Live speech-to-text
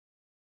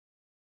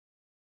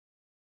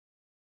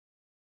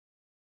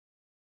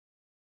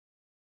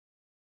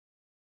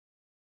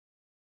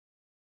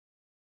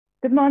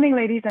Good morning,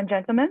 ladies and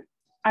gentlemen.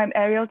 I'm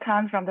Ariel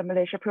Tan from the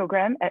Malaysia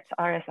program at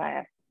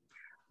RSIS.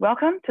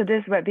 Welcome to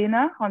this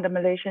webinar on the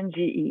Malaysian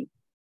GE,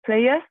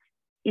 players,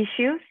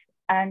 issues,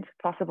 and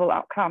possible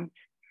outcomes.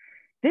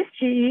 This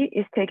GE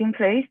is taking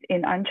place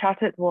in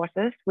uncharted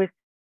waters with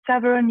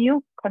several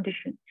new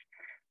conditions.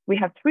 We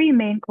have 3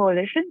 main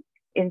coalitions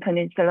in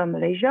Peninsular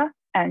Malaysia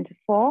and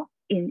 4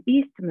 in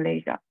East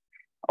Malaysia.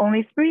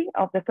 Only 3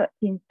 of the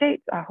 13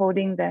 states are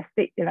holding their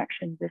state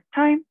elections this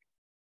time.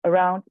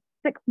 Around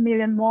 6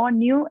 million more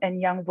new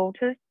and young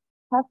voters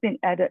have been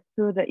added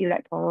to the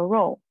electoral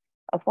roll,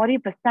 a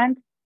 40%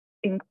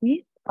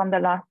 increase from the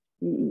last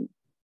GE,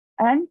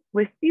 and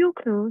with few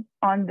clues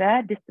on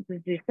their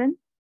disposition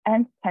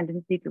and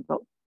tendency to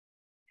vote.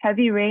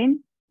 Heavy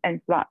rain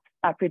and floods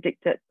are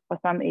predicted for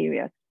some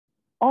areas.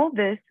 All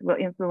this will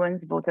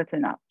influence voter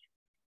turnout.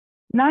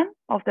 None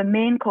of the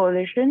main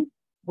coalitions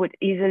would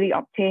easily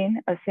obtain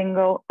a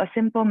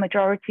simple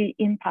majority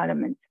in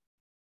parliament.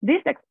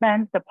 This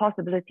expands the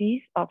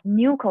possibilities of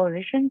new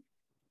coalitions,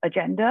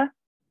 agenda,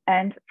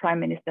 and prime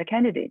minister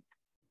candidates.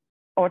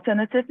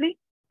 Alternatively,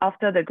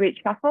 after the Great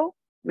Shuffle,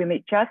 we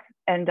may just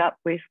end up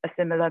with a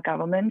similar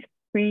government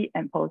pre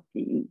and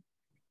post-GE.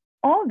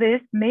 All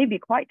this may be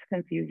quite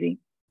confusing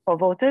for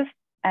voters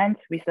and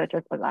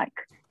researchers alike.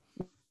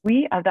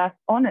 We are thus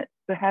honored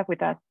to have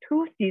with us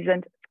 2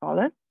 seasoned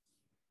scholars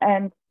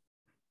and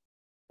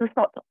to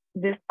sort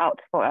this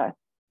out for us.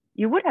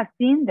 You would have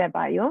seen their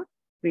bios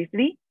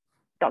briefly.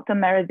 Dr.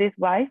 Meredith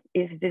Weiss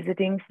is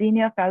visiting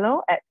senior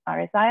fellow at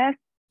RSIS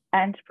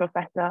and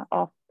professor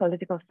of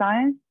political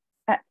science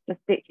at the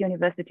State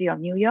University of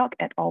New York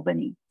at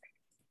Albany.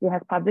 She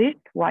has published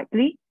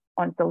widely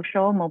on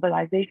social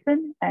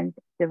mobilization and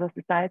civil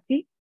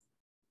society,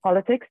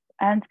 politics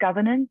and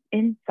governance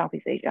in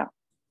Southeast Asia.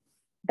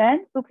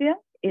 Ben Supian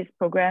is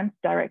programs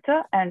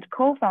director and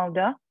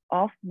co-founder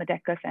of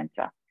Merdeka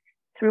Center.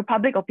 Through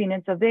public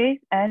opinion surveys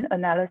and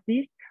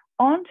analyses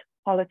on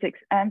politics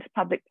and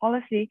public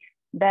policy,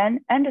 Ben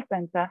and the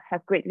Center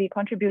have greatly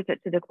contributed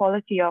to the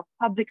quality of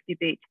public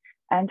debate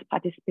and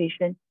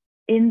participation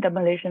in the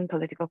Malaysian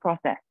political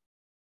process.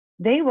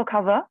 They will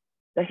cover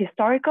the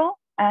historical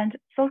and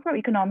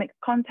socio-economic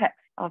context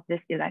of this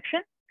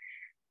election,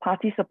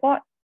 party support,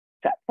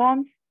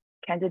 platforms,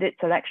 candidate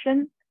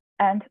selection,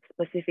 and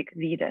specific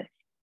leaders.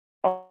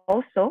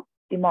 Also,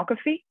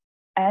 demography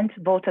and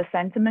voter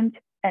sentiment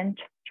and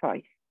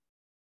choice.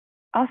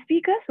 Our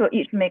speakers will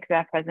each make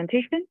their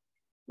presentation.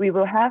 We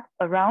will have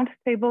a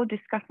roundtable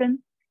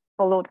discussion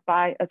followed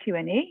by a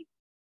Q&A.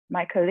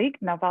 My colleague,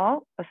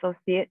 Naval,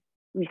 Associate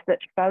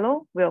Research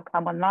Fellow, will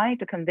come online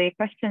to convey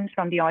questions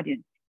from the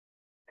audience.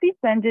 Please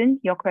send in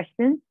your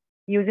questions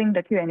using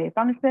the Q&A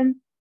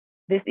function.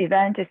 This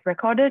event is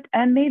recorded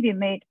and may be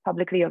made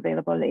publicly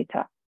available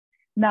later.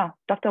 Now,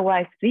 Dr.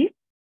 Weiss, please.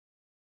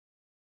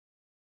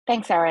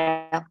 Thanks,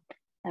 Ariel.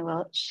 I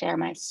will share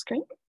my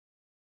screen.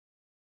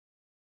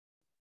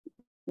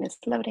 It's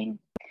loading.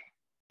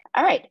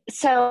 All right,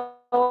 so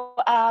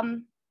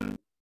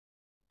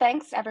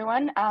thanks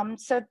everyone.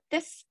 So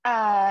this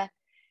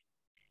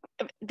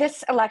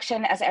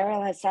election, as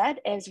Ariel has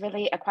said, is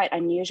really a quite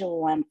unusual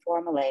one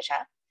for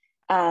Malaysia.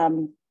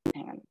 Hang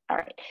on. All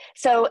right,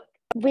 so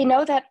we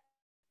know that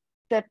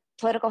the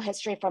political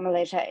history for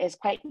Malaysia is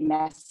quite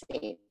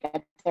messy.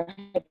 That there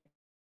had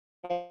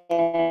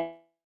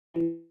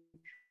been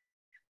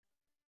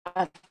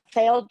a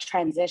failed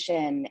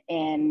transition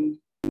in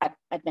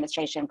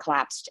administration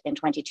collapsed in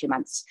 22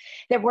 months.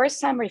 There were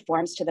some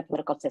reforms to the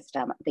political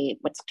system,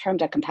 what's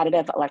termed a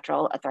competitive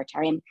electoral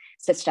authoritarian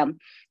system.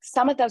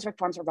 Some of those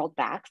reforms were rolled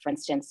back, for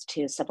instance,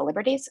 to civil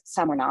liberties,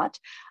 some were not.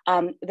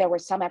 There were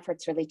some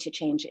efforts really to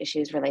change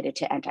issues related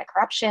to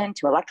anti-corruption,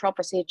 to electoral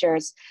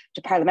procedures,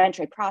 to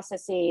parliamentary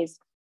processes.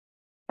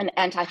 An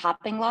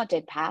anti-hopping law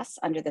did pass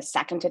under the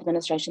second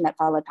administration that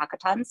followed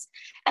Pakatan's,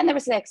 and there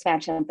was the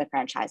expansion of the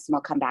franchise, and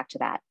we'll come back to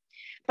that.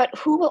 But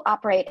who will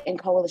operate in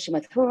coalition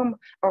with whom,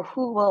 or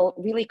who will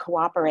really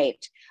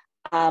cooperate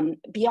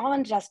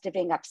beyond just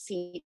divvying up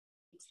seats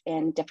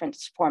in different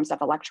forms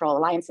of electoral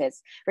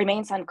alliances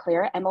remains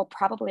unclear and will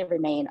probably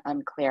remain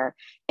unclear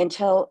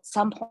until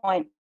some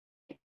point,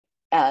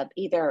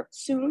 either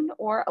soon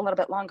or a little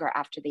bit longer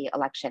after the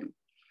election.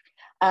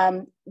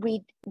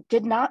 We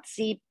did not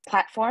see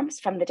platforms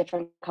from the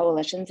different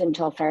coalitions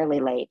until fairly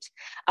late.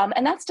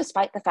 And that's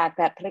despite the fact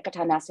that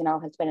Perikatan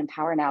Nasional has been in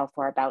power now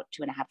for about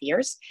 2.5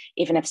 years,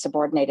 even if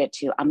subordinated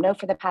to UMNO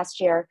for the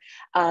past year,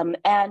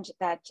 and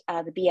that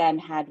the BN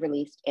had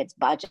released its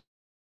budget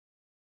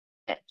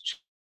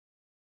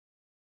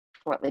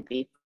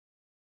shortly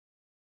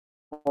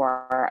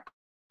before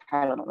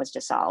Parliament was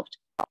dissolved.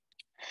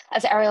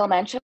 As Ariel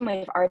mentioned,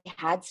 we've already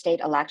had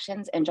state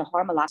elections in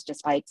Johor, Malacca,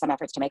 despite some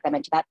efforts to make them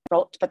into that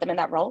role, to put them in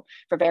that role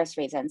for various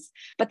reasons.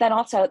 But then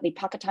also the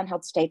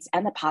Pakatan-held states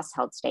and the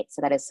PAS-held states,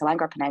 so that is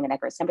Selangor, Penang, and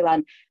Negeri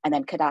Sembilan, and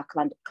then Kedah,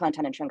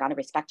 Kelantan, and Terengganu,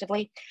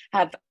 respectively,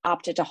 have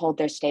opted to hold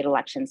their state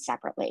elections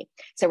separately.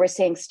 So we're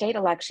seeing state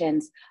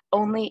elections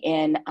only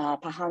in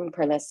Pahang,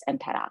 Perlis, and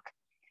Perak.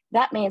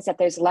 That means that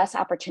there's less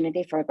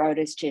opportunity for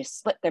voters to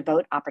split their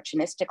vote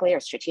opportunistically or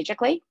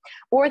strategically,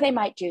 or they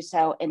might do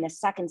so in the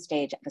second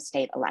stage of a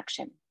state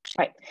election.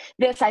 Right.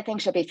 This, I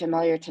think, should be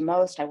familiar to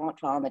most. I won't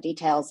dwell on the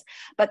details,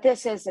 but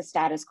this is the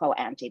status quo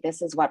ante.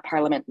 This is what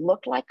Parliament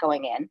looked like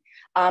going in,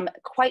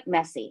 quite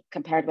messy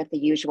compared with the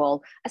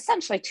usual,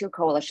 essentially two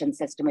coalition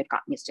system we've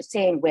gotten used to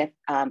seeing with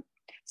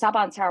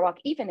Sabah and Sarawak,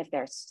 even if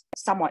they're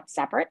somewhat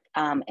separate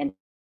in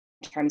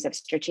terms of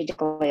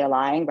strategically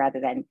aligning rather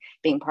than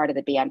being part of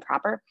the BN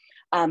proper,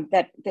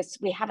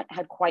 we haven't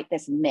had quite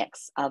this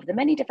mix of the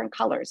many different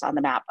colors on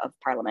the map of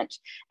Parliament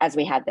as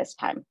we had this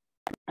time.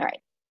 All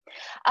right.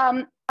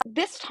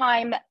 This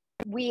time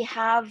we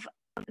have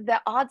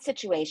the odd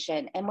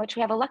situation in which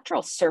we have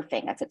electoral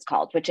surfing, as it's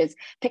called, which is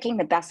picking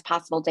the best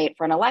possible date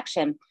for an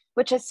election,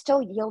 which has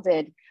still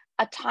yielded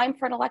a time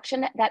for an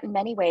election that in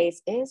many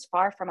ways is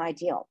far from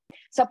ideal.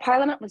 So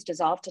Parliament was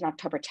dissolved on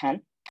October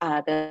 10th.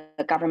 The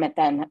government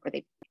then, or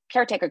the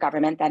caretaker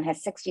government then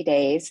has 60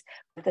 days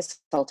with the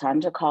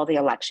Sultan to call the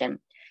election.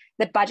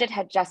 The budget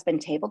had just been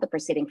tabled the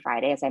preceding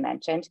Friday, as I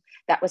mentioned.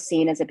 That was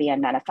seen as a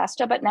BN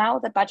manifesto, but now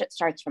the budget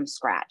starts from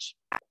scratch.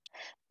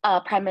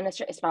 Prime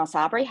Minister Ismail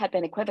Sabri had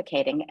been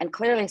equivocating and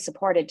clearly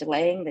supported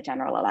delaying the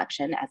general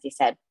election, as he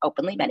said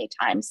openly many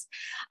times,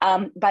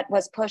 but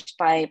was pushed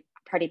by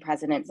party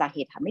president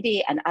Zahid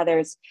Hamidi and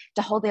others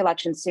to hold the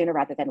election sooner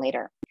rather than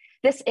later.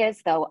 This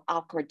is, though,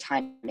 awkward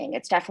timing.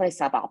 It's definitely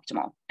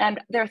suboptimal.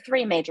 And there are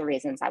three major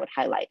reasons I would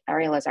highlight.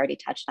 Ariel has already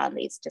touched on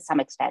these to some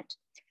extent.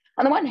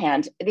 On the one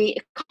hand, the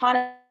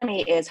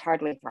economy is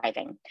hardly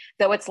thriving,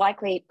 though it's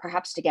likely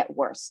perhaps to get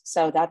worse.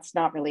 So that's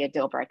not really a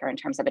deal breaker in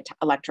terms of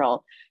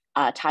electoral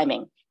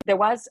timing. There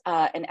was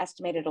an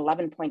estimated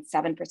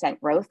 11.7%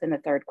 growth in the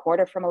third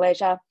quarter for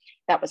Malaysia.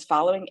 That was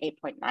following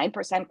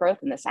 8.9% growth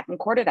in the second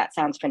quarter. That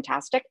sounds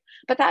fantastic,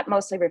 but that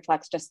mostly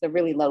reflects just the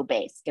really low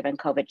base given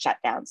COVID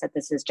shutdowns, that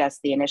this is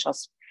just the initial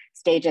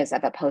stages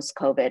of a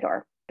post-COVID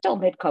or still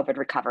mid-COVID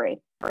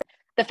recovery.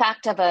 The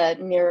fact of a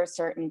near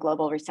certain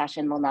global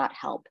recession will not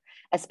help,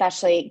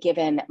 especially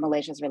given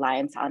Malaysia's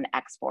reliance on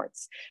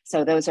exports.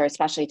 So those are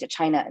especially to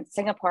China and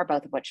Singapore,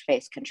 both of which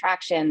face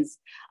contractions.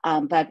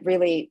 But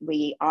really,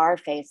 we are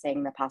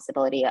facing the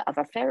possibility of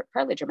a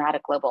fairly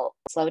dramatic global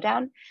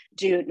slowdown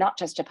due not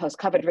just to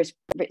post-COVID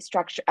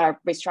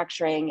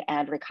restructuring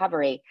and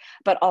recovery,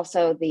 but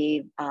also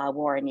the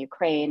war in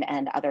Ukraine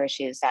and other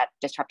issues that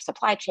disrupt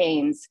supply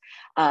chains,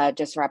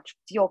 disrupt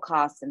fuel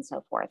costs, and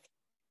so forth.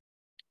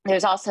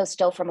 There's also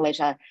still for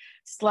Malaysia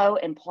slow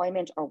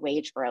employment or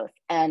wage growth,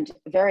 and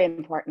very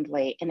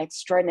importantly, an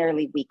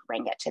extraordinarily weak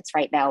ringgit. It's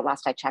right now,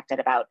 last I checked, at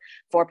about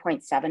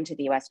 4.7 to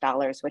the US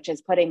dollars, which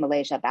is putting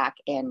Malaysia back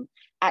in,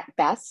 at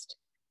best,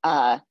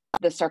 the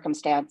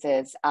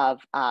circumstances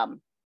of the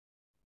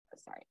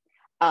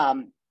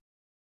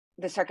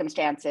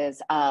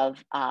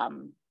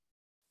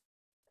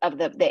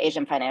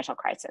Asian financial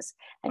crisis.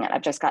 Hang on,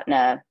 I've just gotten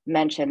a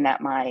mention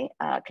that my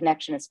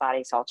connection is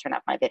spotty, so I'll turn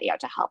up my video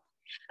to help.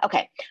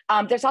 Okay,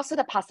 there's also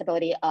the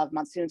possibility of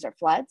monsoons or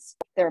floods.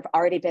 There have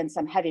already been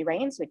some heavy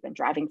rains. We've been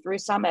driving through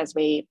some as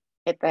we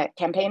hit the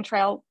campaign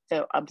trail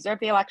to observe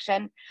the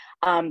election.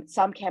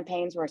 Some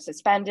campaigns were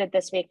suspended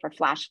this week for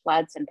flash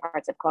floods in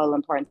parts of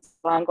Kuala Lumpur and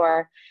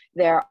Selangor.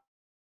 There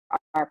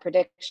are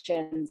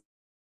predictions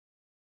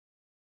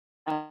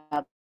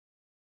of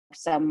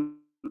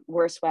some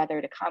worse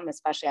weather to come,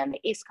 especially on the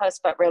East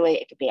Coast, but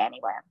really it could be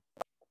anywhere.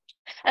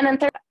 And then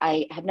third,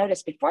 I had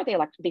noticed before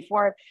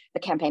the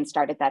campaign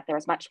started that there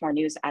was much more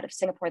news out of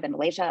Singapore than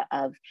Malaysia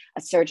of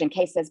a surge in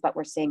cases, but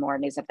we're seeing more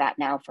news of that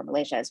now for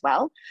Malaysia as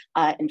well.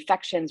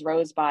 Infections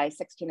rose by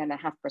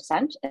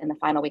 16.5% in the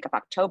final week of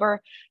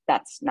October.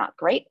 That's not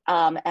great.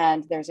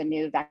 And there's a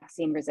new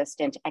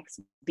vaccine-resistant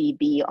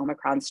XBB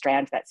Omicron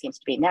strand that seems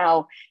to be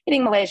now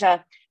hitting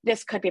Malaysia.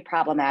 This could be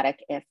problematic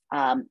if,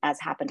 as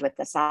happened with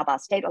the Sabah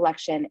state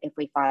election, if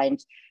we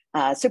find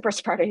super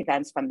spreader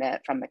events from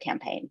the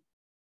campaign.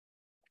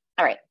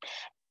 All right.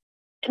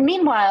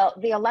 Meanwhile,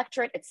 the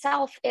electorate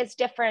itself is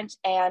different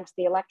and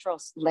the electoral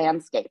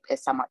landscape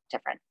is somewhat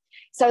different.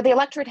 So the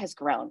electorate has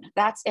grown.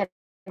 That's in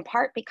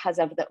part because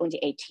of the Undi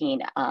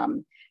 18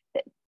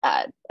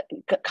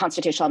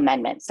 constitutional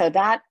amendment. So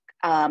that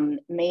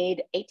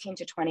made 18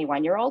 to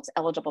 21-year-olds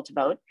eligible to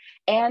vote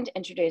and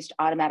introduced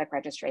automatic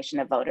registration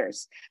of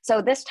voters.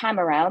 So this time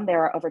around,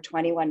 there are over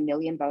 21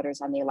 million voters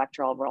on the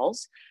electoral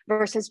rolls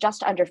versus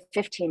just under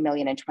 15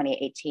 million in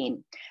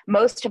 2018.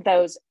 Most of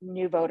those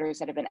new voters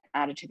that have been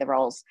added to the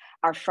rolls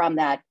are from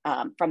that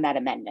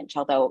amendment,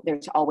 although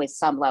there's always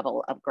some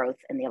level of growth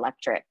in the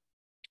electorate.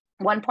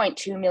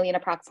 1.2 million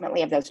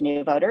approximately of those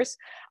new voters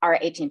are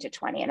 18 to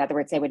 20. In other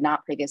words, they would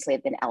not previously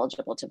have been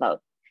eligible to vote.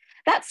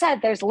 That said,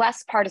 there's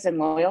less partisan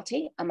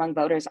loyalty among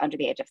voters under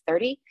the age of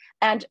 30,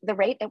 and the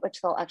rate at which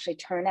they'll actually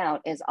turn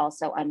out is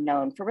also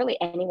unknown for really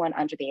anyone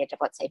under the age of,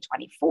 let's say,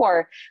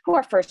 24, who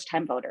are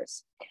first-time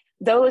voters.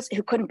 Those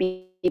who couldn't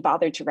be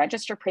bothered to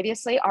register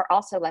previously are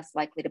also less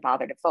likely to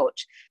bother to vote.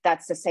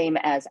 That's the same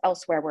as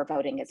elsewhere where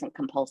voting isn't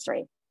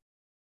compulsory.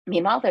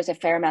 Meanwhile, there's a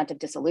fair amount of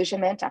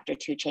disillusionment after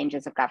 2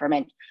 changes of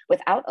government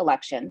without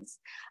elections.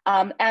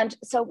 And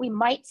so we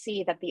might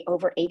see that the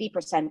over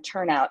 80%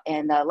 turnout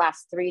in the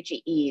last 3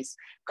 GEs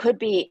could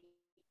be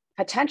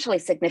potentially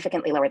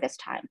significantly lower this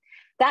time.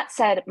 That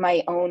said,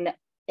 my own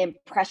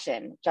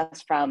impression,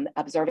 just from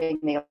observing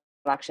the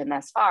election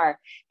thus far,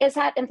 is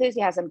that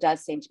enthusiasm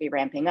does seem to be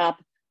ramping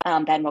up.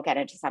 Then we'll get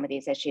into some of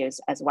these issues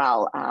as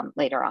well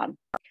later on.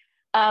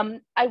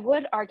 I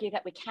would argue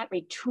that we can't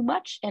read too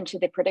much into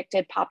the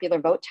predicted popular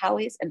vote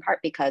tallies, in part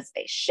because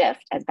they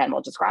shift, as Ben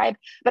will describe,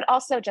 but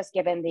also just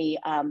given the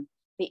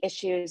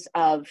issues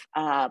of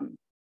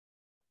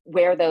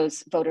where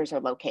those voters are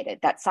located,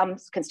 that some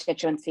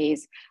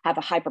constituencies have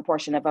a high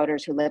proportion of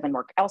voters who live and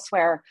work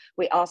elsewhere.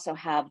 We also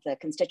have the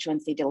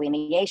constituency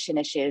delineation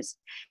issues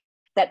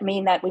that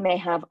mean that we may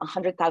have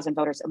 100,000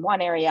 voters in one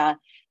area,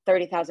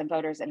 30,000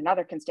 voters in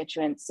another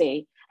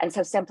constituency. And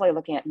so simply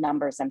looking at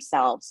numbers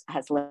themselves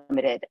has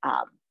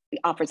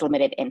offers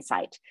limited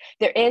insight.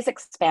 There is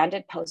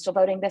expanded postal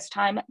voting this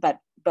time, but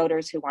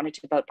voters who wanted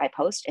to vote by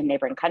post in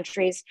neighboring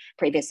countries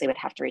previously would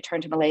have to return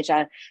to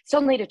Malaysia,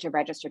 still needed to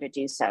register to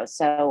do so.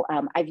 So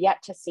I've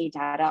yet to see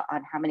data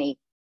on how many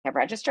have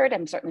registered,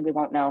 and certainly we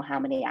won't know how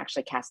many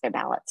actually cast their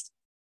ballots.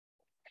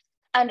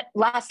 And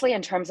lastly,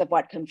 in terms of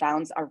what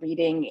confounds our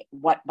reading,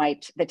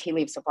 the tea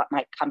leaves of what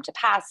might come to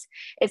pass,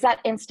 is that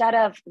instead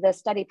of the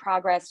steady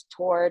progress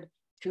toward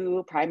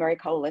 2 primary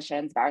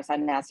coalitions,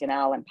 Barisan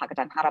Nasional and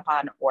Pakatan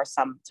Harapan, or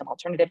some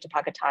alternative to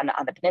Pakatan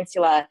on the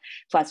peninsula,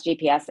 plus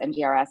GPS and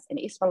DRS in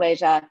East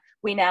Malaysia,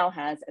 we now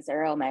have, as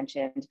Ariel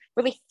mentioned,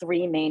 really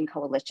 3 main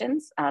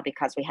coalitions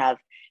because we have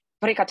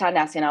Perikatan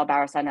Nasional,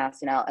 Barisan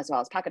Nasional, as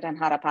well as Pakatan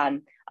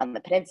Harapan on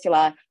the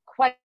peninsula.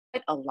 Quite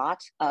a lot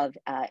of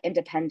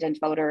independent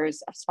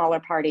voters of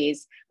smaller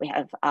parties. We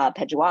have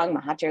Pejuang,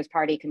 Mahathir's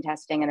party,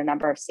 contesting in a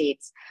number of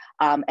seats,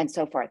 and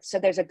so forth. So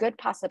there's a good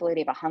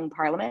possibility of a hung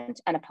parliament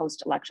and a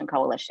post-election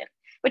coalition,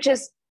 which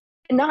is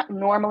not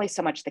normally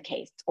so much the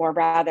case, or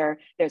rather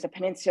there's a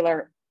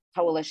peninsular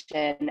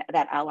coalition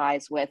that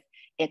allies with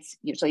its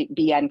usually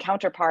BN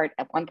counterpart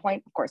at one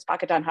point, of course,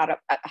 Pakatan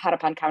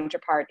Harapan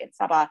counterpart in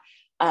Sabah,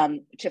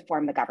 to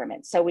form the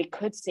government. So we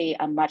could see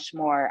a much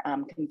more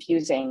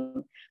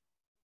confusing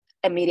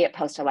immediate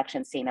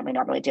post-election scene than we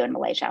normally do in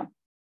Malaysia. All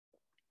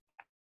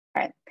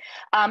right.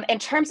 In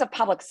terms of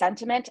public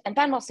sentiment, and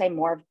Ben will say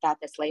more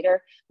about this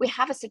later, we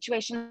have a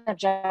situation of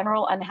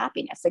general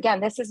unhappiness.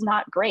 Again, this is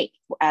not great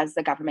as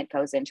the government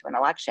goes into an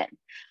election.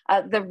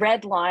 The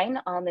red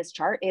line on this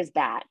chart is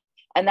bad.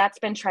 And that's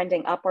been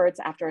trending upwards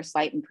after a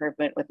slight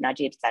improvement with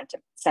Najib's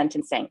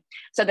sentencing.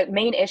 So the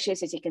main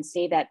issues, as you can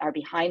see, that are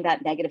behind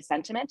that negative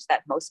sentiment,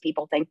 that most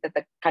people think that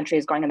the country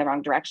is going in the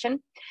wrong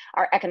direction,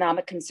 are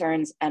economic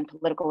concerns and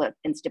political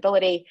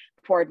instability,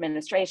 poor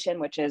administration,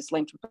 which is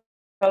linked with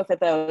both of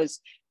those.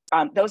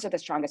 Those are the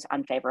strongest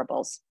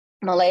unfavorables.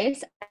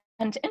 Malays,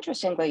 and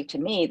interestingly to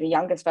me, the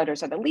youngest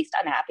voters are the least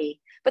unhappy,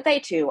 but they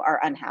too are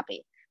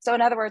unhappy. So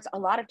in other words, a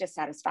lot of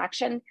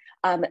dissatisfaction.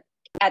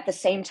 At the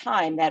same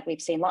time that we've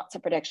seen lots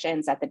of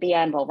predictions that the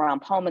BN will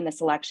romp home in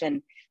this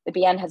election, the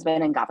BN has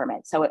been in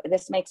government. So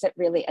this makes it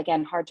really,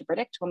 again, hard to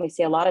predict when we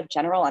see a lot of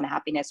general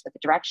unhappiness with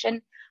the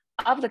direction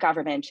of the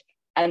government,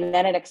 and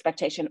then an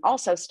expectation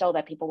also still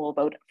that people will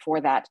vote for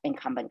that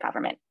incumbent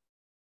government.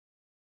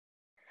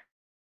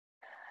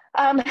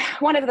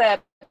 One of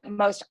the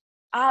most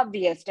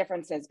obvious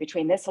differences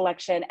between this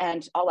election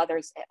and all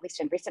others, at least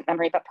in recent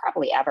memory, but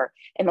probably ever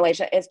in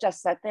Malaysia, is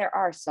just that there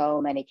are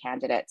so many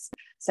candidates.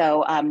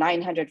 So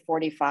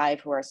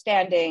 945 who are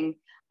standing.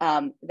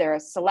 There are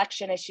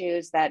selection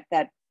issues that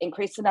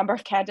increase the number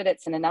of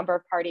candidates in a number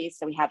of parties.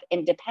 So we have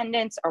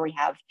independents, or we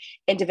have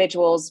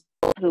individuals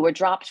who were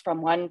dropped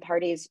from one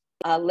party's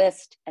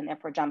list and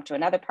therefore jumped to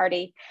another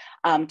party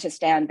to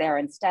stand there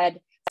instead.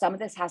 Some of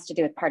this has to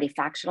do with party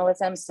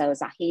factionalism. So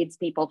Zahid's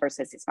people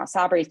versus Ismail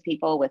Sabri's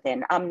people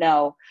within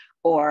UMNO,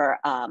 or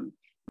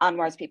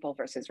Anwar's people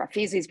versus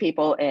Rafizi's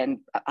people in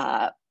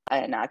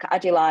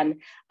Keadilan.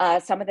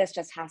 Some of this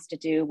just has to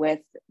do with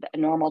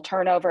normal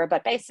turnover,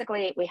 but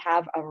basically we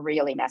have a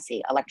really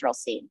messy electoral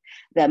scene.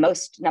 The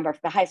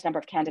highest number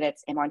of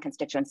candidates in one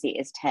constituency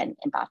is 10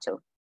 in Batu.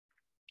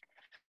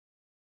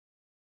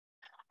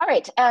 All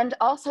right, and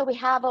also we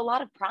have a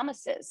lot of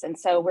promises. And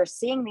so we're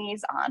seeing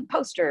these on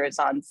posters,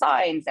 on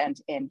signs, and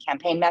in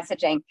campaign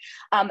messaging.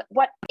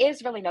 What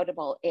is really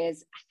notable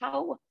is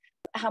how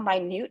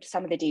minute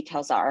some of the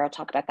details are. I'll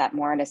talk about that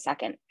more in a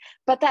second.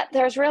 But that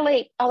there's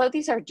really, although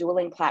these are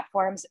dueling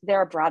platforms, there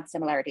are broad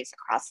similarities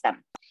across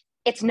them.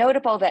 It's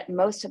notable that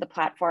most of the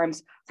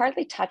platforms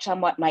hardly touch on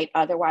what might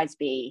otherwise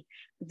be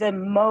the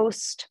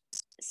most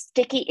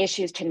sticky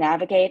issues to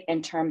navigate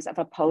in terms of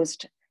a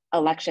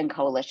post-election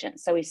coalition.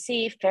 So we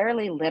see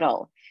fairly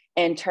little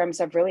in terms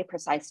of really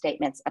precise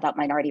statements about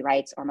minority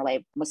rights or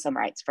Malay Muslim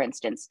rights, for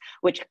instance,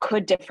 which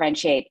could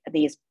differentiate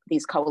these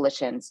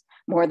coalitions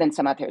more than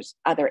some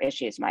other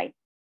issues might.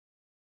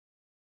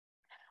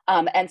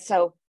 And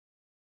so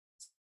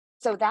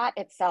So that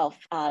itself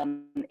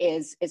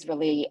is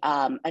really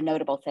a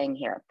notable thing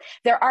here.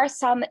 There are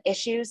some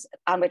issues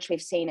on which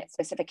we've seen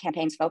specific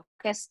campaigns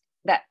focus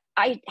that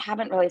I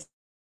haven't really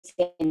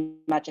seen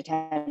much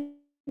attention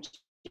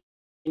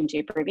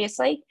to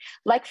previously,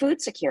 like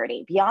food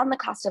security. Beyond the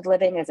cost of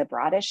living is a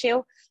broad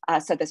issue.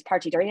 So this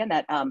party durian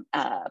that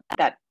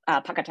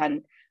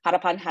Pakatan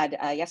Harapan had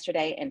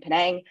yesterday in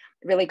Penang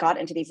really got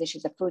into these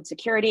issues of food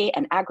security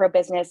and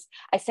agribusiness.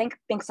 I think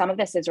some of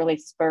this is really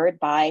spurred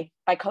by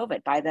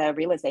COVID, by the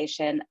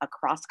realization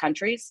across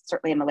countries,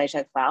 certainly in Malaysia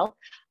as well,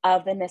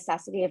 of the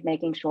necessity of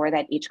making sure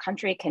that each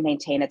country can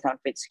maintain its own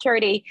food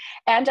security,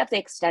 and of the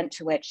extent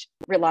to which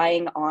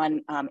relying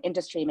on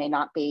industry may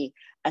not be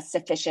a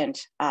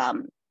sufficient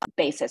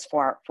basis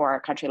for a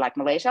country like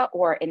Malaysia,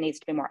 or it needs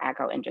to be more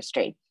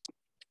agro-industry.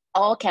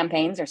 All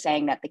campaigns are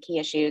saying that the key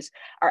issues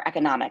are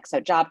economic,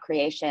 so job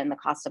creation, the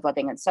cost of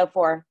living, and so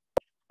forth.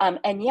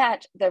 And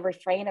yet the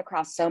refrain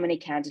across so many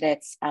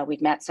candidates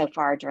we've met so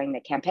far during the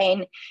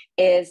campaign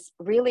is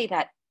really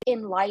that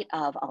in light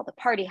of all the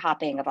party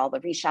hopping, of all the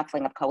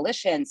reshuffling of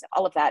coalitions,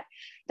 all of that,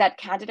 that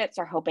candidates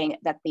are hoping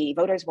that the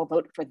voters will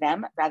vote for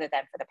them rather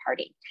than for the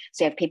party.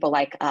 So you have people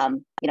like,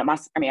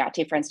 Mas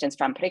Amirati, for instance,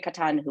 from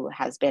Perikatan, who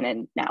has been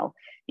in now,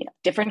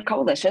 different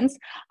coalitions,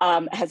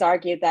 has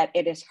argued that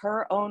it is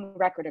her own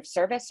record of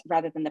service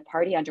rather than the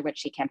party under which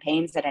she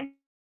campaigns at any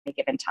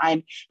given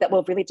time that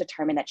will really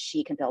determine that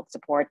she can build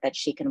support, that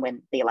she can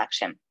win the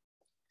election.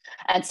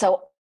 And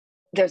so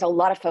there's a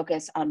lot of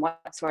focus on what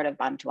sort of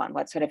bantuan,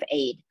 what sort of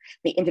aid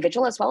the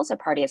individual as well as the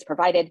party has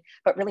provided,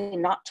 but really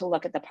not to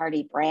look at the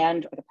party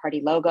brand or the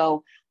party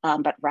logo,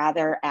 but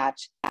rather at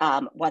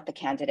what the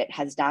candidate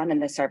has done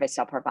and the service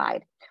they'll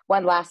provide.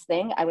 One last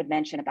thing I would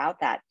mention about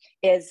that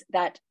is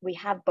that we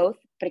have both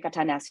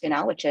Perikatan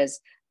Nasional, which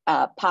is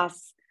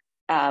PAS,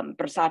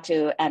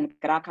 Bersatu, and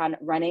Gerakan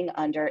running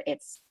under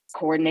its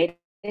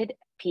coordinated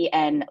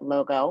PN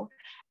logo.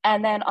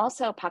 And then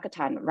also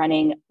Pakatan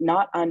running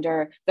not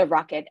under the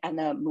rocket and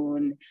the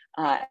moon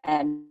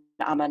and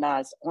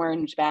Amanah's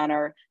orange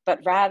banner, but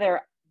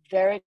rather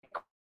very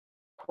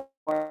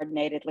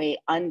coordinatedly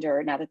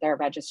under, now that they're a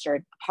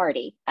registered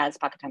party as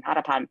Pakatan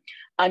Harapan,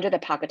 under the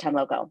Pakatan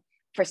logo.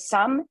 For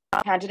some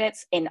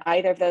candidates in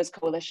either of those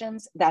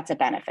coalitions, that's a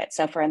benefit.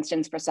 So for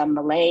instance, for some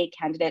Malay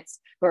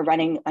candidates who are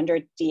running under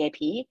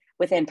DAP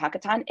within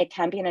Pakatan, it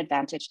can be an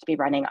advantage to be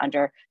running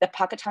under the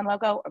Pakatan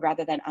logo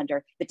rather than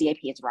under the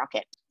DAP's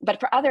rocket.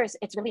 But for others,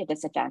 it's really a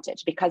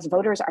disadvantage because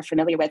voters are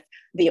familiar with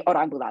the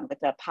Orang Bulan,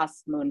 with the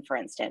PAS moon, for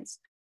instance,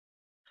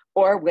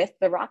 or with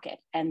the rocket.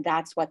 And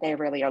that's what they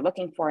really are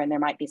looking for. And there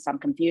might be some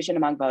confusion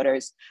among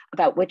voters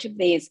about which of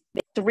these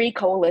three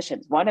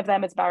coalitions. One of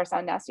them is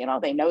Barisan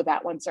Nasional. They know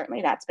that one,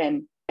 certainly, that's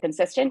been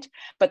consistent.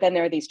 But then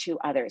there are these two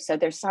others. So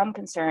there's some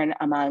concern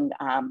among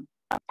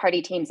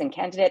party teams and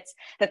candidates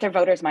that their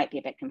voters might be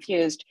a bit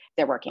confused.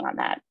 They're working on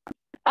that.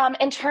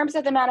 In terms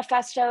of the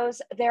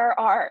manifestos, there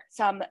are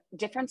some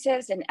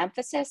differences in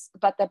emphasis,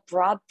 but the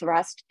broad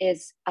thrust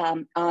is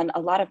on a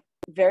lot of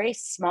very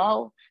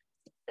small,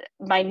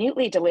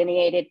 minutely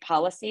delineated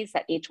policies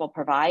that each will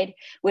provide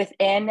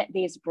within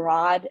these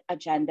broad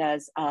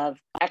agendas of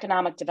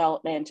economic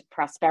development,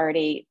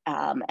 prosperity,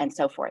 and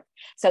so forth.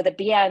 So the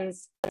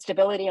BN's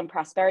stability and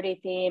prosperity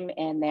theme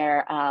in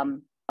their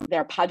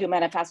Padu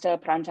Manifesto,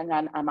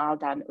 Perancangan Amal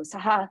dan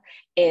Usaha,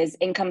 is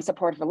income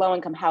support for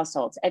low-income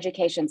households,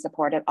 education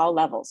support at all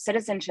levels,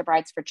 citizenship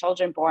rights for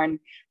children born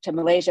to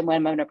Malaysian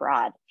women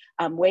abroad,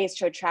 ways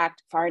to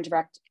attract foreign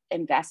direct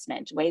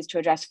investment, ways to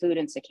address food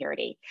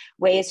insecurity,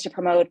 ways to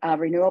promote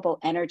renewable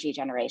energy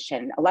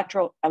generation,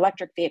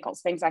 electric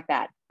vehicles, things like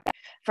that.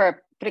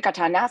 For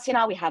Perikatan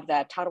Nasional, we have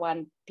the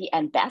Taruan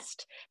PN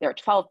Best. There are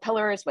 12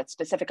 pillars with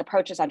specific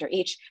approaches under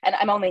each, and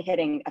I'm only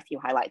hitting a few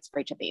highlights for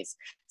each of these.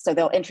 So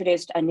they'll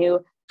introduce a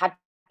new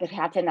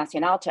Perikatan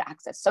Nasional to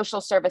access social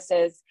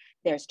services.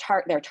 There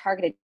are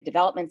targeted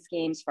development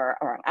schemes for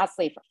Orang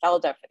Asli, for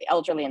Felda, for the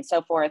elderly, and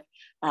so forth.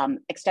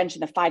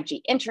 Extension of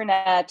 5G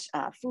internet,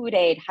 food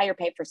aid, higher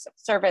pay for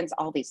servants,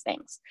 all these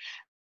things.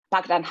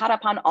 Pakatan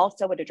Harapan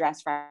also would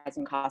address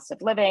rising costs of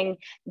living.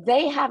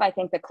 They have, I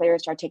think, the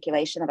clearest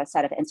articulation of a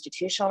set of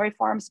institutional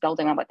reforms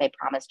building on what they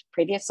promised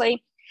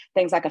previously.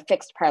 Things like a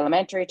fixed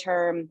parliamentary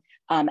term,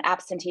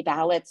 absentee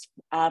ballots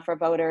for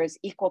voters,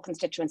 equal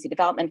constituency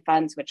development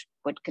funds, which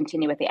would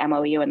continue with the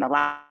MOU in the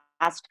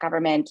last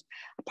government,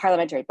 a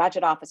parliamentary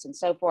budget office, and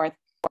so forth.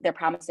 They're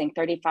promising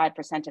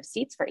 35% of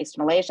seats for East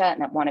Malaysia,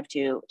 and that one of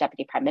two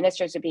deputy prime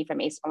ministers would be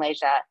from East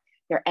Malaysia.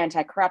 Their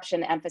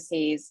anti-corruption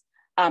emphases,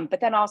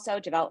 but then also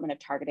development of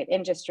targeted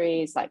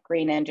industries like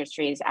green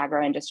industries,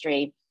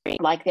 agro-industry.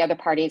 Like the other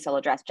parties, they'll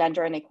address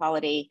gender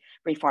inequality,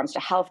 reforms to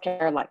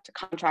healthcare, like to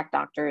contract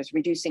doctors,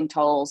 reducing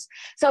tolls.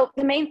 So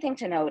the main thing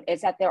to note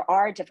is that there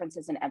are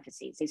differences in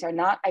emphases. These are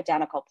not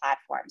identical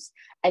platforms.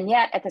 And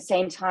yet at the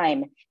same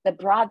time, the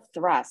broad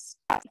thrust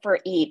for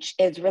each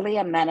is really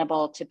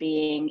amenable to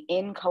being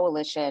in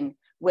coalition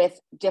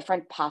with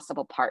different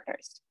possible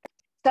partners.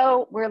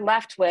 So we're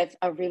left with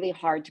a really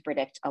hard to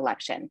predict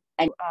election.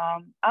 And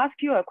ask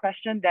you a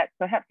question that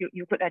perhaps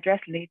you could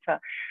address later.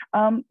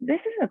 This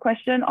is a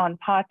question on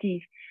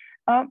parties.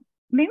 May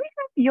we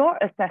have your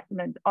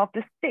assessment of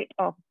the state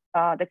of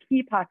the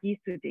key parties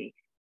today?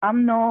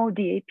 UMNO,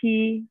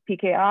 DAP,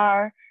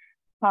 PKR,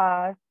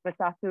 PAS,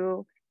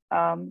 Bersatu,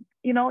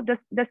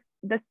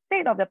 the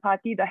state of the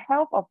party, the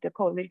health of the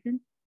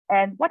coalition,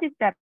 and what is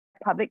their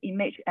public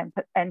image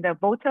and the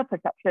voter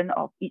perception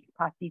of each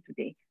party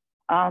today?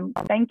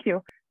 Thank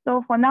you.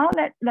 So for now,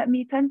 let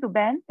me turn to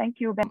Ben. Thank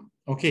you, Ben.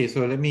 Okay,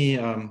 so let me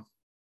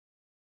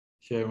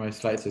share my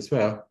slides as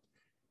well.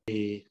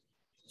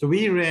 So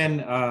we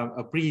ran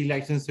a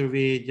pre-election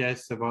survey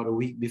just about a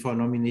week before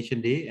nomination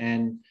day,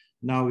 and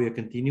now we are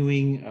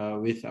continuing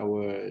with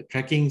our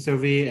tracking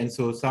survey. And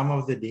so some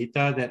of the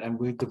data that I'm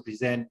going to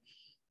present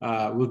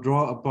will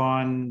draw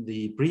upon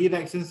the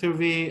pre-election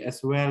survey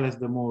as well as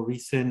the more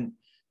recent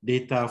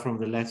data from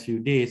the last few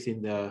days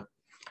in the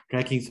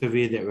tracking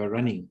survey that we're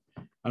running.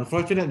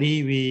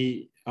 Unfortunately,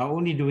 we are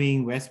only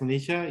doing West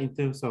Malaysia in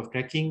terms of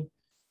tracking,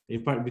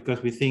 in part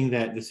because we think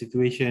that the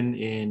situation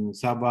in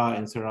Sabah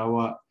and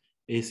Sarawak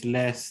is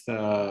less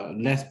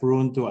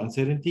prone to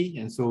uncertainty,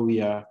 and so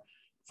we are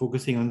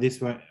focusing on this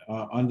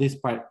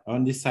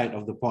side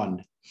of the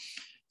pond,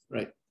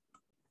 right?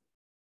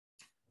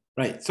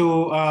 Right.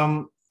 So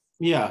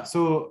yeah.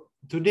 So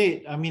to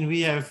date, I mean,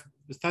 we have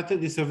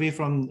started this survey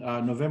from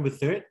November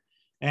 3rd.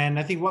 And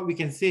I think what we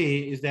can say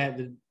is that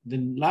the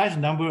large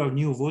number of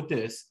new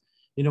voters,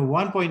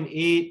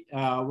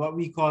 1.8, what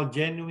we call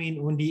genuine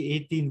Undi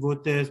 18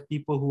 voters,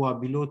 people who are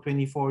below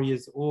 24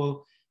 years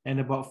old, and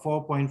about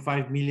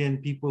 4.5 million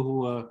people who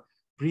were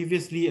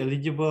previously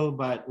eligible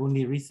but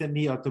only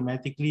recently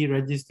automatically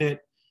registered.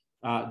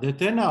 The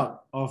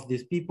turnout of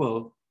these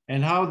people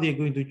and how they're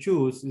going to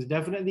choose is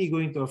definitely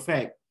going to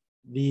affect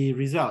the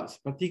results,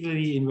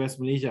 particularly in West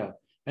Malaysia.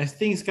 As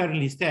things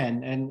currently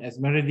stand, and as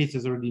Meredith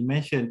has already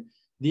mentioned,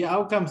 the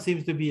outcome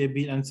seems to be a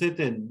bit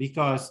uncertain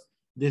because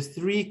these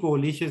three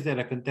coalitions that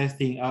are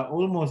contesting are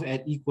almost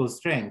at equal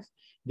strength.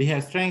 They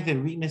have strengths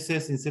and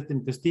weaknesses in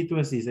certain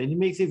constituencies, and it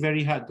makes it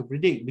very hard to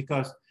predict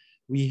because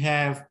we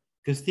have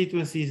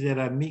constituencies that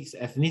are mixed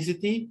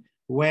ethnicity,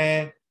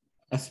 where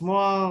a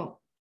small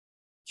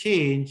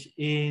change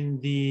in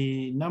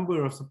the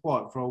number of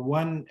support from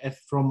one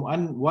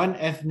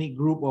ethnic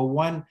group or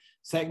one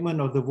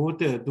segment of the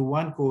voter to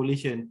one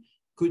coalition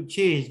could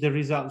change the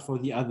results for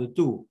the other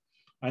two.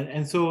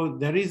 And so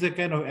there is a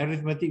kind of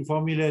arithmetic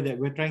formula that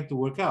we're trying to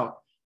work out,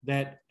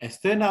 that as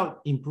turnout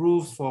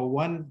improves for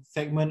one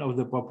segment of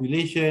the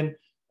population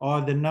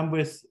or the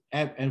numbers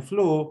ebb and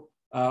flow,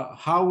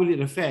 how will it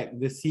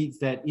affect the seats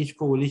that each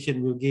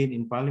coalition will gain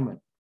in parliament?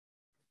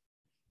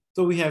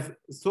 So we have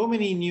so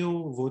many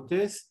new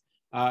voters,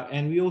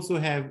 and we also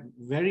have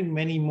very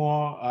many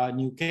more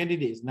new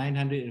candidates,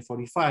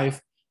 945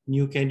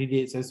 new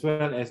candidates, as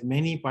well as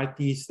many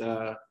parties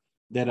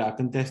that are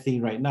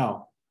contesting right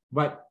now.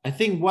 But I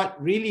think what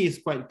really is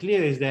quite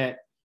clear is that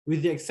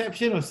with the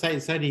exception of Syed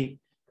Saddiq,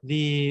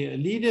 the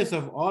leaders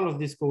of all of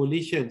these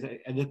coalitions,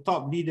 and the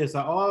top leaders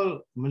are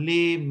all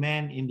Malay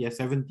men in their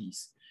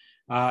 70s.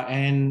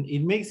 And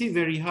it makes it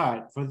very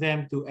hard for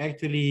them to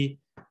actually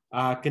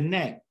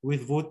connect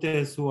with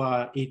voters who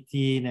are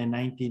 18 and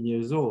 19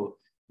 years old.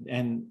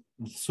 And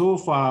so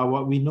far,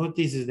 what we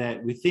notice is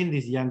that within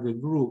these younger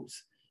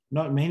groups,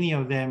 not many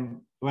of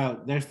them, well,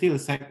 there's still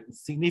a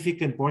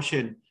significant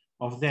portion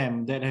of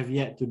them that have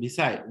yet to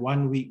decide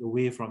 1 week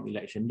away from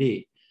election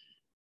day.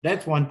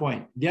 That's one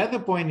point. The other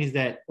point is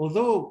that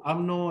although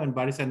UMNO and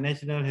Barisan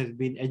Nasional has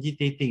been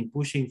agitating,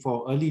 pushing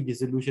for early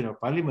dissolution of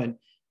parliament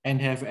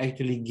and have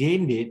actually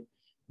gained it,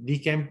 the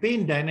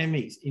campaign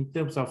dynamics in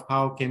terms of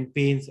how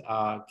campaigns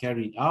are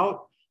carried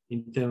out,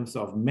 in terms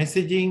of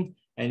messaging,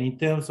 and in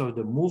terms of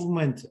the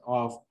movement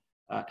of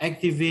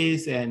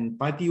activists and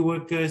party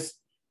workers,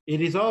 it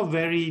is all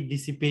very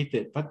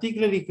dissipated,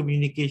 particularly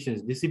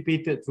communications,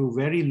 dissipated through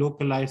very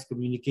localized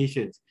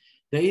communications.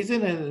 There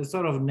isn't a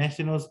sort of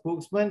national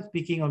spokesman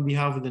speaking on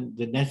behalf of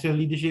the national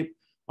leadership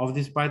of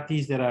these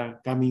parties that are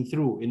coming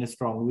through in a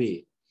strong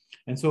way.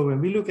 And so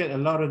when we look at a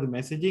lot of the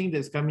messaging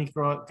that's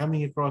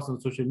coming across on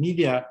social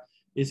media,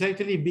 it's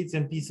actually bits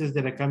and pieces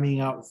that are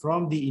coming out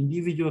from the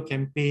individual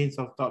campaigns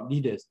of top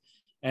leaders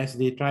as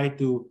they try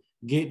to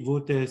gate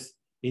voters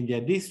in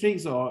their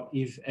districts, or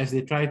as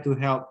they try to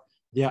help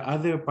their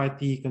other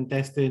party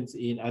contestants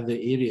in other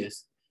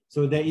areas.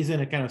 So there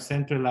isn't a kind of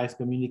centralized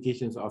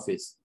communications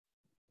office.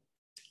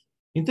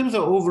 In terms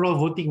of overall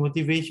voting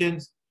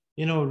motivations,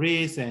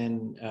 race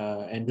and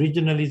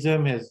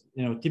regionalism has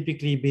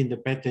typically been the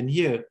pattern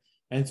here.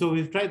 And so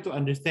we've tried to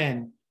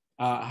understand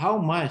how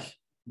much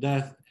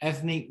does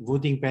ethnic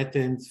voting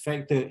patterns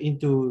factor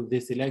into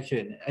this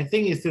election. I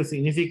think it's still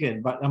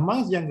significant, but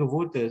amongst younger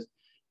voters,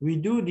 we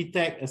do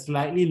detect a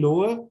slightly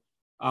lower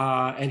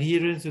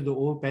adherence to the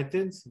old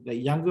patterns. The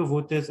younger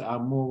voters are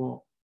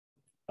more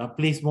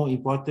place more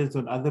importance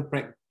on other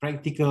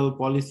practical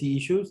policy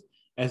issues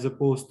as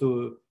opposed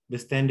to the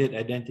standard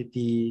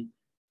identity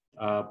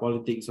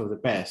politics of the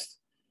past.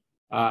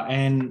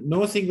 And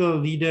no single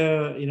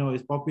leader,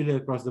 is popular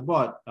across the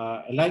board.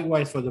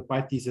 Likewise for the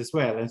parties as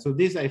well. And so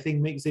this, I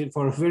think, makes it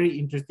for a very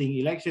interesting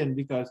election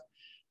because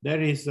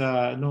there is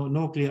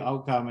no clear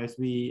outcome as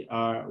we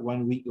are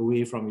 1 week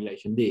away from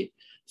election day.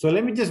 So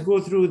let me just go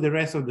through the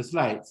rest of the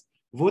slides.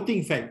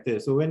 Voting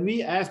factors. So when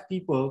we ask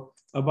people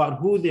about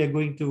who they are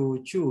going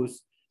to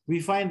choose, we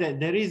find that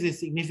there is a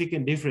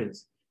significant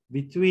difference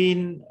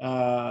between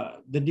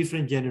the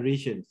different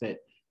generations. That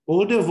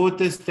older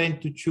voters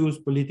tend to choose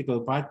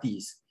political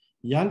parties.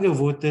 Younger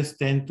voters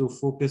tend to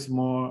focus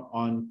more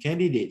on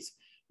candidates,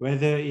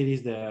 whether it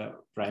is the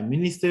prime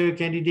minister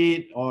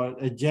candidate or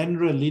a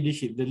general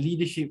leadership, the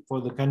leadership for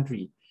the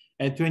country,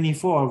 at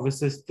 24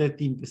 versus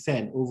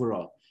 13%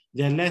 overall.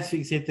 They're less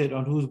fixated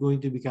on who's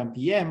going to become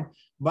PM,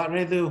 but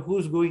rather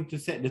who's going to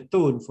set the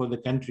tone for the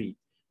country.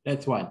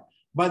 That's one.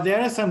 But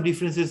there are some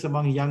differences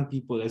among young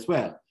people as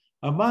well.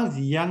 Amongst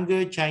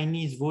younger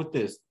Chinese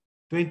voters,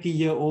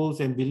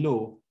 20-year-olds and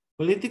below,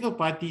 political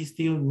parties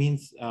still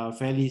means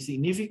fairly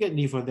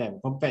significantly for them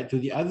compared to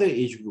the other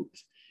age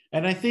groups.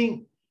 And I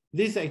think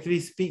this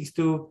actually speaks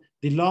to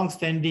the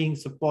long-standing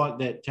support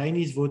that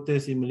Chinese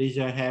voters in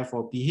Malaysia have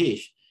for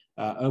PH,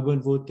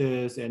 urban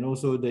voters, and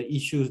also the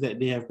issues that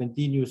they have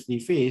continuously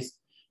faced,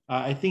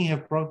 I think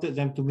have prompted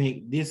them to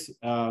make this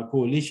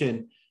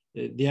coalition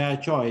their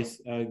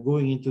choice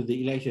going into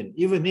the election,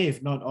 even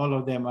if not all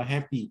of them are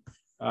happy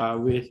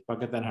with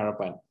Pakatan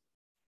Harapan.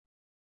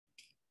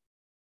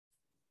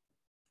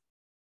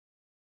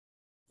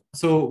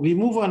 So we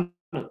move on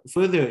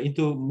further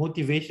into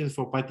motivations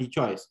for party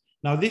choice.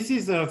 Now, this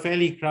is a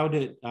fairly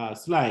crowded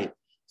slide.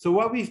 So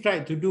what we've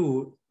tried to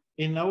do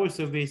in our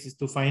surveys is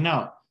to find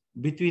out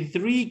between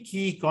three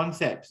key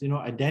concepts,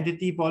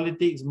 identity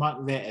politics,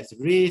 marked there as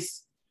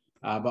race,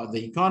 about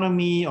the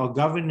economy or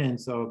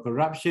governance or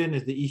corruption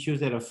as the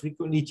issues that are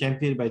frequently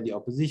championed by the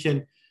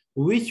opposition,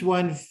 which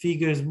one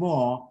figures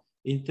more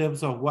in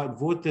terms of what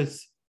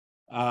voters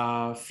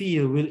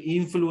feel will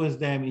influence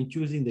them in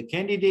choosing the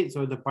candidates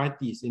or the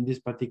parties in this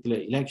particular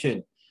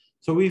election.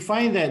 So we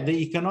find that the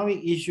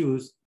economic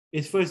issues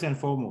is first and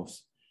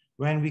foremost.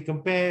 When we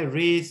compare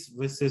race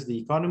versus the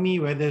economy,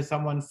 whether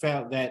someone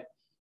felt that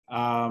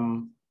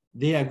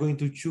they are going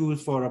to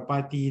choose for a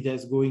party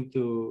that's going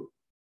to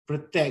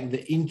protect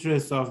the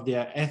interests of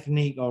their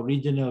ethnic or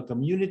regional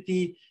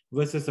community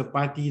versus a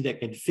party that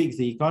can fix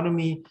the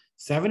economy,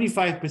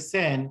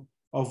 75%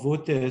 of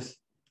voters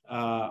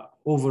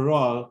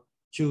overall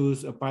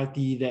choose a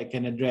party that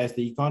can address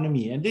the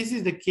economy. And this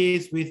is the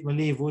case with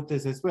Malay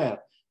voters as well.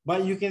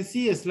 But you can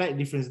see a slight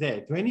difference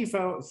there.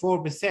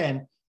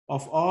 24%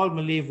 of all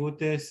Malay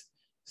voters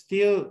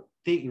still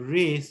take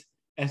race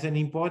as an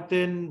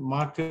important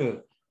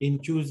marker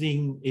in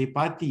choosing a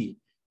party.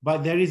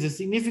 But there is a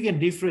significant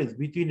difference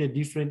between the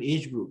different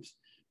age groups.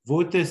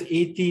 Voters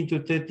 18 to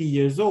 30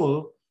 years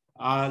old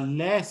are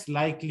less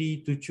likely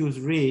to choose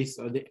race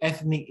or the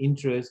ethnic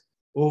interest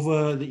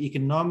over the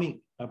economic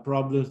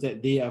problems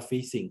that they are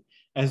facing,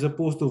 as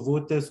opposed to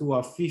voters who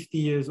are 50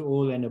 years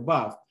old and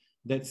above.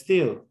 That's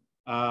still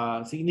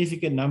a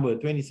significant number,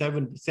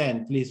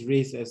 27% place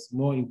race as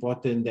more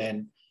important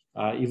than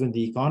even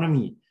the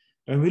economy.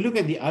 When we look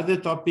at the other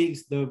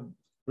topics, the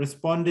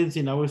respondents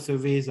in our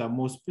surveys are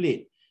more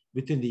split.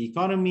 Between the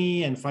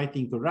economy and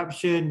fighting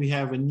corruption, we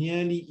have a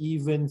nearly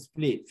even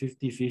split,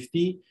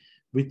 50-50.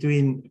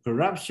 Between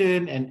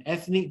corruption and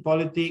ethnic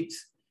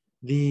politics,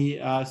 the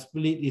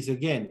split is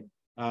again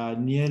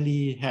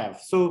nearly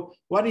half. So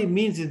what it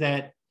means is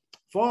that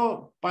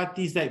for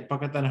parties like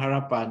Pakatan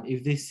Harapan,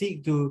 if they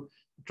seek to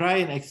try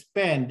and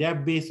expand their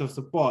base of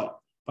support,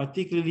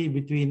 particularly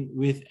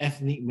with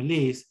ethnic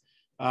Malays,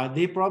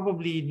 they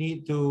probably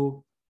need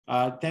to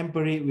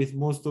temper it with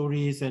more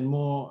stories and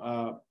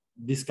more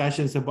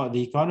discussions about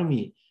the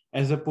economy,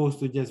 as opposed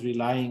to just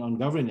relying on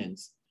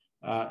governance.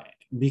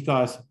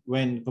 Because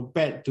when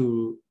compared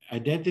to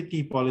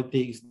identity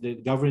politics, the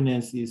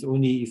governance is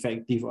only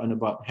effective on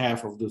about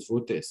half of those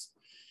voters.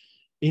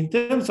 In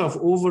terms of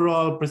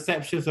overall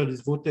perceptions of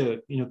this voter,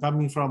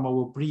 coming from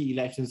our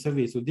pre-election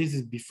survey, so this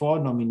is before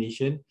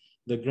nomination,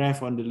 the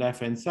graph on the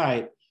left-hand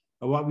side,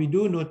 what we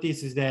do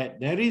notice is that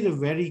there is a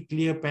very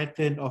clear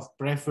pattern of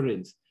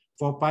preference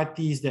for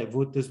parties that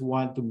voters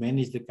want to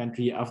manage the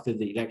country after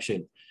the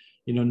election.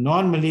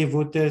 Non-Malay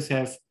voters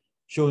have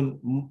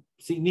shown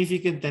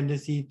significant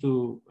tendency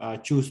to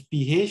choose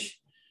PH,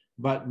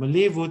 but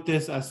Malay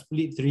voters are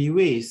split three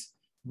ways,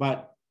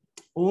 but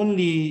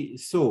only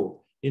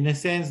so in a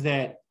sense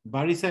that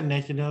Barisan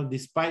Nasional,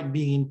 despite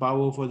being in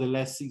power for the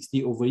last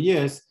 60 over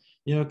years,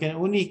 can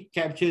only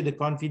capture the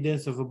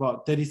confidence of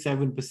about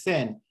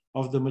 37%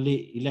 of the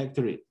Malay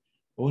electorate.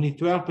 Only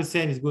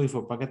 12% is going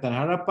for Pakatan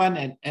Harapan,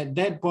 and at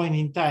that point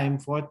in time,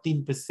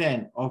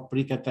 14% of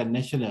Perikatan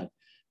Nasional.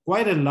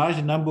 Quite a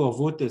large number of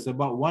voters,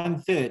 about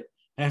 1/3,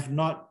 have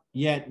not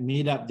yet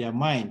made up their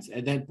minds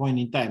at that point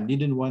in time.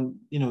 Didn't want,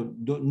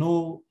 don't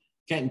know,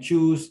 can't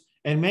choose.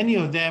 And many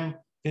of them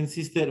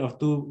consisted of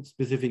two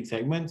specific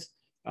segments.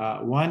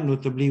 One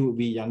notably would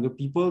be younger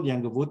people,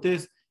 younger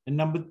voters. And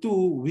number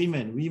two,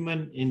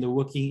 women in the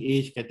working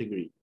age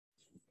category.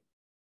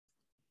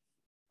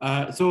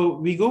 So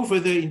we go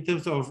further in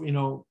terms of,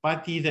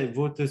 party that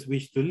voters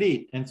wish to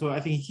lead. And so I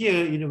think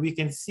here, we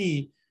can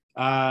see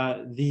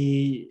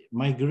the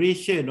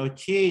migration or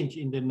change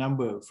in the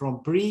number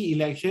from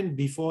pre-election,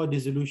 before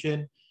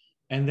dissolution,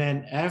 and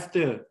then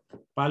after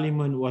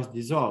parliament was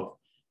dissolved.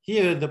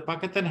 Here, the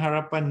Pakatan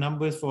Harapan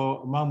numbers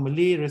for among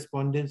Malay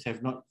respondents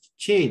have not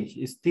changed.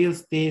 It still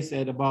stays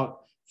at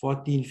about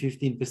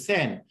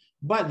 14-15%.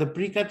 But the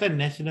Perikatan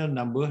national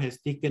number has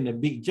taken a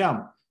big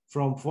jump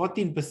from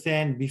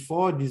 14%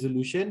 before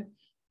dissolution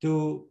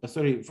to,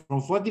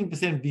 from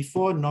 14%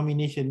 before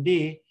nomination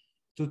day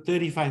to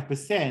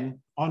 35%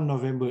 on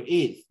November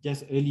 8th,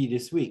 just early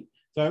this week.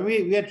 So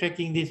we are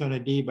tracking this on a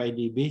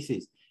day-by-day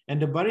basis.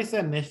 And the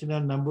Barisan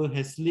national number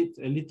has slipped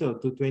a little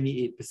to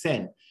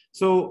 28%.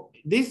 So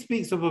this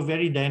speaks of a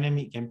very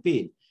dynamic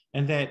campaign,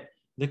 and that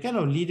the kind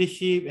of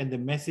leadership and the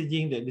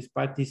messaging that these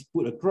parties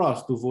put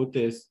across to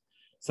voters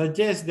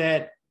suggests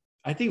that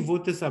I think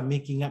voters are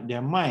making up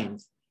their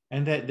minds,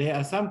 and that there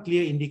are some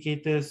clear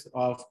indicators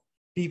of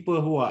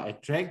people who are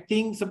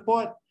attracting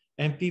support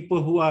and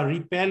people who are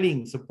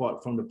repelling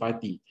support from the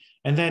party.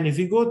 And then if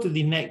you go to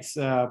the next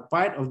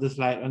part of the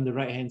slide on the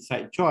right-hand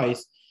side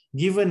choice,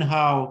 given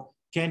how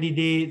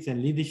candidates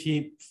and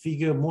leadership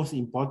figure most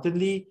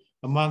importantly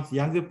amongst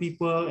younger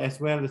people as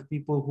well as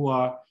people who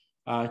are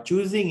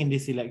choosing in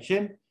this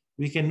election,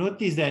 we can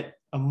notice that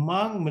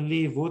among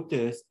Malay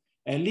voters,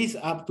 at least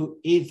up to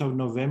 8th of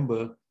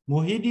November,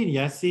 Muhyiddin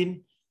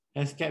Yassin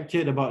has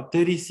captured about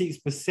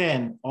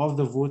 36% of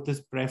the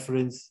voters'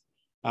 preference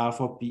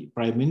for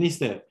Prime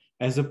Minister,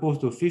 as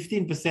opposed to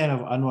 15% of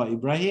Anwar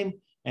Ibrahim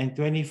and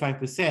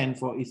 25%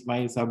 for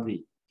Ismail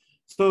Sabri.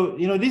 So,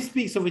 this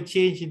speaks of a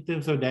change in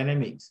terms of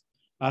dynamics.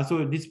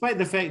 So despite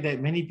the fact that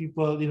many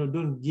people,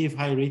 don't give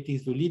high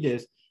ratings to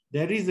leaders,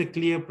 there is a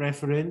clear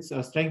preference,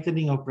 a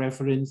strengthening of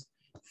preference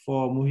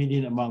for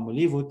Muhyiddin among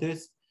Malay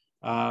voters.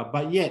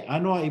 But yet,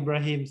 Anwar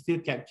Ibrahim still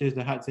captures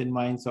the hearts and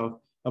minds of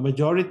a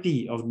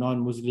majority of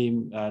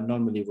non-Muslim,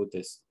 non-Malay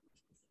voters.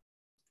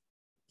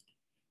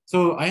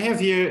 So I have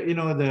here,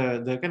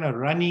 the kind of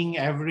running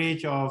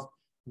average of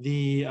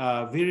the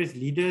various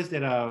leaders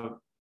that are,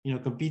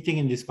 competing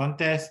in this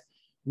contest.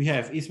 We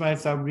have Ismail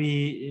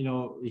Sabri,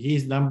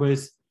 his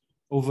numbers,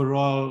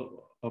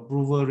 overall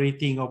approval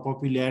rating or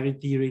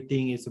popularity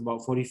rating is about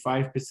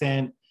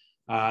 45%.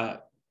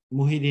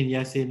 Muhyiddin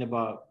Yassin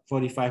about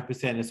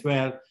 45% as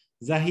well.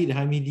 Zahid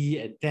Hamidi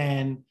at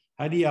 10.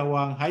 Hadi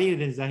Awang higher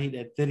than Zahid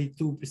at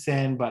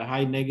 32%, but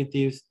high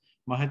negatives.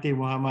 Mahathir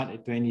Mohamad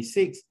at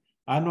 26.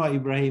 Anwar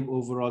Ibrahim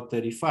overall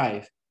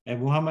 35.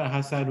 And Muhammad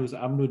Hassan, who's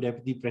UMNO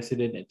Deputy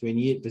President, at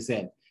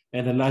 28%,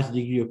 and a large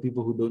degree of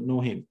people who don't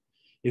know him.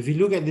 If you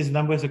look at these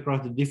numbers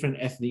across the different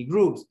ethnic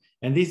groups,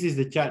 and this is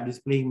the chart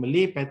displaying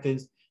Malay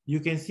patterns, you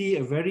can see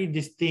a very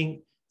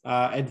distinct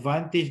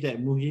advantage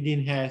that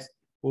Muhyiddin has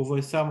over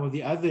some of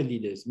the other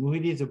leaders.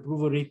 Muhyiddin's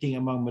approval rating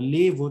among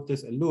Malay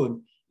voters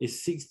alone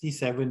is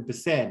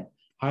 67%,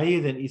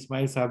 higher than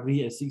Ismail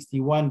Sabri at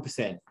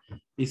 61%.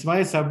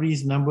 Ismail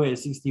Sabri's number at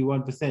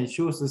 61%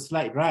 shows a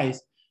slight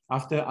rise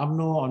after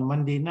UMNO on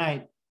Monday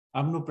night.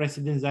 UMNO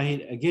President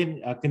Zahid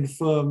again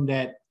confirmed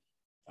that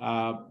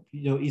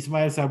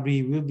Ismail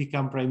Sabri will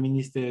become Prime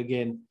Minister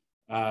again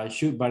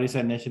should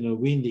Barisan Nasional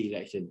win the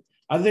election.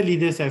 Other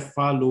leaders have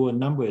far lower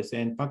numbers,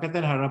 and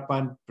Pakatan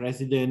Harapan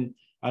President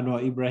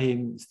Anwar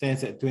Ibrahim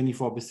stands at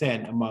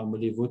 24% among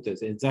Malay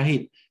voters, and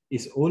Zahid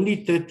is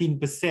only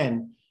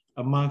 13%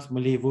 amongst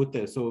Malay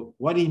voters. So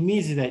what it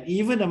means is that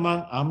even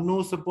among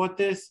UMNO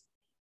supporters,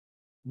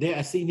 there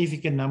are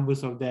significant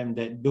numbers of them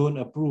that don't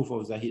approve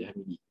of Zahid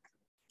Hamidi.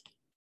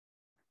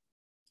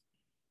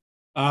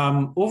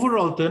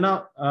 Overall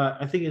turnout,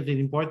 I think is an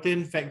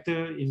important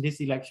factor in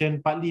this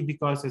election, partly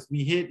because as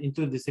we head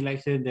into this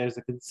election, there's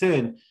a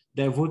concern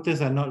that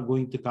voters are not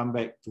going to come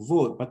back to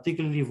vote,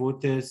 particularly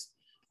voters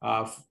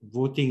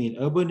voting in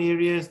urban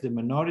areas, the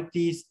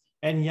minorities,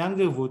 and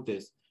younger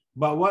voters.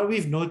 But what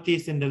we've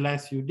noticed in the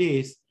last few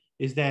days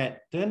is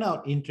that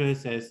turnout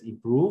interest has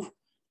improved,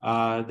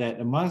 that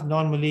amongst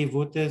non-Malay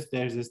voters,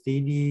 there's a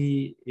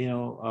steady,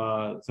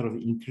 sort of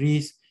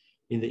increase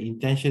in the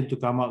intention to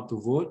come out to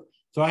vote.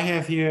 So I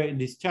have here in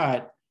this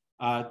chart,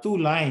 2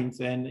 lines,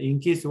 and in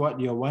case what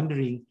you're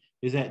wondering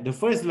is that the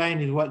first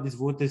line is what these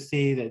voters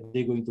say that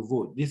they're going to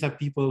vote. These are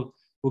people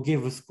who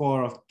gave a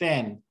score of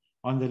 10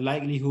 on the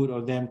likelihood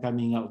of them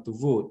coming out to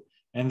vote.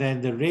 And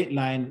then the red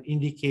line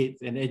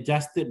indicates an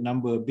adjusted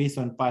number based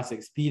on past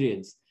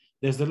experience.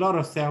 There's a lot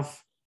of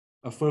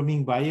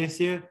self-affirming bias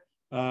here.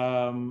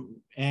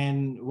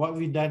 And what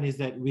we've done is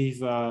that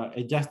we've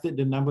adjusted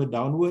the number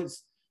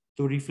downwards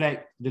to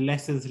reflect the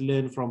lessons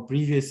learned from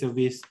previous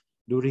surveys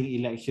during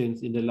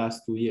elections in the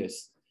last 2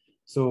 years.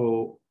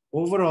 So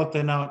overall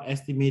turnout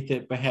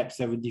estimated perhaps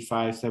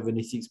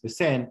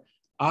 75-76%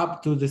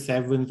 up to the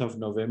 7th of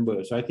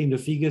November. So I think the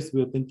figures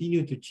will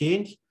continue to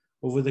change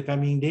over the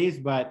coming days,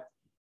 but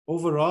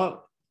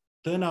overall,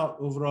 turnout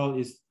overall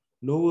is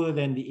lower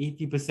than the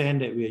 80%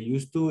 that we are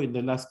used to in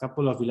the last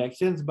couple of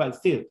elections, but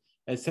still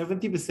at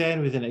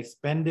 70% with an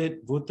expanded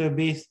voter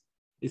base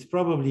is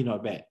probably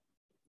not bad.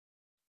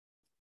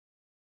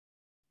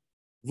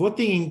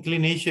 voting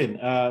inclination.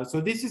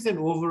 So this is an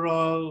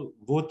overall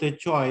voter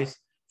choice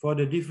for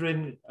the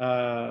different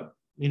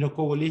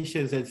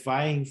coalitions that's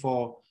vying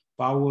for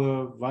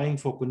power, vying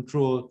for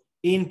control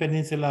in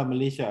Peninsular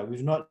Malaysia.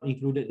 We've not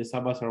included the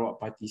Sabah Sarawak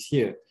parties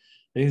here.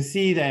 You can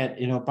see that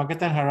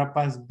Pakatan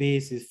Harapan's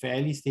base is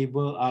fairly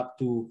stable up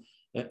to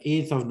the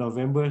 8th of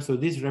November. So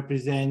this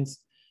represents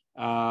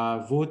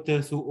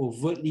voters who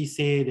overtly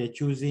say they're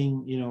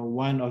choosing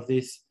one of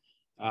these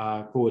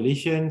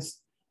coalitions.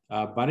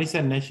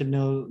 Barisan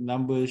Nasional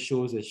number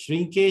shows a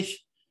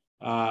shrinkage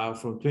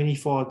from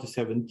 24 to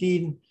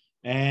 17,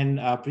 and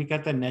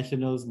Perikatan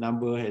Nasional's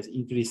number has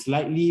increased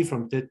slightly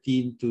from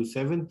 13 to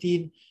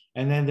 17,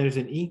 and then there's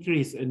an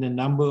increase in the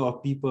number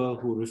of people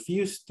who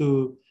refuse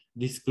to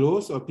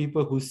disclose or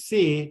people who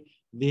say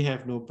they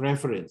have no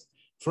preference.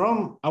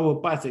 From our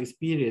past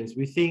experience,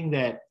 we think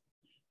that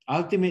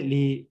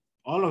ultimately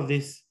all of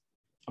this,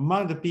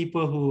 among the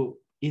people who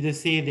either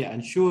say they're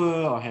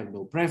unsure or have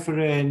no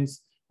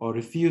preference or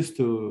refuse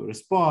to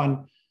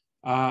respond,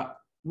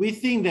 we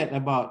think that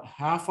about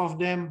half of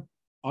them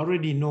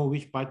already know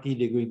which party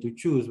they're going to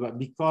choose, but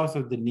because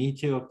of the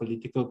nature of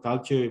political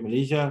culture in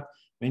Malaysia,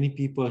 many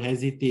people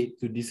hesitate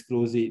to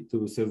disclose it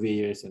to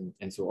surveyors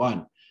and so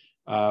on.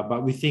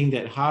 But we think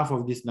that half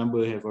of this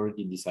number have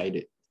already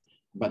decided.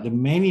 But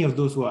many of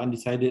those who are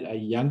undecided are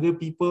younger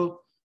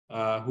people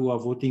who are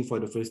voting for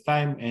the first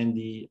time and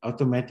the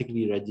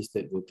automatically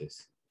registered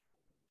voters.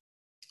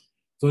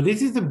 So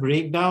this is the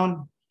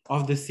breakdown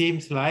of the same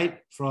slide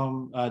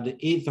from the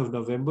 8th of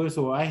November.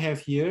 So I have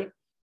here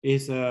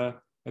is a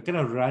kind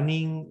of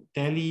running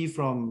tally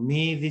from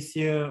May this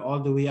year all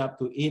the way up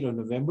to 8th of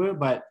November.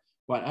 But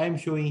what I'm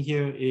showing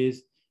here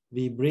is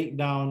the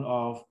breakdown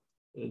of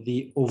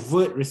the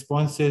overt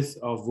responses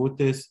of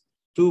voters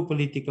to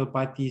political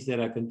parties that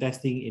are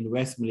contesting in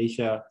West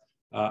Malaysia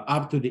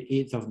up to the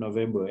 8th of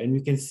November. And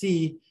we can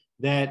see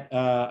that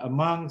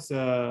amongst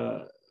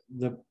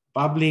the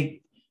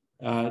public,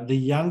 the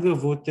younger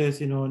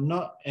voters,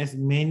 not as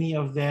many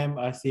of them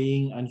are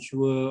saying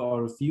unsure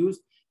or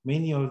refused.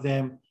 Many of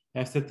them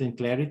have certain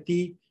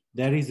clarity.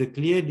 There is a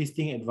clear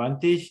distinct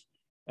advantage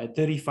at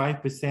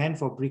 35%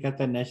 for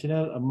Perikatan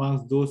Nasional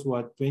amongst those who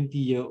are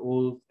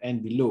 20-year-old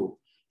and below.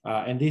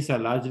 And these are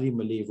largely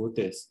Malay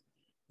voters.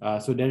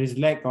 So there is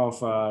lack of,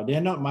 they're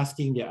not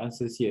masking their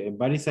answers here. And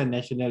Barisan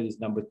Nasional is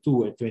number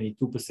 2 at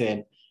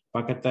 22%.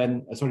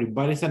 Barisan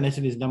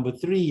Nasional is number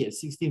 3 at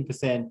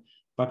 16%.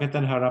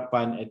 Pakatan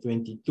Harapan at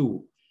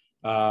 22%.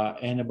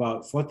 And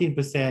about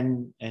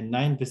 14% and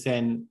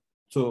 9%,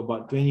 so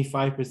about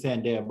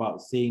 25% they're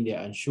about saying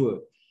they're unsure.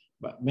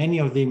 But many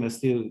of them are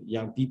still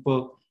young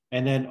people.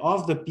 And then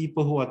of the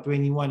people who are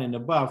 21 and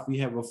above, we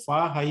have a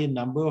far higher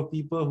number of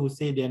people who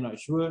say they're not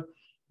sure.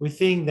 We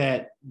think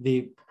that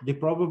they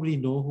probably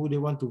know who they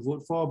want to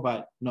vote for,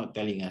 but not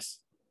telling us.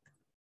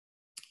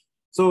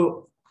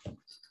 So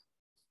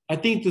I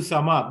think to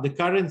sum up, the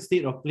current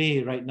state of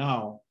play right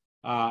now,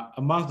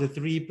 amongst the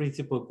three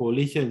principal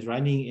coalitions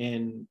running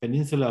in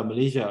Peninsular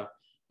Malaysia,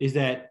 is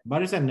that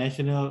Barisan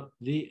Nasional,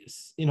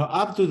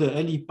 up to the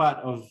early part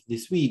of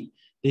this week,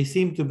 they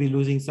seem to be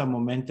losing some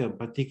momentum,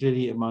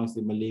 particularly amongst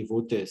the Malay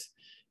voters.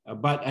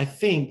 But I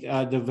think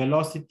the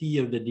velocity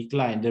of the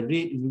decline, the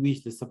rate in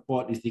which the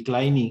support is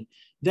declining,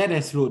 that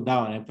has slowed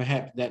down, and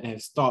perhaps that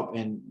has stopped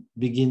and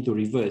begin to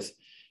reverse.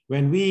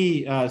 When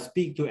we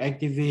speak to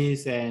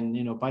activists and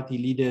party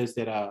leaders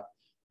that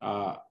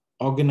are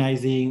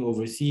organizing,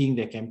 overseeing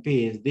their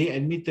campaigns, they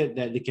admitted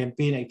that the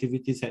campaign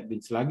activities had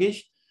been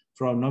sluggish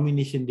from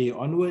nomination day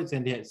onwards,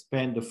 and they had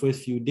spent the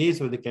first few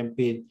days of the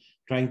campaign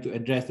trying to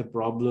address the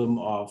problem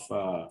of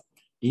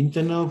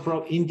internal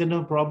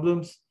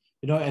problems.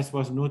 As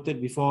was noted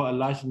before, a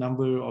large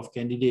number of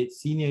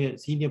candidates,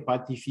 senior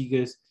party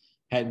figures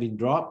had been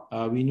dropped.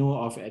 We know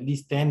of at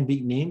least 10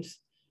 big names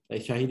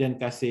like Shahidan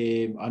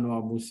Kasim,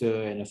 Anwar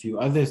Musa, and a few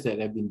others that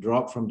have been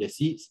dropped from their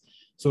seats.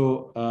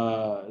 So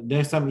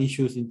there's some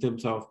issues in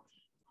terms of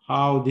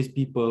how these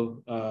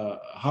people,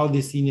 how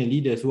the senior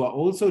leaders who are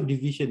also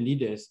division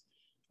leaders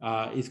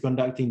is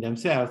conducting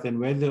themselves, and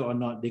whether or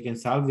not they can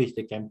salvage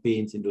the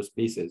campaigns in those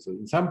places. So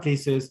in some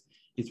places,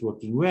 it's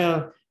working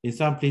well. In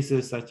some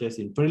places, such as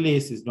in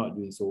Perlis, it's not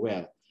doing so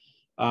well.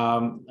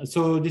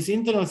 So this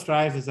internal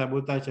strife and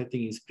sabotage, I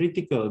think, is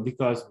critical,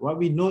 because what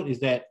we note is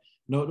that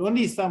not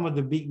only some of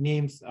the big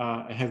names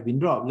have been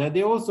dropped, that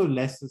there are also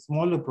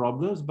smaller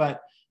problems,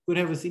 but could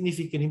have a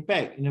significant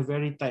impact in a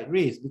very tight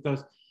race,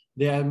 because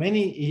there are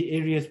many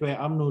areas where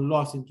UMNO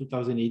lost in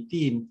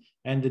 2018,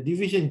 and the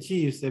division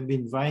chiefs have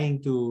been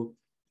vying to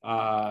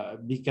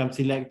become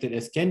selected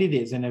as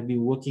candidates and have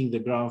been working the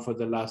ground for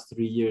the last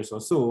 3 years or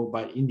so,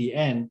 but in the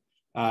end,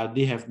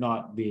 they have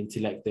not been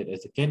selected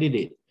as a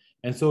candidate.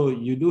 And so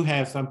you do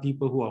have some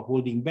people who are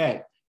holding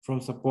back from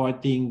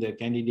supporting the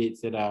candidates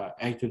that are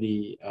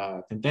actually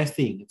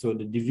contesting. So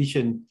the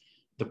division,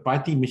 the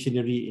party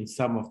machinery in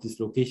some of these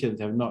locations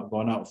have not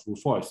gone out full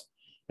force.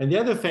 And the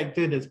other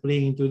factor that's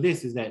playing into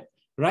this is that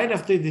right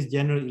after this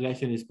general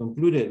election is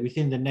concluded,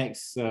 within the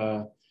next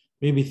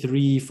maybe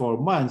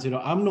 3-4 months,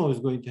 UMNO is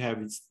going to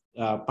have its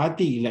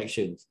party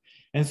elections.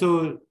 And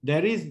so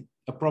there is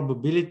a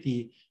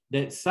probability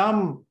that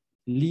some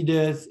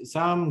leaders,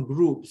 some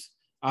groups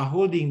are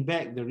holding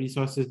back the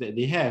resources that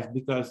they have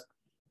because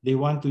they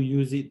want to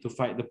use it to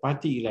fight the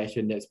party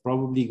election that's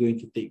probably going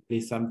to take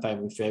place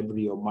sometime in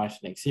February or March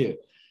next year.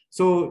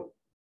 So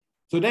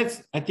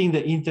that's, I think,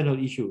 the internal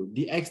issue.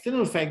 The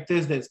external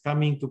factors that's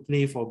coming to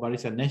play for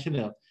Barisan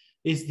Nasional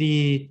is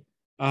the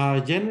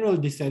general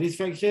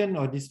dissatisfaction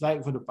or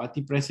dislike for the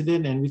party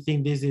president. And we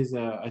think this is,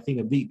 I think,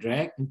 a big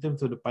drag in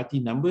terms of the party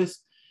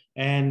numbers.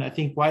 And I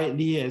think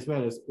quietly as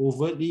well as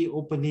overtly,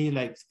 openly,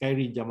 like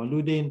Skyri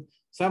Jamaluddin,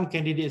 some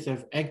candidates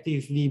have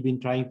actively been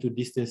trying to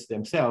distance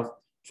themselves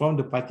from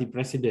the party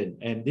president.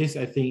 And this,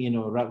 I think,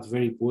 rubs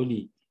very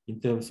poorly in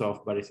terms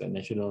of Barisan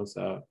Nasional's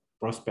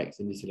prospects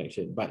in this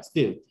election. But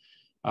still,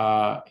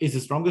 it's the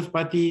strongest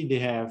party. They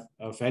have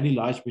a fairly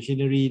large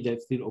machinery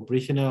that's still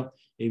operational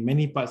in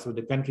many parts of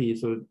the country.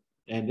 So,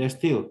 and there's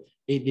still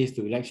 8 days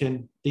to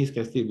election. Things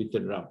can still be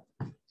turned around.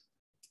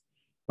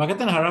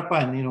 Pakatan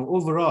Harapan,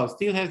 overall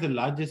still has the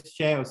largest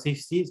share of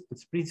safe seats, but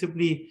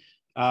principally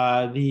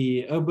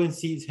the urban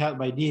seats held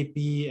by DAP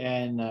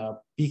and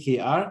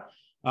PKR.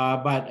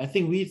 But I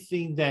think we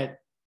think that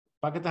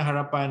Pakatan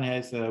Harapan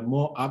has a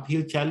more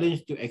uphill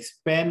challenge to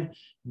expand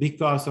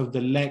because of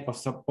the lack of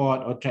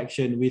support or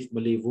traction with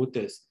Malay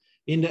voters.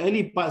 In the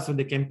early parts of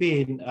the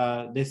campaign,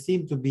 there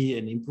seemed to be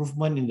an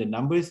improvement in the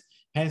numbers.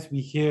 Hence,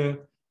 we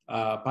hear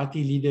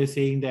party leaders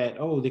saying that,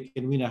 oh, they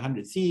can win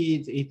 100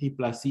 seats, 80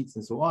 plus seats,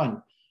 and so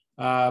on.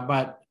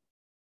 But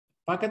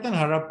Pakatan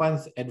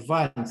Harapan's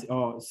advance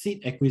or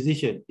seat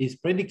acquisition is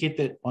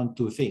predicated on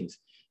 2 things.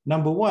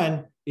 Number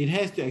one, it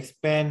has to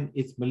expand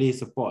its Malay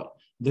support.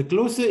 The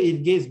closer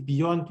it gets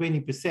beyond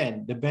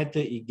 20%, the better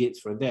it gets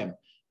for them.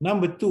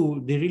 Number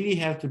 2, they really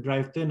have to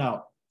drive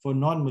turnout for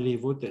non-Malay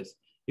voters.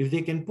 If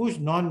they can push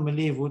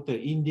non-Malay voter,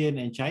 Indian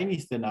and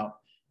Chinese turnout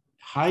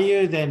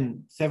higher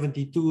than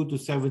 72 to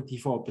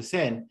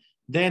 74%,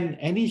 then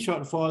any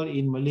shortfall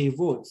in Malay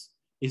votes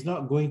is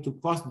not going to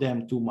cost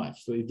them too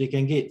much. So if they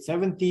can get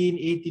 17,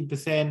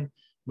 18%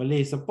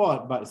 Malay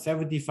support, but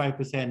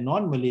 75%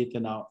 non-Malay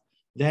turnout,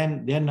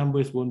 then their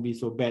numbers won't be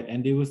so bad.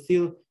 And they will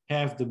still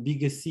have the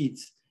biggest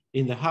seats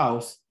in the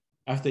House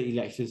after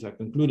elections are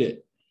concluded.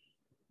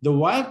 The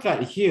wild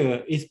card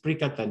here is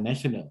Perikatan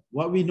Nasional.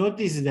 What we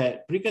noticed is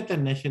that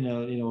Perikatan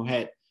Nasional,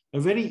 had a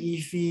very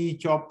iffy,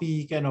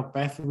 choppy kind of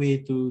pathway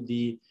to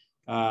the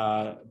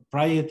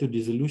prior to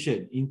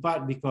dissolution, in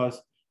part because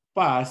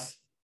PAS,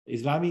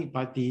 Islamic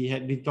Party,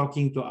 had been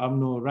talking to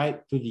UMNO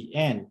right to the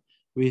end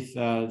with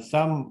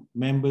some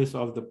members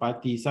of the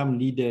party, some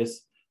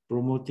leaders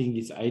promoting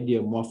this idea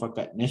of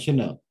Muafakat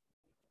Nasional.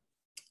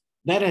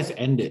 That has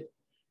ended.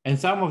 And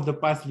some of the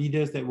past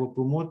leaders that were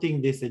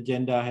promoting this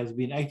agenda has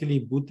been actually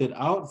booted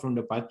out from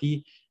the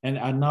party and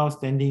are now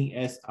standing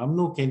as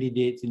UMNO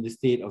candidates in the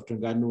state of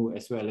Terengganu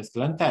as well as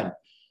Kelantan.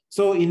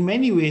 So in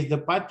many ways, the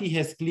party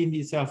has cleaned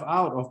itself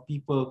out of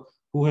people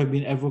who have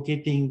been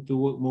advocating to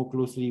work more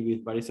closely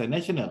with Barisan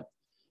Nasional.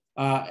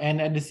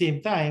 And at the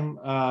same time,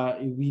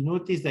 we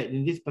noticed that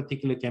in this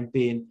particular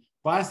campaign,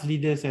 past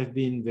leaders have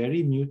been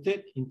very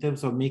muted in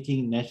terms of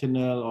making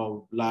national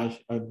or large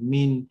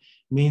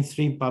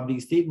mainstream public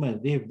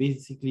statements. They have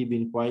basically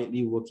been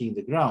quietly working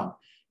the ground.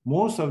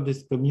 Most of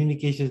the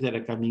communications that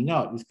are coming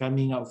out is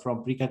coming out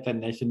from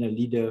Perikatan Nasional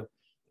leader,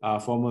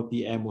 former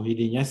PM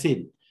Muhyiddin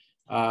Yassin.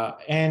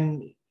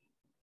 And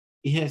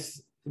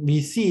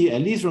we see, at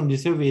least from the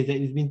survey, that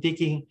it's been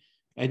taking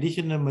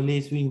additional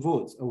Malay swing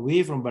votes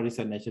away from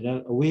Barisan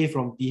Nasional, away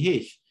from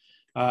PH.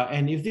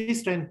 And if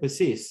this trend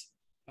persists,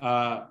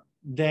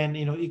 then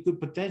it could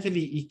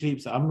potentially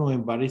eclipse UMNO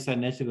and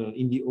Barisan Nasional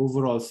in the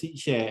overall seat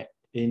share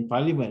in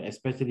Parliament,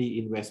 especially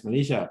in West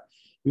Malaysia.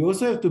 We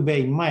also have to bear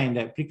in mind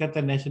that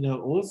Perikatan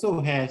Nasional also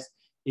has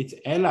its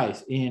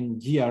allies in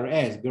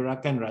GRS,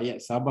 Gerakan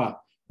Rakyat Sabah,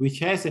 which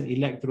has an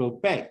electoral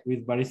pact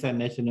with Barisan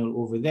Nasional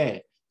over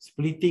there,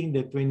 splitting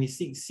the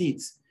 26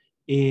 seats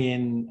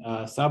in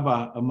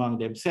Sabah among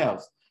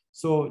themselves.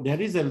 So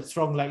there is a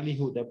strong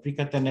likelihood that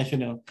Perikatan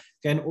Nasional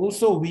can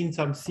also win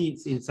some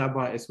seats in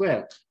Sabah as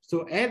well.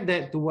 So add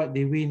that to what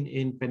they win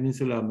in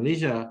Peninsular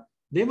Malaysia,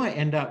 they might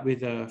end up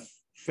with a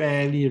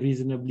fairly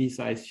reasonably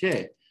sized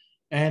share.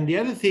 And the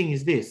other thing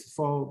is this,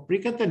 for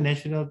Perikatan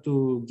Nasional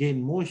to gain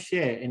more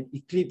share and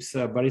eclipse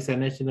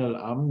Barisan Nasional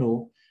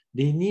UMNO,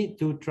 they need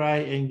to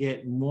try and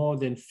get more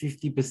than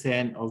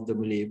 50% of the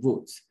Malay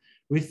votes.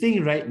 We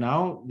think right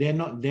now they're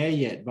not there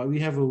yet, but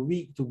we have a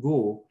week to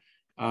go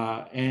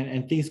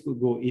and things could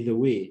go either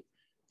way.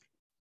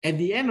 At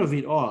the end of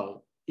it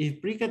all,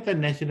 if Perikatan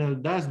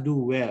Nasional does do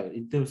well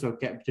in terms of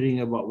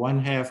capturing about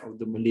 1/2 of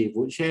the Malay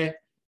vote share,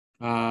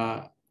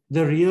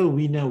 the real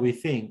winner, we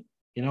think,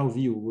 in our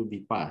view, would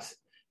be PAS,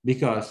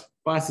 because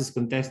PAS is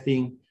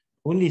contesting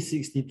only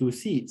 62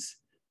 seats,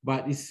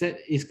 but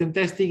it's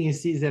contesting in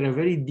seats that are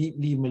very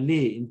deeply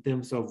Malay in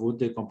terms of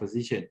voter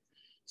composition.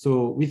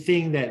 So we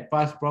think that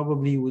PAS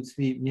probably would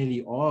sweep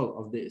nearly all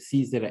of the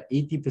seats that are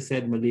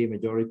 80% Malay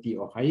majority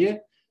or higher,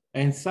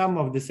 and some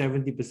of the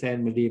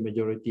 70% Malay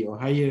majority or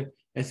higher,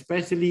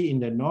 especially in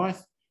the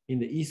north, in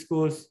the East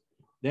Coast,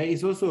 there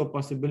is also a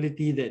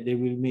possibility that they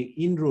will make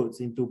inroads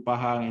into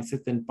Pahang and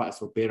certain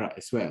parts of Perak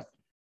as well.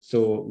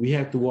 So we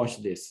have to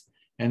watch this.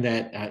 And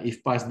that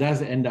if PAS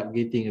does end up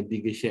getting a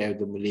bigger share of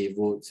the Malay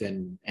votes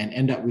and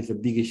end up with a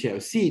bigger share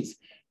of seats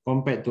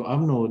compared to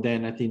UMNO,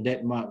 then I think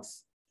that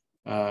marks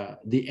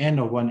the end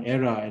of one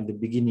era and the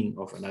beginning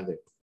of another.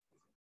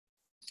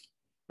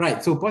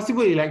 Right, so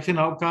possible election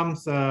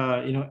outcomes,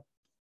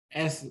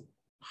 as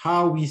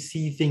how we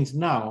see things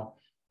now,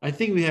 I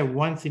think we have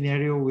one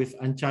scenario with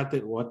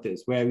uncharted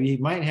waters where we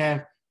might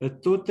have a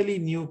totally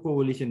new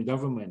coalition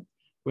government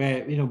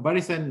where,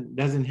 Barisan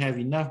doesn't have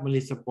enough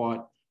Malay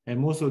support and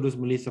most of those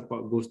Malay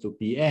support goes to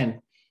PN,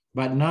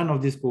 but none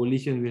of these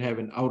coalitions will have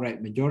an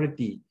outright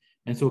majority.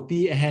 And so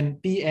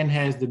PN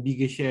has the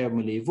biggest share of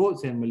Malay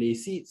votes and Malay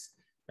seats,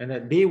 and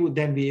that they would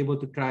then be able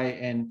to try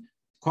and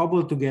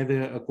cobble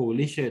together a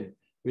coalition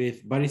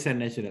with Barisan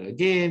Nasional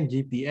again,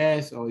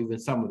 GPS, or even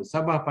some of the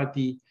Sabah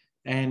party,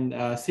 and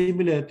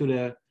similar to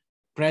the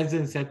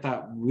present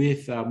setup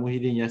with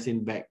Muhyiddin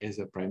Yassin back as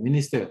a prime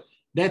minister.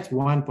 That's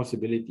one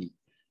possibility.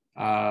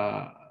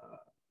 But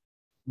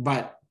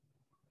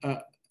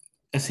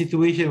a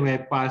situation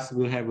where PAS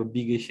will have a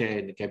bigger share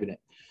in the cabinet.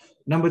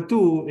 Number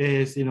two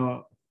is,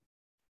 Pakatan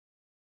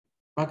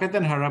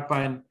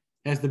Harapan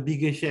has the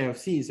biggest share of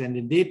seats, and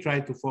then they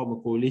try to form a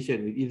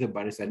coalition with either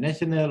Barisan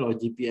Nasional or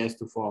GPS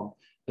to form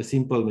a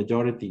simple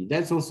majority.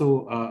 That's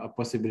also a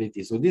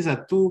possibility. So these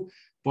are two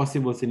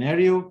possible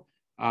scenarios.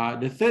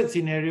 The third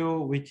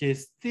scenario, which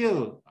is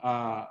still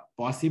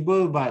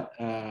possible, but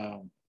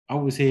I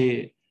would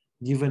say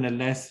given a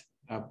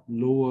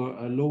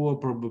lower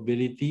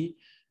probability,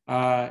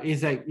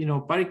 is like,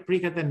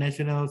 Perikatan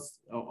Nasional's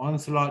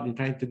onslaught in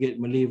trying to get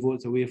Malay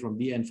votes away from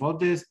BN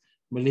falters.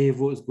 Malay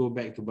votes go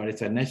back to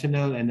Barisan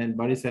Nasional, and then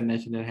Barisan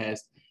Nasional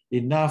has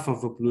enough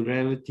of a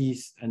plurality,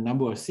 a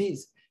number of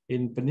seats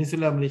in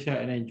Peninsular Malaysia,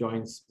 and then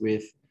joins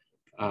with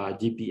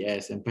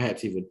GPS and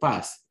perhaps even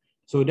PAS.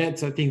 So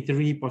that's, I think,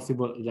 three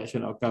possible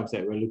election outcomes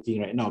that we're looking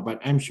right now. But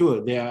I'm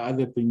sure there are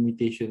other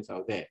permutations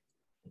out there.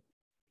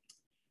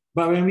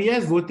 But when we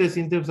ask voters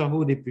in terms of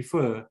who they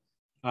prefer,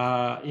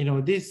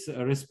 this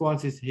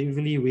response is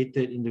heavily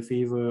weighted in the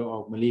favor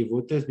of Malay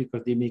voters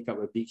because they make up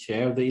a big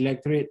share of the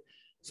electorate.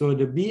 So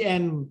the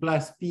BN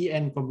plus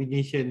PN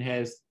combination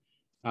has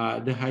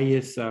the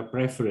highest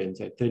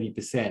preference at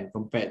 30%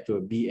 compared to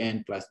a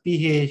BN plus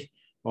PH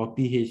or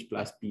PH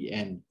plus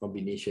PN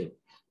combination.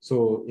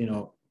 So,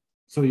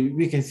 so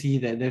we can see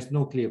that there's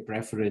no clear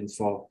preference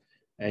for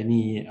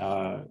any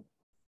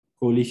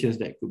coalitions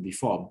that could be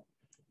formed.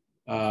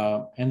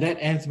 And that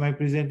ends my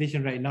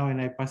presentation right now, and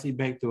I pass it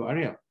back to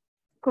Ariel.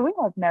 Could we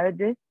have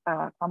Meredith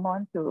come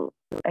on to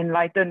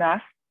enlighten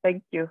us?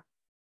 Thank you.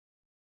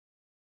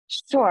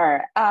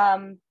 Sure.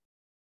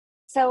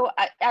 So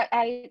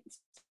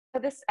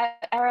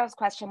Ariel's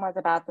question was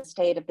about the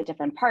state of the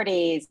different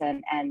parties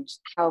and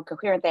how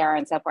coherent they are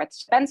and so forth.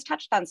 Ben's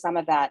touched on some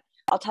of that.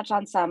 I'll touch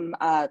on some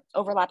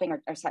overlapping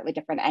or slightly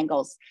different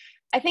angles.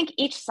 I think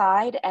each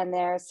side and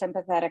their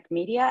sympathetic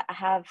media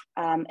have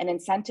an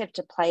incentive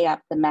to play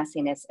up the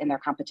messiness in their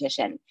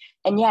competition.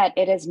 And yet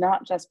it is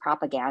not just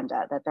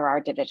propaganda that there are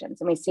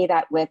divisions. And we see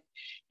that with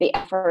the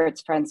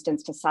efforts, for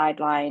instance, to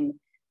sideline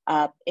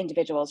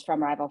individuals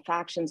from rival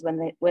factions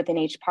within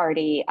each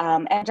party,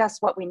 and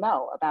just what we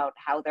know about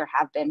how there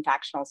have been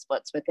factional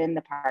splits within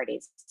the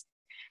parties.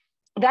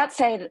 That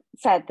said,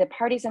 the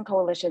parties and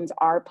coalitions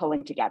are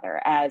pulling together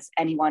as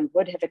anyone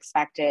would have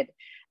expected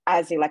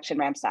as the election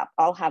ramps up.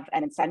 All have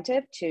an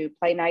incentive to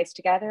play nice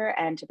together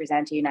and to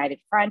present a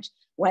united front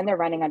when they're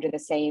running under the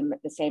same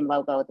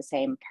logo, the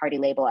same party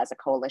label as a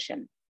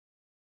coalition.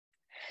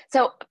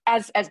 So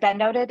as Ben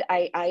noted,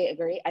 I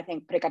agree. I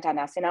think Perikatan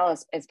Nasional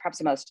is perhaps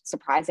the most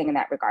surprising in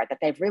that regard, that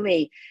they've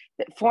really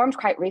formed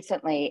quite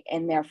recently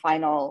in their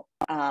final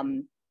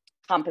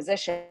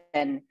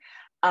composition,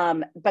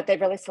 but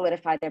they've really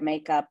solidified their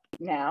makeup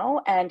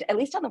now. And at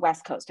least on the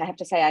West Coast, I have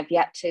to say, I've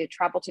yet to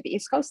travel to the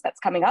East Coast. That's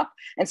coming up.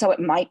 And so it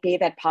might be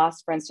that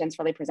PAS, for instance,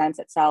 really presents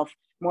itself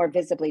more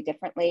visibly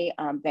differently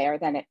there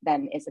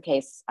than is the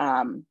case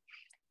on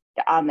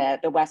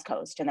the West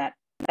Coast. And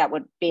that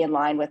would be in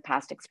line with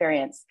past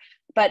experience.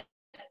 But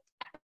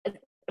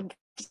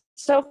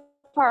so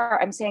far,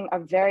 I'm seeing a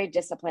very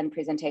disciplined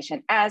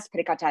presentation as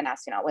Perikatan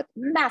Nasional with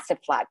massive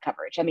flag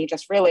coverage. I mean,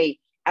 just really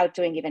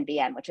outdoing even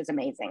BN, which is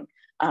amazing,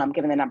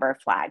 given the number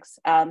of flags.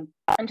 In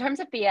terms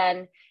of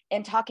BN,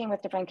 in talking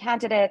with different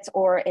candidates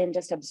or in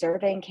just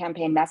observing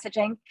campaign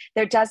messaging,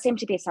 there does seem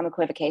to be some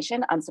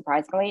equivocation,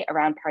 unsurprisingly,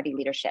 around party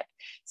leadership.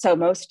 So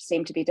most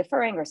seem to be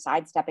deferring or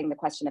sidestepping the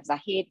question of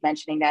Zahid,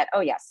 mentioning that, oh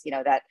yes,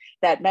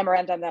 that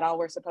memorandum that all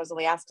were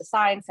supposedly asked to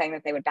sign, saying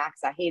that they would back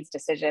Zahid's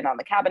decision on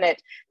the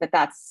cabinet,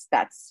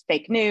 that's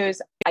fake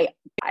news.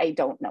 I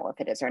don't know if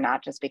it is or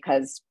not, just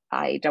because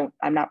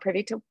I'm not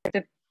privy to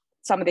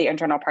some of the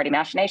internal party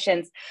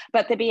machinations,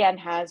 but the BN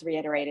has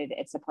reiterated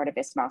its support of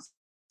Ismail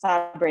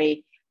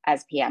Sabri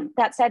as PM.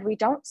 That said, we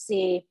don't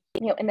see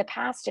in the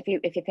past, if you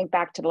think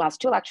back to the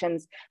last two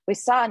elections, we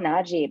saw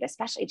Najib,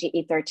 especially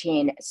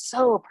GE13,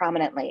 so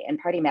prominently in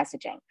party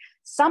messaging.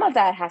 Some of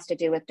that has to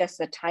do with just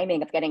the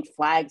timing of getting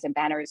flags and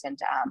banners and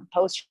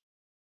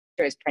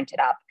posters printed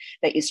up,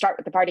 that you start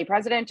with the party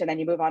president and then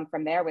you move on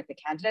from there with the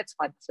candidates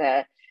once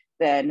the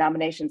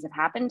nominations have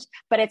happened,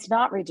 but it's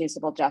not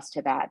reducible just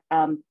to that.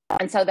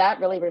 And so that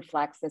really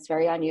reflects this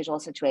very unusual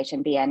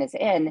situation BN is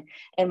in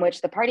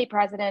which the party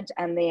president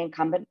and the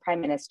incumbent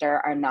prime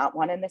minister are not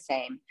one and the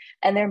same.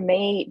 And there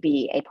may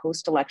be a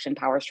post-election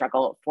power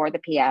struggle for the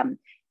PM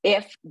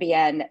if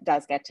BN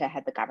does get to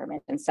head the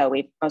government. And so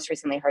we've most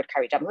recently heard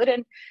Khairy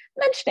Jamaluddin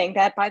mentioning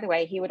that, by the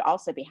way, he would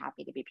also be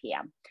happy to be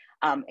PM,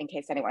 in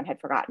case anyone had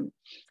forgotten.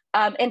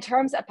 In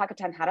terms of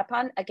Pakatan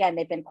Harapan, again,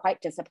 they've been quite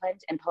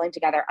disciplined in pulling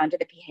together under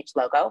the PH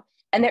logo.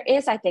 And there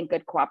is, I think,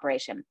 good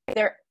cooperation.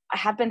 There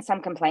have been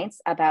some complaints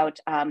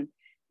about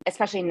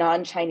especially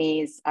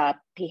non-Chinese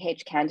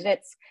PH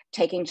candidates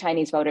taking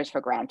Chinese voters for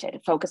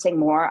granted, focusing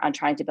more on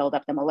trying to build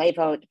up the Malay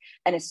vote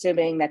and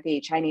assuming that the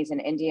Chinese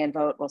and Indian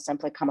vote will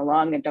simply come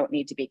along and don't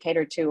need to be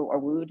catered to or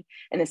wooed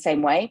in the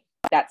same way.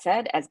 That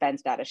said, as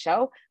Ben's data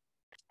show,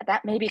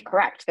 that may be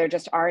correct. There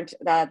just aren't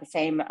the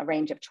same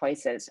range of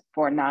choices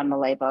for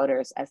non-Malay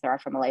voters as there are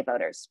for Malay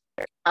voters.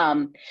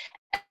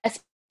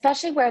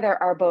 Especially where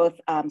there are both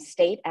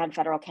state and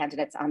federal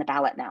candidates on the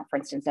ballot now, for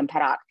instance, in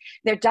Perak,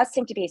 there does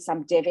seem to be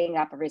some divvying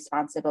up of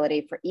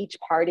responsibility for each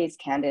party's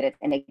candidate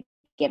in a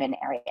given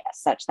area,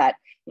 such that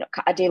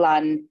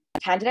keadilan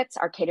candidates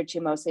are catered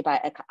to mostly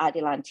by a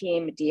keadilan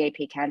team,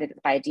 DAP candidates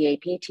by a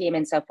DAP team,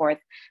 and so forth.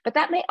 But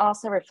that may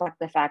also reflect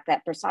the fact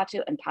that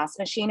Bersatu and PAS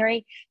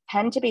machinery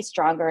tend to be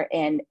stronger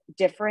in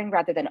differing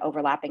rather than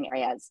overlapping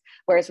areas,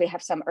 whereas we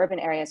have some urban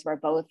areas where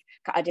both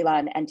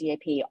keadilan and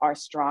DAP are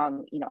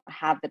strong,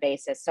 have the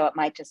basis. So it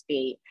might just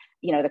be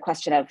the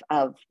question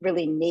of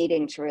really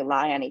needing to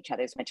rely on each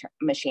other's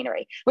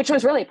machinery, which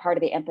was really part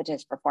of the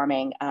impetus for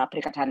forming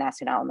Perikatan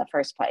Nasional in the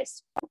first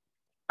place.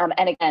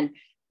 And again,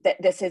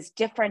 this is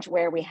different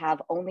where we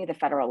have only the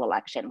federal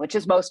election, which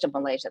is most of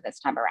Malaysia this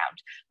time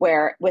around,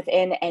 where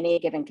within any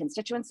given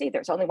constituency,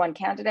 there's only one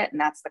candidate, and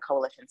that's the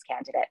coalition's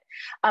candidate.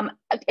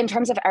 In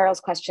terms of Ariel's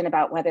question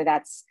about whether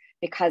that's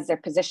because they're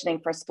positioning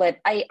for a split,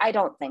 I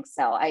don't think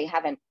so. I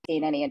haven't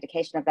seen any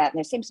indication of that, and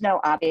there seems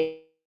no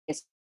obvious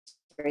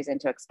reason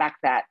to expect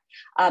that.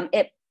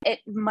 It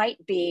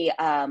might be,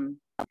 that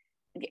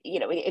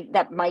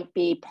might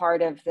be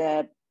part of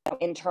the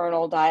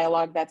internal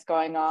dialogue that's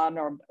going on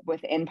or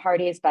within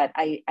parties, but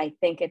I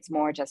think it's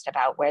more just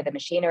about where the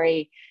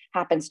machinery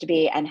happens to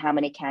be and how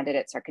many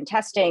candidates are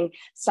contesting.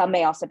 Some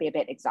may also be a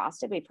bit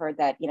exhausted. We've heard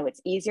that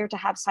it's easier to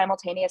have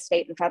simultaneous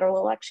state and federal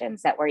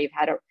elections, that where you've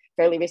had a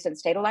fairly recent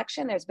state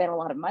election, there's been a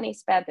lot of money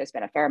spent, there's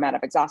been a fair amount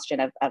of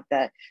exhaustion of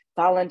the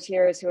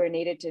volunteers who are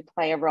needed to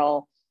play a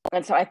role.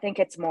 And so I think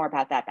it's more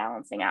about that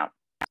balancing out.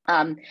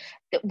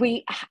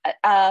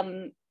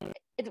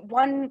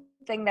 One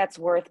thing that's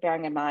worth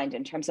bearing in mind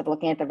in terms of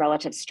looking at the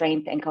relative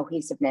strength and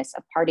cohesiveness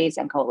of parties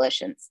and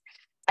coalitions,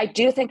 I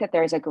do think that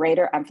there is a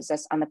greater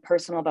emphasis on the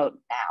personal vote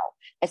now,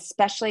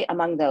 especially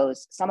among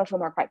those, some of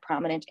whom are quite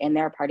prominent in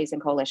their parties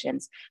and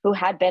coalitions, who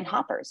had been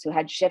hoppers, who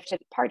had shifted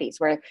parties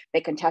where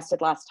they contested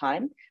last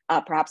time,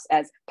 perhaps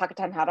as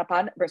Pakatan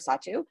Harapan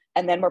Bersatu,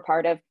 and then were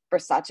part of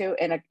Bersatu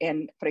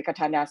in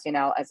Perikatan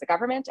Nasional as the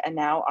government, and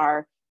now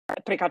are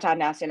Perikatan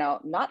Nasional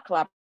not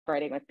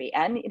collaborating with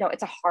BN.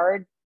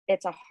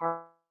 It's a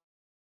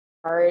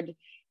hard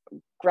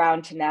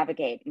ground to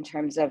navigate in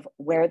terms of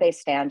where they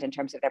stand in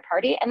terms of their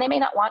party, and they may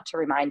not want to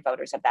remind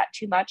voters of that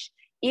too much,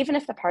 even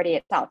if the party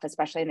itself,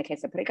 especially in the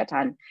case of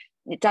Perikatan,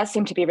 it does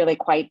seem to be really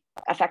quite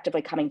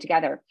effectively coming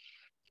together.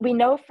 We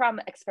know from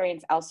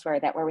experience elsewhere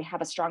that where we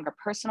have a stronger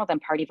personal than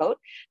party vote,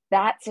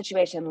 that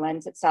situation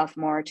lends itself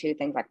more to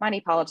things like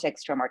money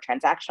politics, to a more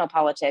transactional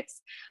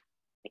politics.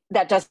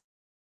 That doesn't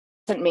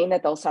mean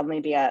that there'll suddenly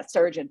be a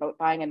surge in vote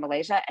buying in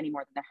Malaysia any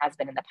more than there has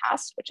been in the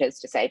past, which is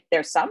to say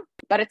there's some,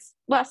 but it's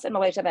less in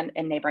Malaysia than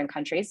in neighboring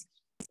countries.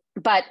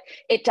 But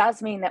it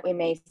does mean that we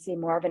may see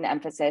more of an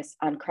emphasis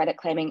on credit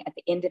claiming at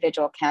the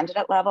individual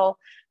candidate level,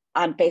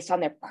 based on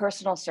their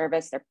personal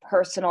service, their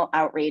personal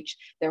outreach,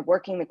 they're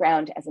working the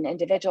ground as an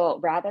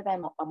individual rather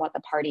than on what the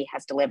party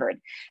has delivered.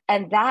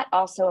 And that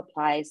also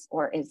applies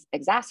or is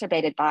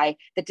exacerbated by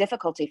the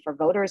difficulty for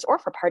voters or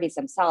for parties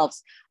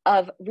themselves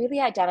of really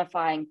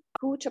identifying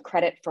who to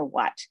credit for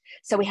what.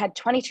 So we had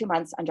 22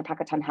 months under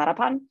Pakatan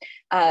Harapan,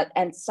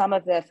 and some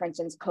of the, for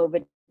instance,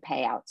 COVID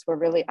payouts were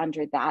really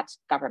under that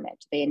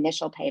government, the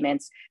initial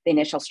payments, the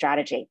initial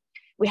strategy.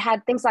 We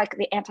had things like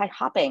the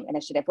anti-hopping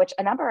initiative, which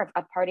a number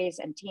of parties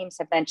and teams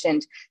have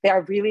mentioned they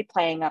are really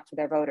playing up for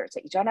their voters.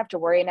 That you don't have to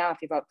worry now if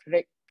you vote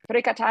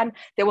Perikatan,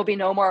 there will be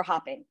no more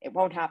hopping. It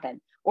won't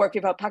happen. Or if you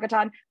vote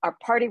Pakatan, our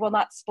party will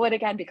not split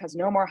again because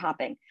no more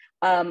hopping.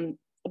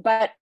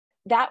 But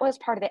that was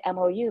part of the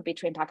MOU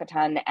between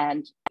Pakatan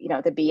and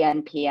the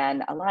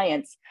BNPN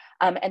alliance.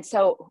 And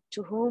so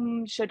to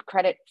whom should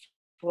credit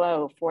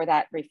flow for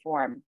that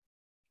reform?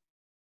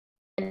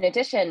 In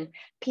addition,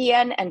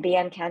 PN and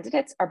BN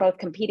candidates are both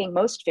competing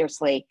most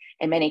fiercely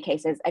in many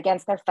cases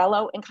against their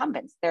fellow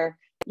incumbents. They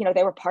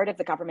were part of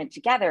the government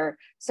together.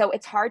 So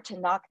it's hard to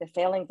knock the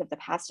failings of the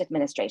past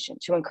administration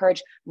to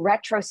encourage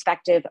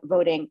retrospective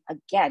voting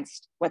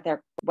against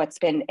what's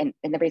been in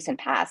the recent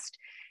past.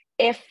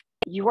 If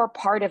you are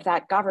part of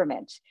that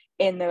government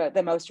in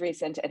the most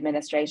recent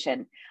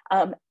administration.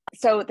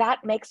 So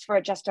that makes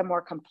for just a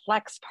more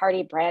complex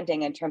party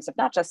branding in terms of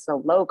not just the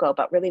logo,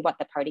 but really what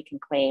the party can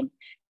claim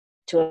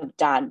to have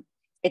done.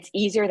 It's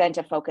easier then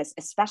to focus,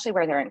 especially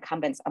where there are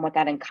incumbents, on what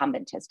that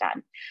incumbent has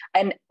done.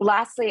 And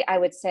lastly, I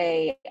would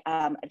say,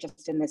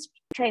 just in this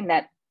train,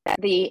 that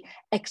the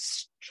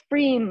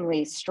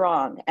extremely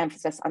strong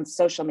emphasis on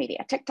social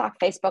media, TikTok,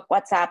 Facebook,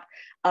 WhatsApp,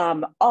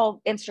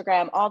 all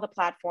Instagram, all the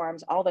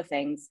platforms, all the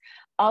things,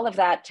 all of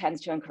that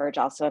tends to encourage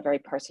also a very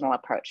personal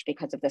approach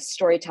because of the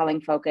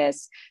storytelling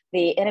focus,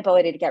 the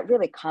inability to get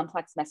really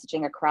complex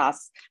messaging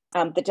across,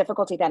 the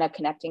difficulty then of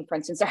connecting. For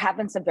instance, there have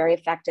been some very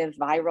effective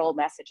viral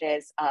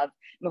messages of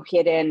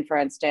Muhyiddin, for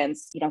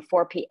instance,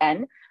 for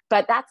PN,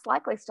 but that's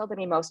likely still to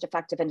be most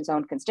effective in his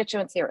own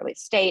constituency or at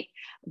least state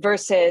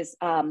versus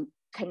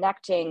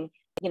connecting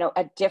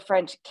a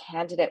different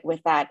candidate with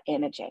that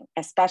imaging,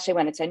 especially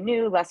when it's a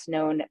new, less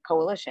known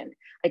coalition.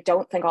 I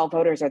don't think all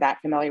voters are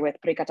that familiar with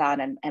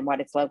Perikatan and what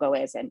its logo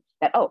is, and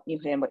that,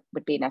 Muhyiddin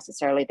would be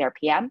necessarily their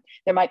PM.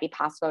 There might be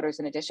PAS voters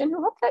in addition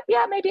who hope that,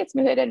 maybe it's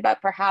Muhyiddin,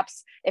 but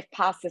perhaps if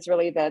PAS is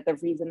really the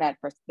reason that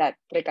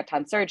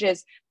Perikatan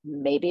surges,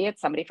 maybe it's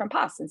somebody from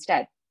PAS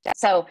instead.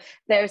 So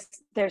there's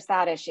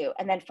that issue.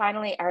 And then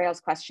finally, Ariel's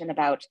question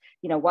about,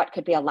 what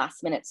could be a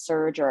last minute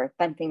surge or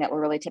something that will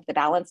really tip the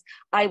balance.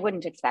 I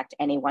wouldn't expect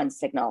any one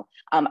signal.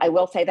 I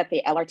will say that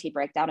the LRT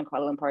breakdown in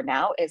Kuala Lumpur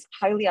now is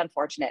highly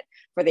unfortunate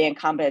for the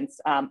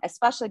incumbents,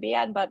 especially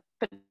BN, but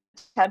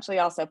potentially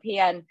also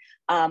PN.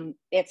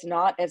 It's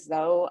not as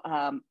though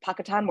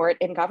Pakatan, were it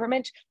in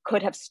government,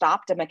 could have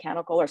stopped a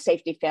mechanical or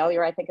safety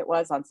failure, I think it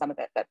was, on some of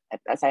it.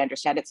 As I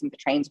understand it, some of the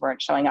trains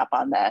weren't showing up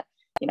on the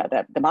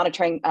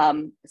monitoring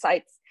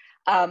sites.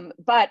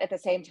 But at the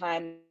same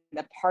time,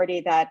 the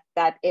party that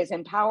is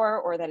in power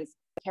or that is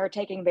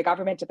caretaking the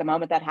government at the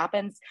moment that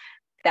happens,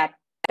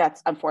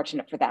 that's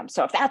unfortunate for them.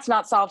 So if that's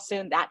not solved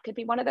soon, that could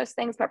be one of those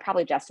things, but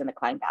probably just in the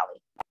Klang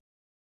Valley.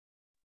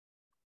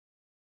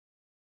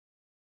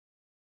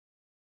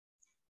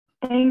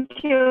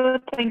 Thank you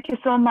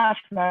so much,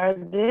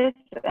 Meredith.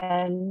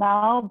 And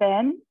now,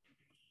 Ben.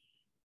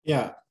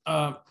 Yeah.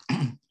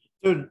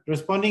 So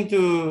responding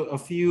to a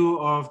few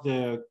of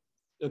the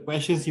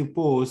questions you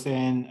posed,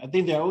 and I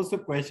think there are also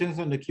questions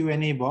on the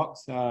Q&A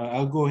box.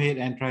 I'll go ahead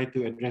and try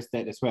to address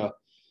that as well.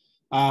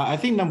 I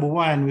think number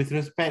one, with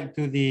respect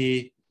to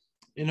the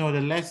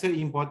lesser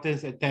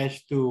importance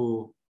attached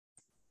to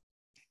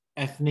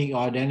ethnic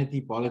or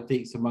identity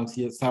politics amongst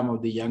some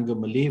of the younger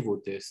Malay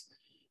voters,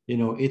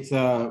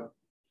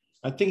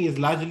 I think it's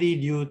largely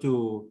due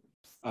to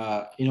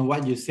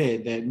what you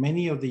said, that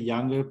many of the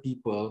younger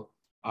people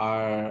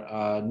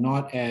are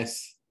not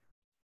as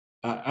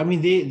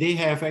they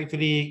have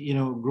actually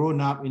grown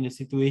up in a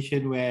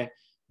situation where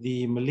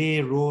the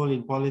Malay role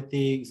in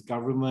politics,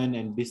 government,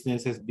 and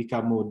business has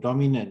become more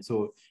dominant.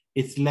 So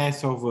it's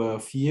less of a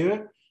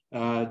fear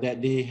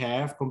that they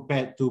have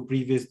compared to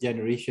previous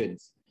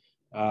generations.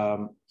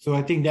 So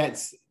I think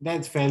that's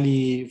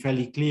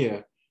fairly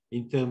clear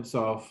in terms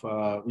of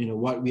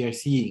what we are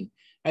seeing.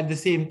 At the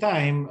same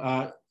time,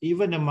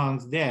 even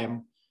amongst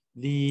them,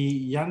 the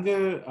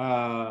younger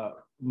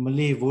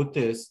Malay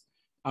voters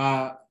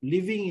are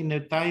living in a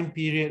time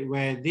period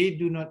where they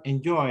do not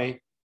enjoy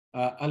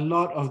a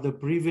lot of the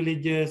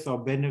privileges or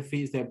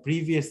benefits that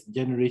previous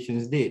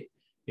generations did.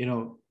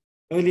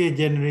 Earlier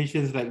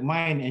generations like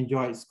mine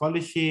enjoyed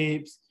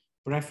scholarships,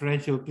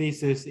 preferential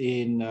places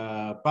in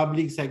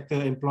public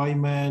sector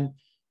employment,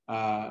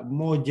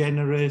 more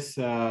generous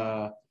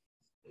things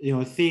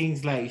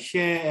like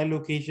share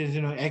allocations,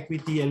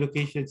 equity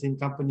allocations in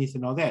companies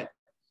and all that.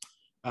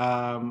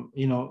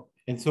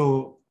 And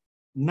so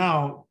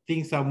now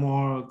things are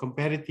more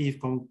competitive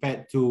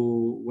compared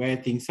to where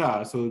things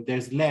are. So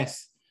there's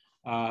less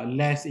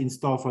in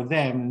store for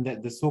them, and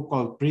that the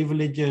so-called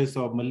privileges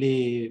or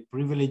Malay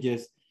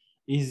privileges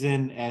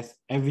isn't as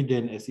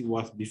evident as it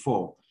was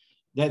before.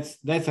 That's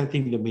I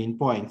think the main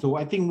point. So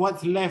I think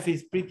what's left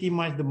is pretty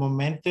much the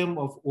momentum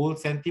of old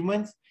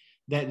sentiments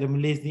that the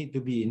Malays need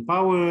to be in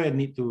power and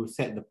need to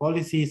set the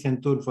policies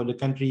and tone for the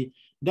country.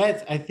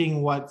 That's, I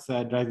think, what's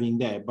driving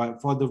there. But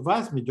for the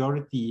vast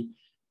majority,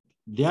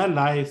 their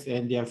lives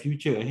and their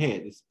future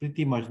ahead is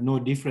pretty much no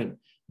different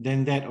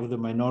than that of the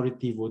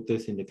minority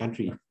voters in the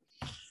country.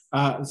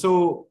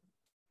 So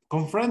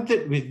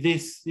confronted with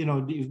this,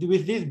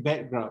 with this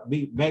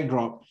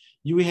backdrop,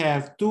 you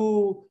have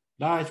two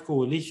large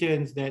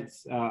coalitions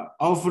that's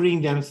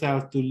offering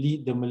themselves to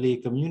lead the Malay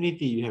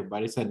community. You have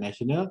Barisan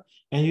Nasional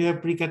and you have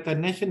Perikatan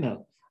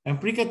Nasional.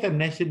 And Perikatan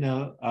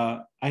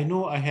Nasional, I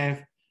know I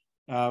have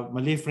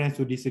Malay friends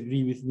who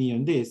disagree with me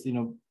on this.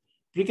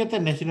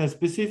 Perikatan Nasional,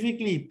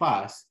 specifically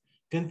PAS,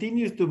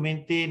 continues to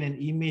maintain an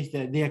image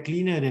that they are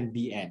cleaner than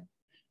BN.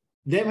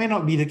 that may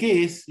not be the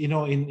case, in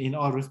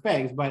all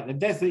respects, but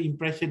that's the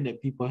impression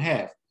that people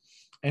have.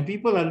 And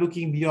people are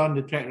looking beyond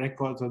the track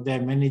records of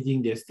them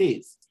managing their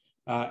states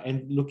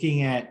and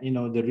looking at,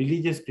 the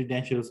religious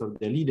credentials of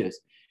their leaders.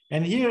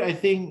 And here, I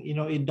think,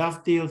 it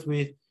dovetails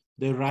with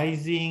the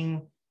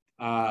rising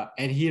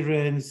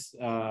adherence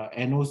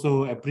and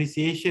also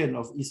appreciation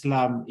of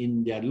Islam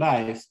in their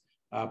lives,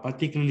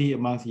 particularly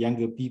amongst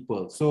younger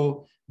people.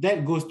 So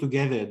that goes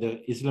together.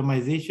 The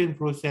Islamization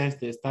process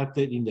that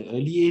started in the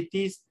early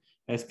 80s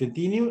has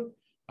continued,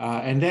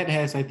 and that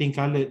has, I think,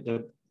 colored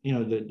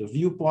the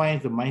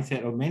viewpoints, the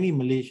mindset of many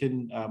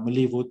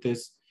Malay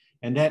voters,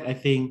 and that, I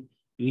think,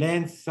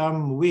 lends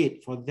some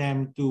weight for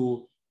them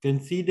to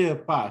consider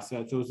PAS.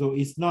 So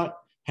it's not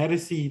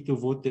heresy to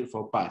vote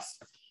for PAS,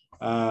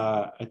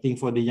 I think,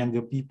 for the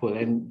younger people.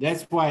 And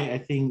that's why I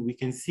think we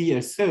can see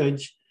a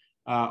surge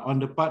on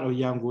the part of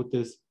young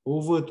voters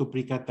over to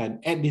Perikatan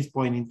at this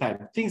point in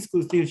time. Things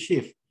could still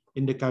shift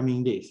in the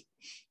coming days.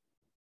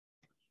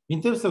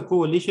 In terms of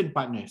coalition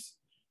partners,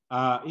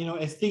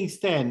 as things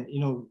stand,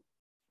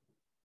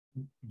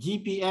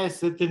 GPS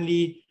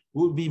certainly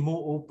would be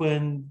more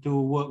open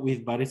to work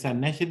with Barisan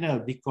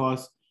Nasional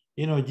because,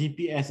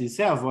 GPS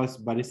itself was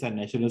Barisan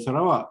Nasional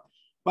Sarawak.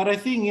 But I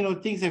think,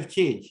 things have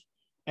changed.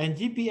 And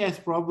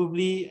GPS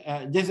probably,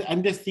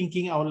 I'm just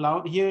thinking out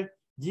loud here,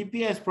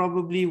 GPS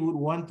probably would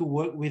want to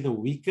work with a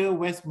weaker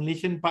West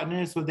Malaysian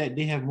partner so that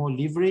they have more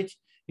leverage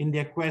in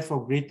their quest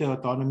for greater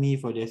autonomy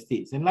for their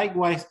states. And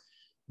likewise,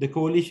 the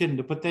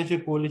potential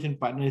coalition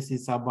partners in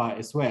Sabah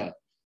as well.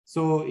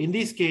 So in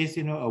this case,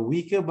 a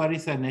weaker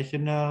Barisan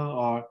Nasional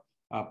or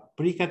a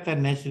Perikatan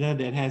Nasional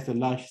that has a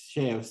large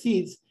share of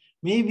seats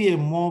may be a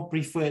more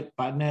preferred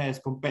partner as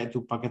compared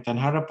to Pakatan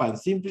Harapan,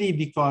 simply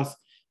because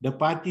the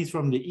parties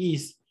from the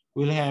East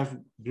will have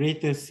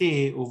greater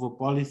say over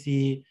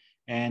policy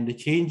and the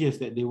changes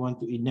that they want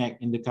to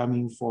enact in the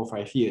coming 4 or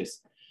 5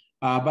 years.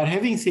 But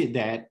having said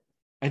that,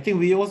 I think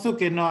we also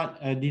cannot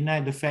deny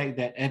the fact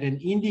that at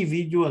an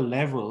individual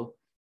level,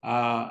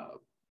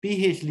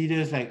 PH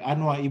leaders like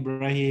Anwar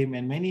Ibrahim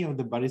and many of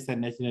the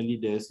Barisan Nasional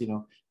leaders,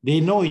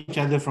 they know each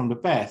other from the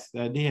past.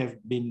 They have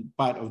been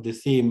part of the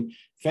same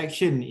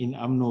faction in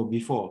UMNO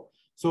before.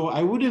 So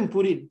I wouldn't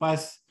put it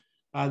past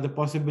the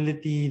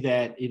possibility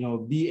that,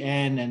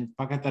 BN and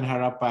Pakatan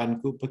Harapan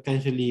could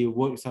potentially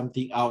work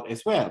something out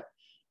as well.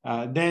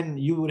 Then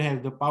you would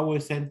have the power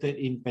centered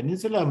in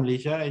Peninsular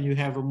Malaysia, and you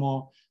have a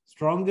more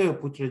stronger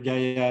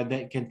Putrajaya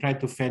that can try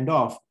to fend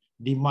off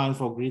demand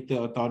for greater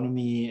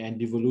autonomy and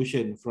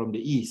devolution from the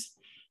East.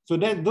 So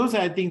those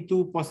are, I think,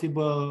 two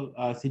possible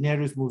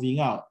scenarios moving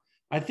out.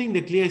 I think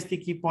the clear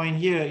sticky point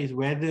here is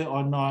whether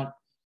or not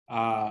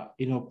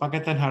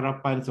Pakatan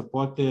Harapan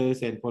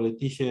supporters and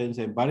politicians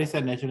and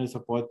Barisan Nasional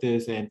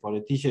supporters and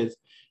politicians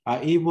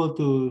are able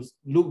to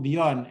look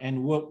beyond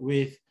and work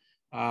with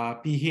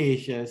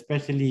PH,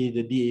 especially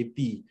the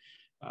DAP.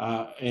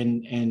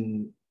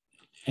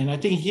 And I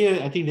think here,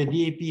 the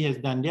DAP has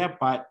done their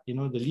part. The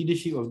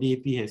leadership of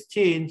DAP has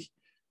changed,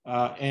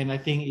 and I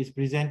think it's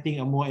presenting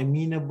a more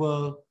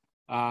amenable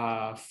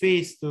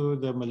face to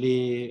the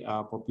Malay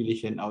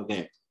population out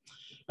there.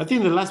 I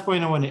think the last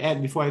point I want to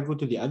add before I go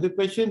to the other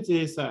questions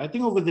is, I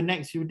think over the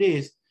next few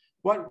days,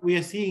 what we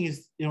are seeing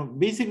is,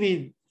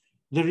 basically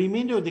the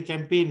remainder of the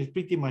campaign is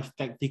pretty much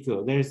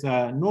tactical. There's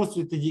no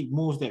strategic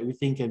moves that we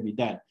think can be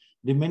done.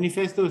 The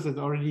manifestos has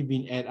already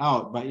been aired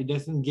out, but it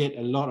doesn't get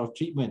a lot of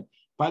treatment,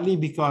 partly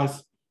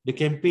because the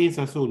campaigns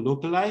are so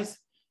localized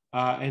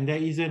and there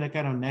isn't a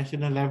kind of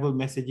national level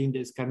messaging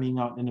that's coming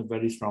out in a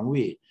very strong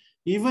way.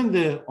 Even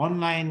the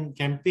online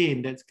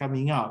campaign that's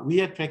coming out, we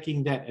are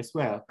tracking that as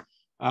well.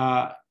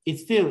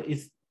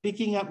 It's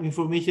picking up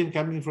information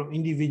coming from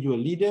individual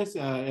leaders,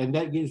 and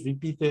that gets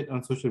repeated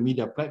on social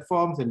media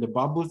platforms and the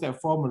bubbles that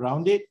form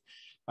around it.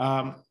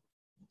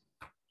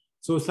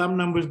 So some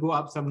numbers go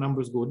up, some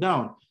numbers go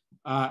down.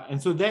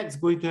 And so that's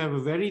going to have a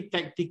very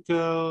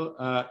tactical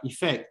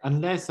effect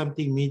unless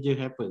something major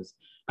happens.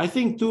 I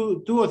think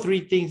two or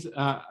three things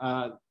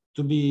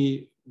to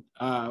be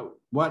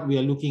what we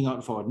are looking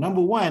out for.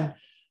 Number one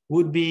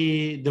would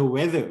be the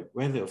weather,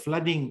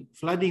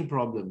 flooding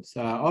problems.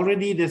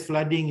 Already there's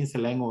flooding in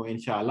Selangor,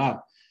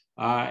 inshallah.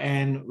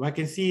 And I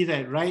can see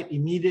that right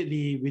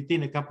immediately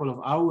within a couple of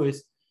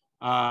hours,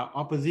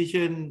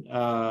 opposition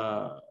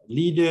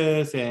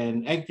leaders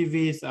and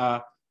activists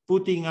are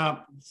putting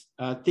up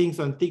things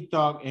on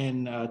TikTok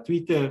and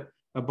Twitter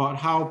about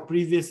how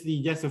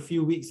previously, just a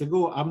few weeks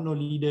ago, UMNO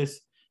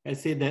leaders had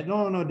said that,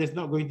 no, there's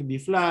not going to be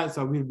floods,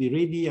 or we'll be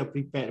ready or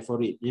prepared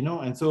for it,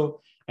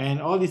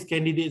 and all these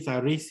candidates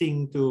are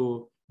racing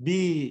to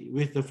be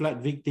with the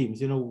flood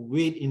victims,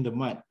 wade in the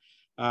mud.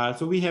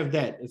 So we have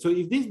that. So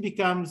if this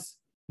becomes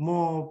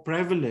more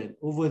prevalent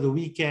over the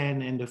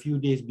weekend and a few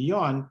days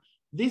beyond,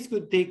 this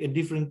could take a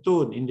different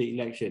tone in the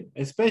election,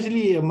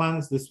 especially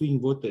amongst the swing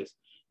voters.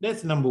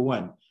 That's number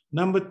one.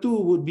 Number two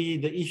would be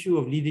the issue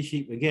of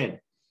leadership again.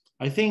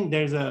 I think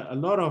there's a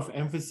lot of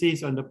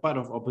emphasis on the part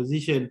of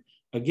opposition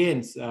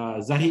against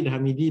Zahid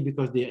Hamidi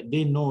because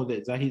they know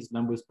that Zahid's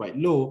number is quite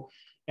low.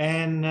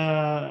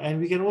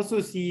 And we can also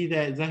see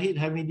that Zahid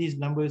Hamidi's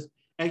numbers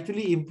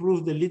actually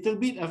improved a little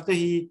bit after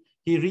he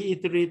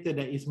reiterated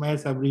that Ismail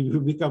Sabri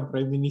will become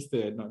prime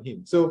minister and not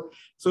him. So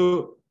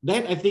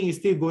that I think is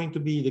still going to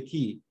be the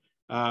key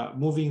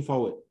moving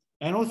forward.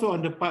 And also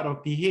on the part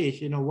of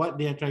PH, what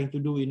they are trying to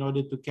do in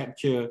order to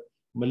capture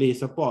Malay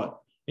support.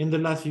 In the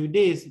last few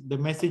days, the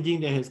messaging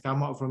that has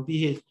come out from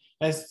PH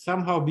has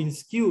somehow been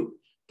skewed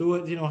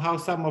towards how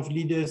some of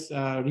leaders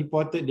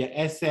reported their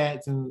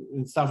assets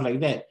and stuff like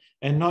that,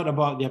 and not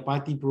about their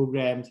party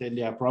programs and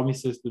their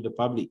promises to the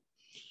public.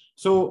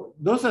 So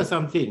those are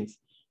some things.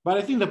 But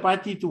I think the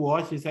party to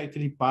watch is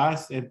actually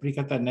PAS and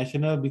Perikatan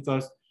Nasional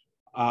because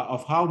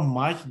of how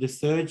much the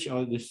surge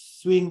or the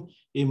swing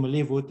in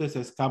Malay voters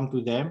has come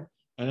to them.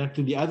 And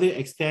to the other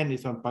extent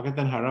is on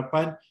Pakatan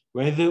Harapan,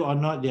 whether or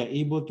not they are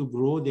able to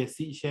grow their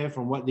seat share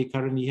from what they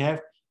currently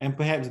have and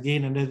perhaps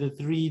gain another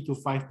 3 to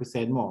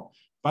 5% more.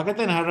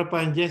 Pakatan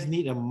Harapan just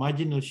need a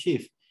marginal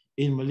shift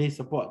in Malay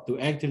support to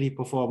actually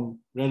perform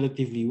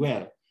relatively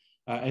well.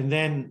 And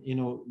then,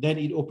 then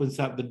it opens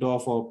up the door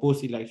for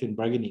post-election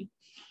bargaining.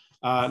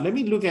 Let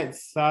me look at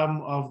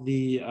some of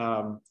the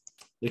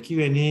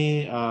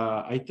Q&A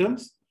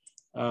items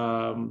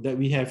that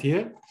we have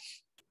here.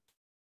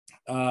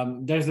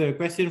 There's a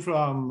question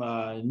from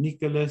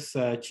Nicholas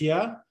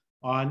Chia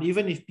on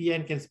even if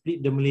PN can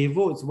split the Malay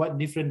votes, what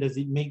difference does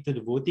it make to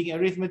the voting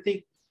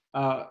arithmetic?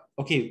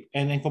 Okay,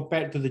 and then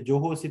compared to the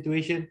Johor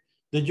situation,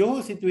 the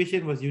Johor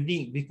situation was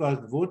unique because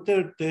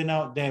voter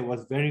turnout there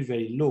was very,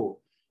 very low.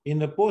 In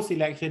the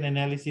post-election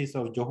analysis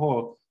of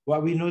Johor,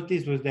 what we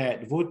noticed was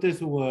that voters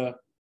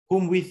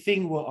whom we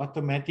think were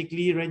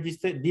automatically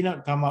registered did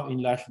not come out in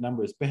large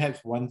numbers,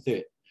 perhaps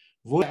 1/3.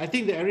 I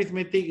think the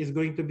arithmetic is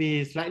going to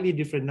be slightly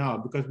different now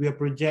because we are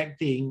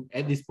projecting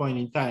at this point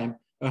in time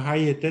a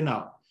higher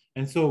turnout.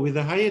 And so with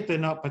a higher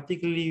turnout,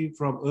 particularly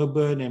from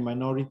urban and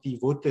minority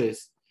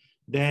voters,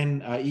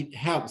 then it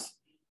helps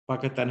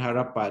Pakatan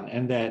Harapan,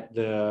 and that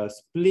the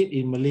split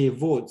in Malay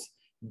votes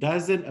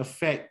doesn't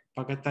affect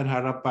Pakatan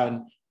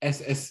Harapan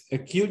as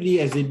acutely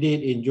as it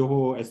did in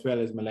Johor as well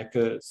as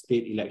Malacca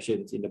state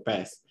elections in the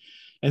past.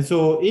 And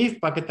so if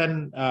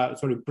Perikatan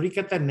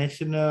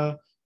Nasional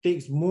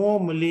takes more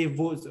Malay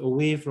votes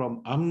away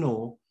from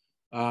UMNO,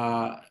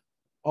 the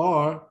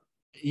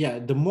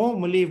more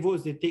Malay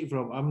votes they take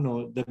from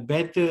UMNO, the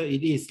better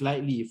it is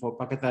slightly for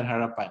Pakatan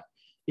Harapan.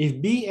 If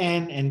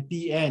BN and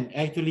PN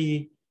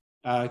actually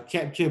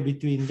capture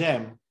between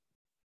them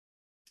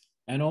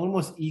an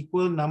almost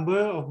equal number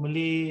of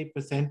Malay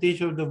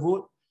percentage of the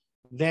vote,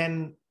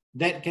 then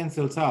that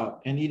cancels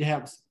out and it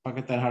helps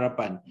Pakatan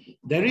Harapan.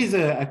 There is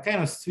a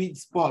kind of sweet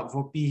spot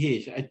for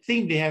PH. I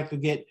think they have to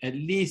get at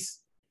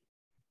least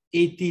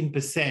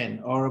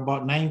 18% or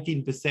about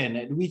 19%,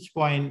 at which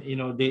point,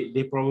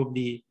 they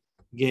probably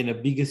gain a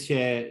bigger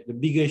share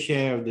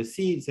of the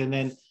seats, and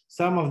then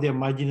some of their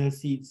marginal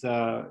seats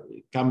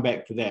come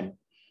back to them.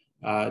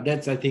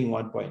 That's, I think,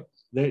 one point.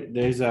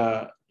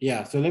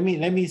 So let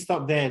me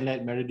stop there and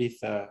let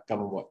Meredith come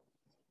aboard.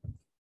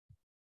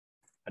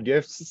 Do you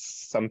have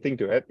something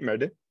to add,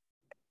 Meredith?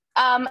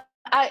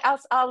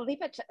 I'll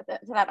leave it to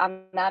that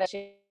on that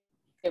issue,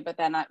 but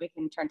then we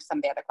can turn to some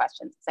of the other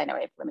questions because I know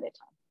we have limited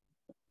time.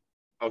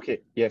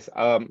 Okay, yes.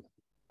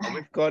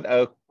 We've got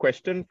a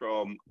question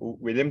from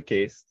William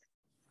Case.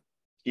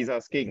 He's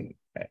asking,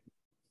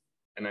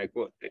 and I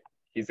quote,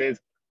 he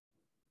says,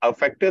 "Our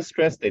factors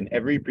stressed in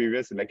every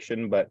previous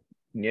election, but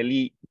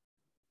nearly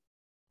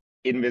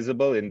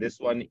invisible in this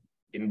one,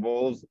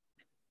 involves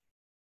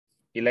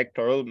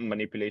electoral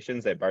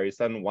manipulations that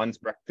Barisan once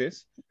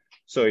practiced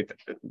so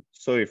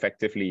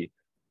effectively.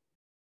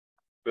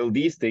 Will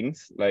these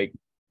things like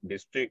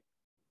district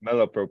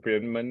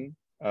malappropriation,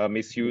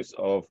 misuse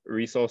of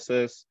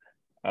resources,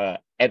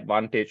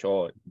 advantage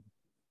or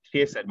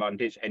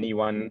disadvantage any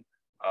one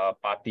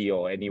party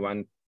or any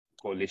one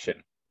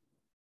coalition?"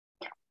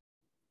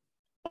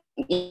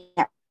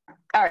 Yeah.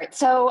 All right.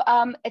 So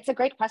it's a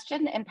great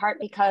question, in part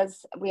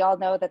because we all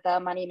know that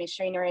the money,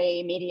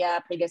 machinery,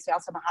 media, previously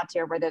also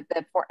Mahathir, were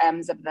the four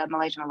M's of the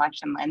Malaysian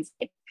election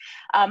landscape.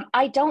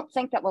 I don't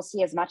think that we'll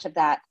see as much of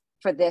that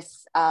for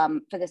this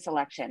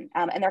election,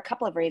 and there are a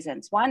couple of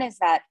reasons. One is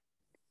that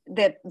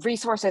the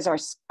resources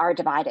are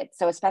divided.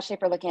 So especially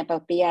if we're looking at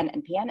both BN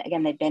and PN,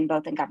 again, they've been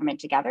both in government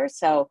together.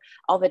 So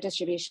all the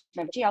distribution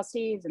of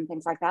GLCs and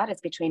things like that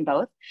is between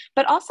both.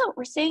 But also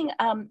we're seeing,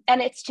 and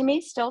it's to me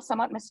still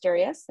somewhat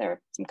mysterious. There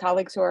are some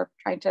colleagues who are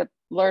trying to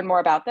learn more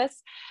about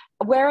this,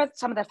 where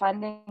some of the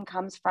funding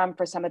comes from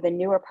for some of the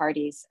newer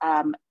parties,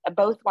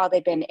 both while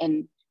they've been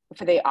in,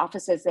 for the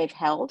offices they've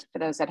held, for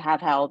those that have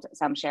held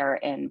some share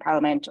in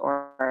parliament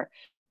or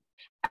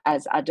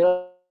as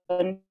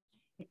adun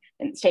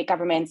in state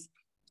governments,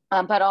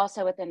 but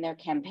also within their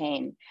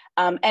campaign.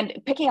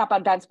 And picking up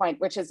on Ben's point,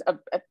 which is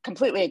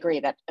completely agree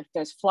that if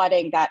there's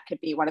flooding, that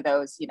could be one of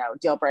those,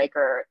 deal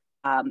breaker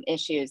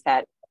issues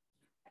that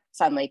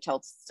suddenly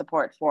tilts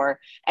support for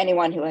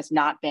anyone who has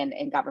not been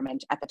in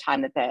government at the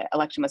time that the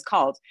election was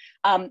called.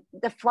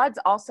 The floods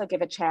also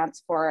give a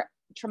chance for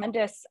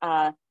tremendous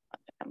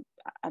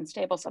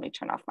unstable, so let me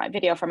turn off my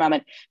video for a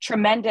moment,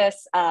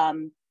 tremendous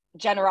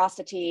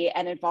generosity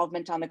and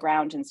involvement on the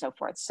ground and so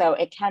forth. So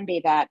it can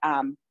be that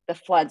the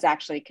floods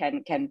actually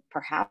can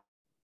perhaps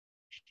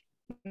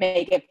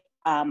make it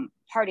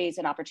parties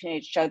an opportunity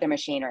to show their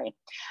machinery.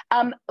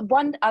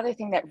 One other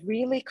thing that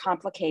really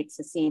complicates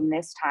the scene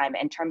this time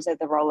in terms of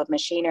the role of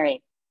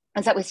machinery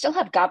is that we still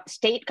have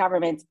state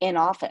governments in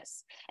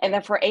office, and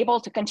therefore able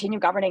to continue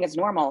governing as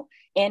normal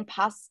in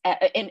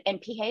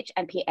PH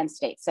and PN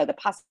states. So the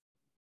PAS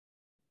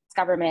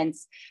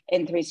governments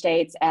in 3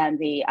 states and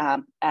the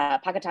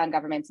Pakistan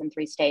governments in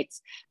 3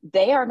 states,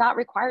 they are not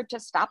required to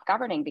stop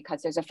governing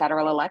because there's a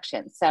federal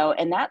election. So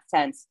in that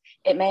sense,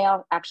 it may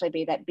actually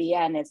be that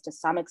BN is to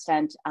some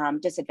extent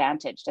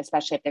disadvantaged,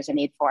 especially if there's a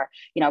need for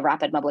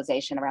rapid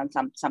mobilization around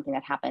something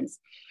that happens.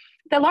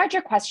 The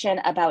larger question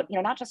about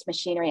not just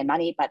machinery and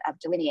money, but of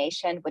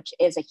delineation, which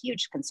is a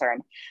huge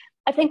concern,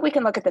 I think we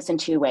can look at this in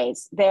 2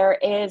 ways. There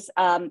is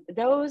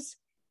those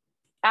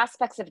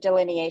aspects of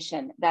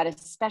delineation that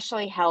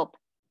especially helped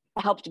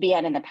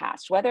BN in the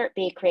past, whether it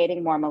be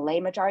creating more Malay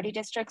majority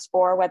districts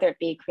or whether it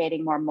be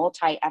creating more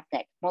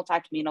multi-ethnic,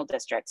 multi-communal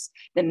districts,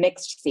 the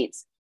mixed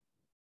seats.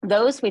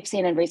 Those we've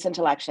seen in recent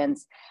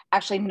elections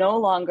actually no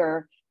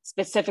longer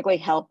specifically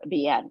help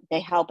BN. They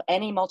help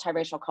any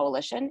multiracial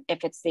coalition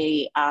if it's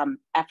the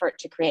effort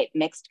to create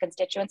mixed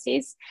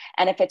constituencies.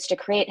 And if it's to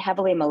create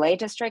heavily Malay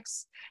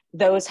districts,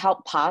 those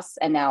help PAS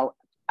and now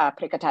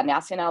Perikatan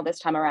Nasional this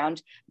time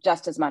around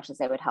just as much as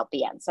they would help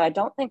BN. So I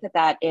don't think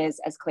that is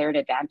as clear an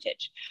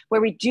advantage. Where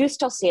we do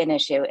still see an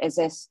issue is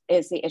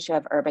the issue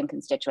of urban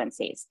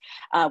constituencies,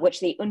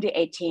 which the Undi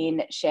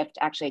 18 shift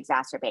actually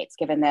exacerbates,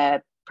 given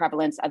the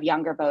prevalence of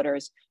younger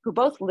voters who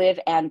both live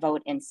and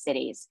vote in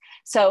cities.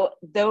 So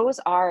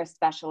those are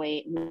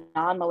especially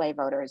non-Malay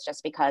voters,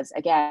 just because,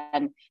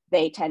 again,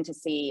 they tend to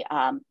see,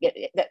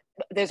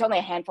 there's only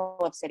a handful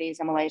of cities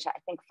in Malaysia, I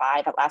think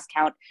 5 at last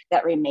count,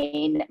 that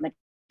remain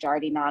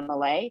majority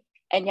non-Malay,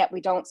 and yet we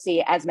don't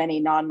see as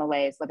many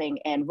non-Malays living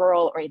in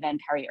rural or even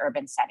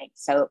peri-urban settings.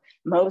 So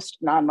most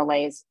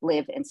non-Malays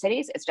live in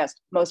cities. It's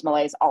just most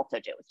Malays also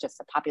do. It's just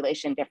a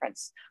population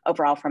difference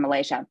overall for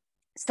Malaysia.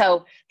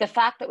 So the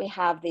fact that we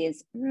have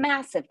these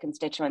massive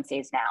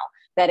constituencies now,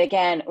 that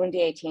again,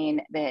 Undi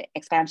 18, the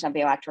expansion of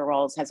the electoral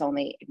rolls has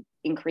only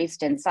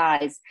increased in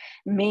size,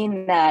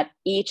 mean that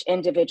each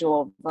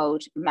individual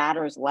vote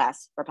matters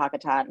less for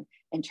Pakistan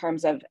in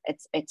terms of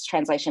its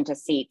translation to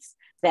seats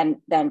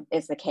than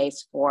is the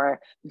case for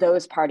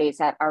those parties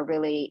that are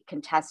really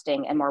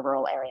contesting in more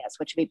rural areas,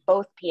 which would be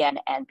both PN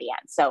and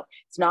BN. So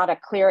it's not a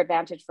clear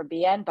advantage for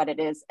BN, but it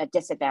is a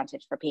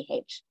disadvantage for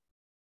PH.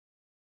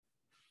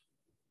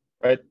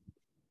 Right.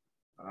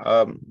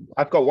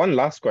 I've got one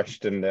last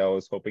question that I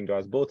was hoping to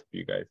ask both of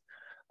you guys.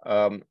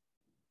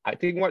 I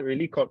think what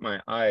really caught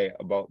my eye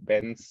about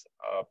Ben's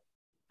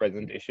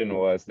presentation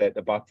was that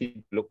the party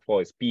to look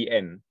for is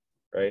PN,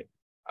 right?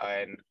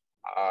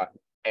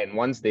 And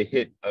once they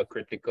hit a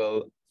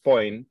critical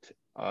point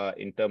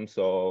in terms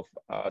of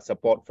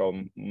support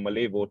from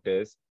Malay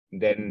voters,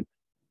 then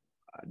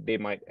they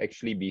might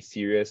actually be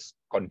serious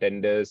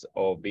contenders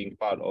of being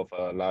part of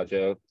a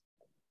larger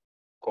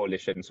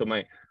coalition. So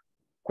my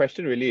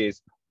question really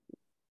is,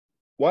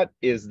 what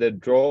is the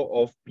draw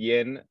of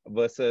PN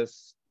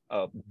versus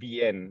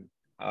BN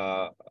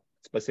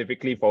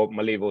specifically for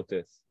Malay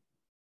voters?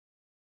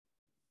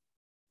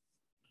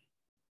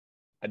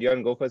 Do you want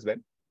to go first,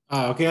 Ben?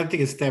 Okay, I'll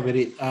take a stab at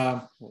it.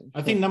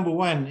 I think number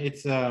one,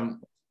 it's Barisan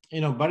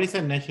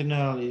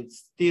Nasional,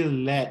 it's still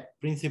led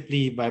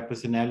principally by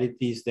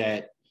personalities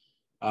that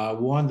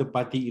won the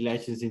party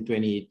elections in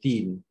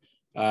 2018.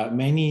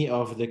 Many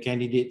of the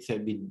candidates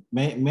have been,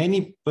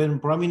 many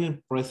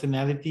prominent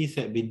personalities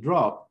have been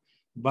dropped,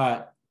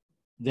 but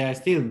there are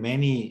still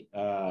many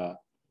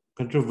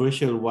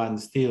controversial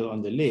ones still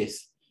on the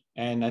list.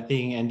 And I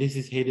think, and this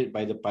is headed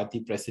by the party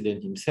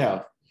president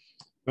himself.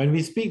 When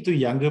we speak to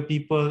younger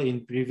people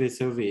in previous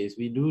surveys,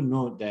 we do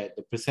note that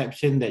the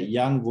perception that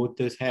young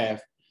voters have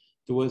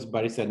towards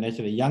Barisan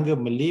Nasional, younger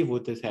Malay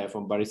voters have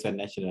from Barisan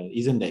Nasional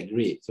isn't that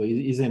great. So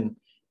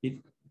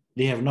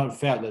they have not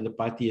felt that the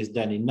party has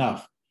done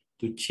enough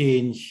to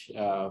change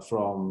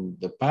from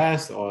the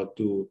past or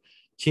to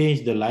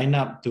change the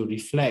lineup to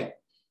reflect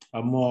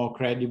a more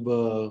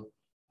credible,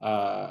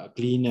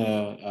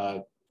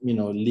 cleaner,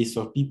 list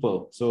of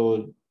people.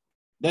 So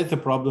that's the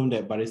problem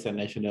that Barisan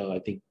Nasional, I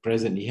think,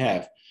 presently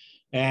have.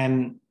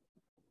 And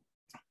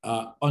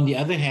on the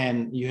other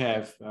hand, you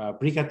have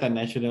Perikatan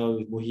Nasional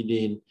with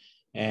Muhyiddin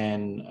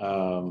and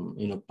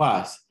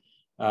PAS.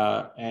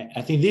 And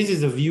I think this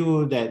is a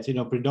view that's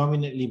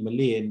predominantly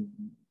Malay and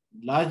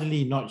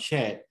largely not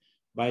shared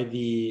by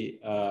the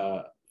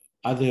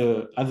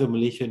other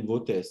Malaysian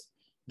voters.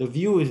 The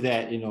view is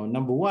that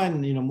number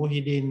one,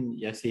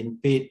 Muhyiddin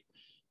Yassin paid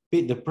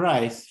the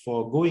price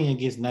for going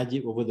against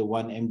Najib over the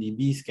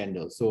 1MDB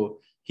scandal. So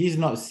he's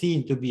not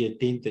seen to be a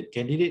tainted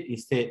candidate.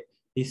 Instead,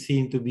 he's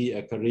seen to be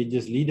a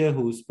courageous leader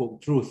who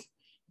spoke truth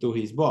to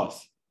his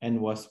boss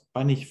and was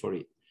punished for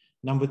it.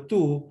 Number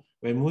two,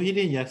 when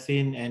Muhyiddin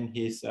Yassin and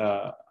his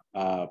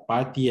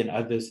party and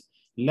others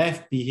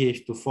left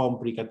PH to form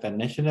Perikatan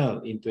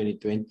Nasional in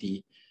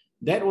 2020,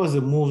 that was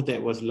a move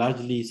that was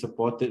largely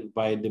supported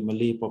by the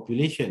Malay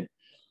population.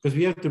 Because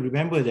we have to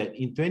remember that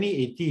in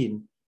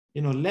 2018,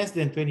 less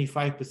than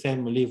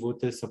 25% Malay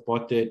voters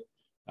supported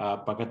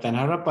Pakatan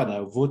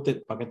Harapan,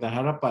 voted Pakatan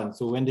Harapan.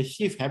 So when the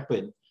shift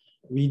happened,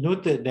 we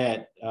noted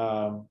that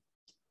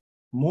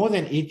more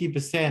than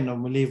 80% of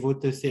Malay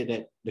voters said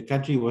that the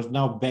country was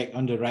now back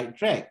on the right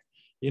track.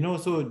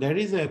 So there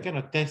is a kind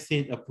of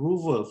tacit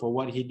approval for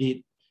what he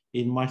did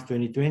in March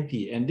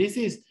 2020. And this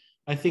is,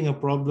 I think, a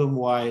problem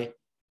why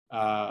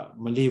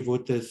Malay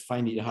voters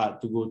find it hard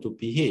to go to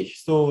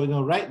PH. So,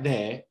 right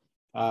there,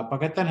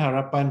 Pakatan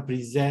Harapan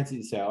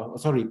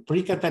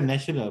Perikatan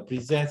Nasional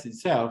presents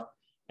itself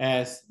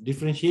as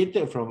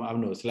differentiated from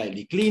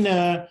slightly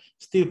cleaner,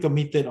 still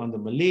committed on the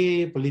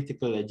Malay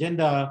political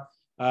agenda,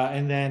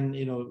 and then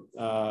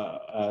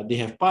they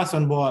have PAS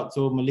on board,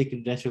 so Malay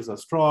credentials are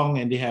strong,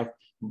 and they have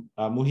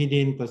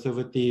Muhyiddin,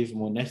 conservative,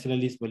 more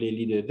nationalist Malay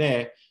leader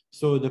there.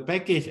 So the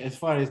package, as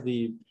far as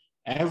the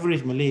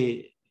average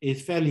Malay,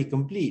 is fairly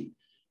complete.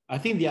 I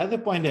think the other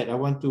point that I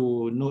want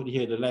to note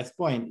here, the last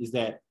point, is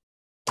that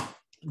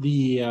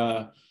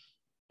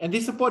and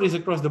this support is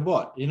across the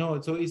board,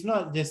 so it's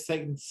not just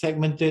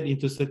segmented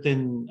into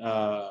certain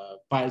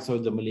parts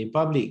of the Malay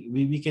public.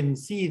 We can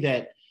see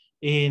that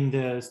in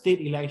the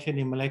state election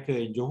in Malacca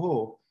and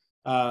Johor,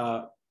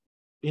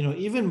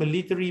 even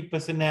military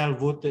personnel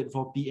voted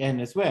for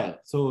PN as well.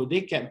 So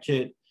they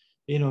captured,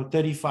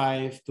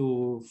 35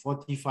 to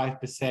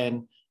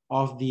 45%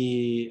 of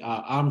the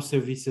armed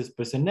services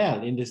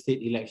personnel in the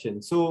state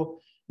election. So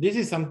this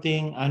is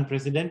something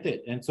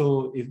unprecedented. And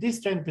so if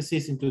this trend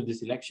persists into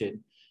this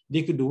election,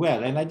 they could do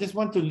well. And I just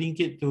want to link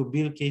it to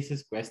Bill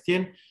Case's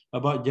question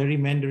about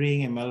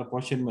gerrymandering and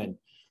malapportionment.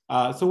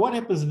 So what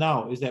happens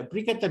now is that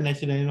Perikatan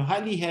Nasional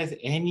hardly has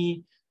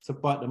any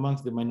support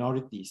amongst the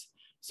minorities.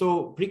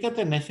 So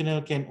Perikatan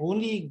Nasional can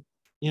only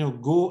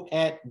go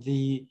at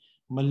the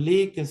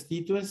Malay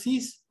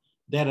constituencies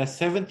that are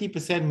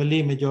 70%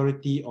 Malay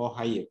majority or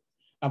higher.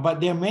 But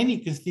there are many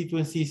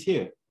constituencies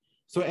here.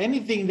 So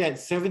anything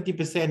that's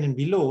 70% and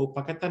below,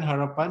 Pakatan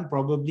Harapan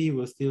probably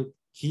will still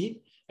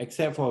keep,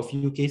 except for a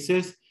few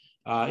cases.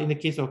 In the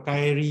case of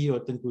Khairi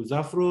or Tengku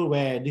Zafrul,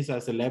 where these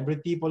are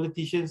celebrity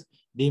politicians,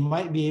 they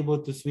might be able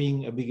to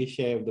swing a bigger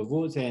share of the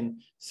votes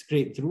and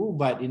scrape through.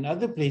 But in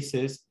other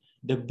places,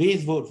 the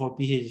base vote for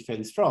PH is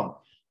fairly strong.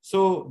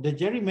 So the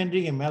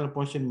gerrymandering and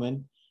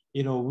malapportionment,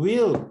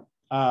 will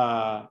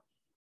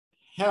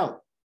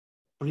help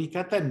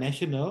Perikatan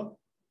Nasional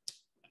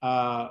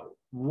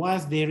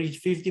once they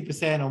reach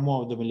 50% or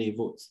more of the Malay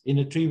votes in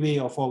a three-way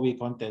or four-way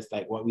contest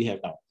like what we have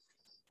now.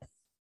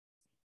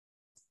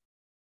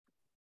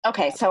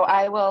 Okay, so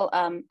I will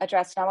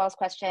address Nawal's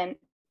question,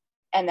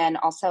 and then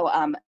also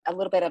a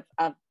little bit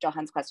of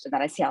Johan's question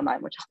that I see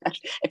online, which,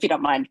 if you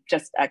don't mind,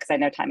 just because I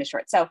know time is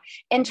short. So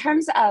in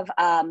terms of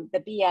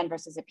the BN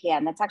versus a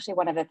PN, that's actually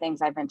one of the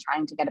things I've been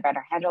trying to get a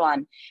better handle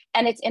on.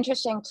 And it's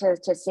interesting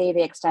to see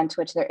the extent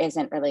to which there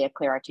isn't really a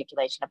clear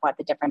articulation of what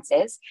the difference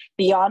is,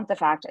 beyond the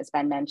fact, as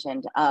Ben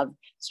mentioned, of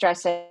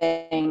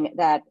stressing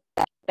that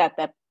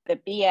the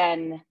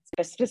BN,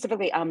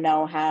 specifically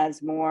UMNO,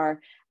 has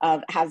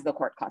the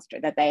court cluster,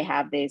 that they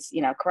have these,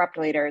 corrupt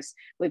leaders.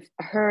 We've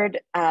heard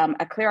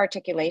a clear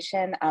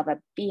articulation of a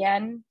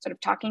BN sort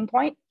of talking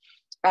point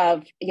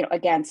of,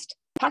 against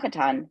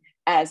Pakatan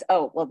as,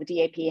 oh, well, the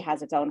DAP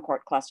has its own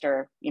court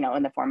cluster, in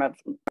the form of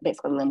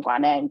basically Lim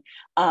Guaneng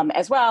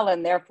as well.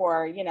 And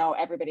therefore,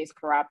 everybody's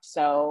corrupt,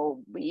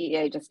 so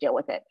we just deal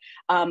with it.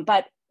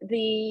 But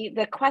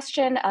the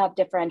question of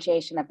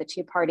differentiation of the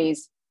two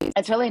parties,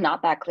 it's really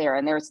not that clear.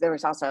 And there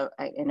was also,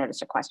 I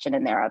noticed a question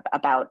in there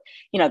about,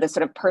 the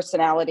sort of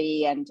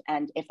personality and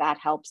if that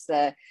helps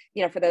for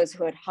those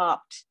who had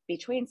hopped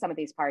between some of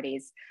these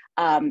parties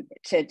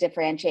to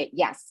differentiate.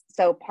 Yes.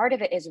 So part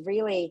of it is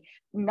really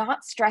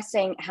not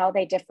stressing how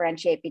they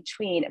differentiate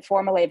between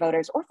for Malay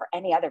voters or for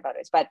any other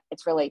voters, but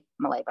it's really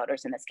Malay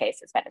voters in this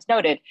case, as Ben has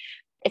noted.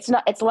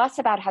 It's less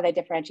about how they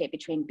differentiate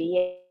between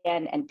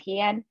BN and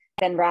PN,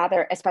 than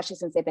rather, especially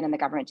since they've been in the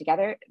government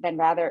together, than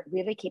rather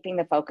really keeping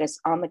the focus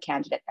on the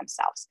candidate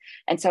themselves.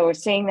 And so we're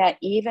seeing that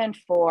even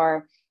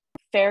for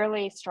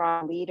fairly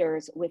strong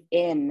leaders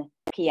within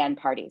PN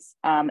parties.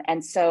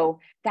 And so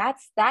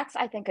that's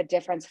I think a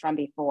difference from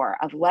before,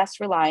 of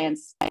less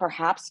reliance,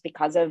 perhaps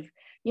because of,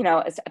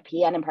 as a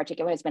PN in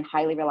particular has been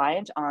highly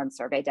reliant on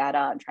survey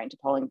data and trying to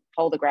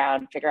poll the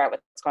ground, figure out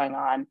what's going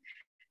on.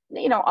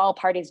 All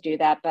parties do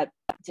that, but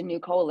it's a new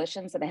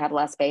coalition, so they have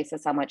less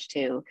basis on which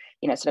to,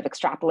 sort of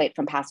extrapolate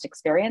from past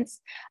experience.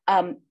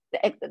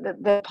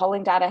 The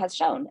polling data has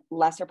shown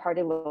lesser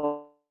party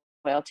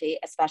loyalty,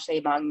 especially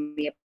among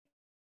the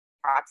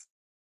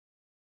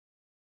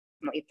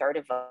approximately third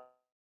of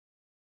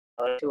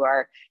voters who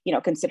are,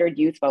 considered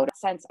youth voters.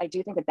 In a sense, I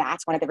do think that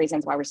that's one of the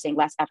reasons why we're seeing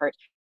less effort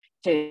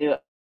to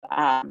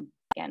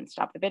again,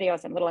 stop the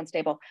videos, I'm a little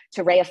unstable,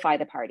 to reify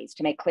the parties,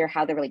 to make clear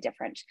how they're really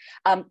different.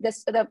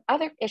 The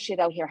other issue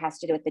though here has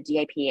to do with the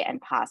DAP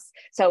and PAS.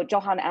 So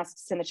Johan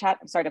asks in the chat,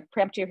 I'm sorry to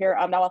preempt you here,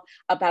 Noel,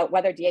 about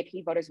whether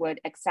DAP voters would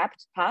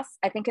accept PAS.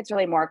 I think it's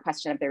really more a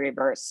question of the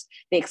reverse.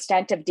 The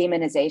extent of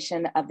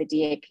demonization of the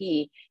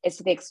DAP is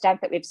to the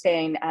extent that we've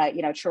seen,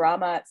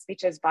 trauma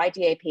speeches by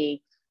DAP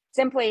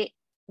simply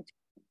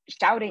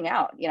shouting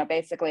out,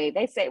 basically,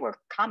 they say we're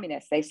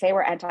communists, they say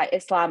we're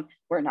anti-Islam,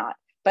 we're not.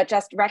 But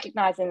just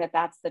recognizing that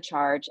that's the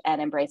charge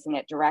and embracing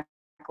it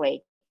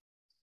directly.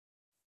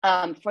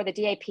 For the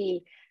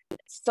DAP,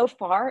 so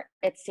far,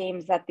 it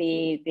seems that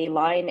the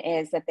line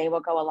is that they will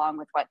go along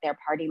with what their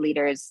party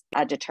leaders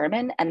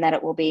determine, and that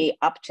it will be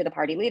up to the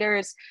party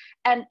leaders.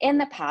 And in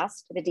the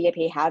past, the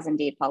DAP has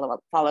indeed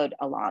followed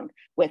along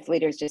with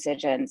leaders'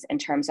 decisions in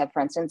terms of,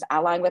 for instance,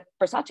 allying with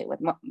Bersatu,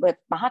 with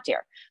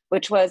Mahathir,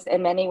 which was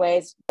in many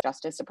ways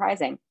just as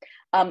surprising.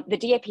 The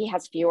DAP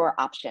has fewer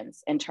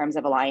options in terms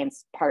of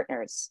alliance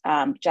partners,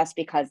 just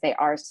because they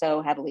are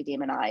so heavily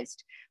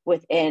demonized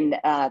within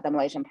the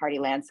Malaysian party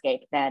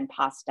landscape than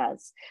PAS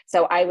does.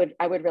 So I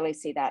would really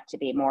see that to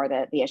be more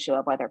the issue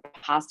of whether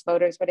PAS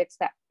voters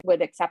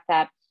would accept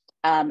that,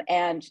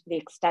 and the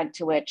extent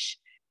to which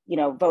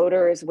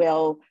voters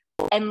will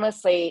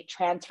endlessly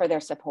transfer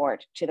their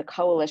support to the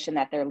coalition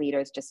that their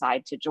leaders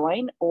decide to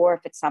join, or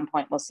if at some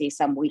point we'll see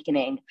some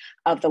weakening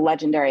of the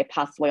legendary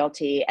PAS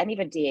loyalty and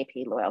even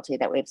DAP loyalty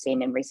that we've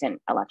seen in recent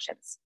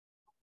elections.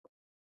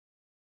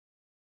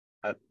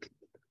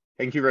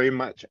 Thank you very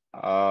much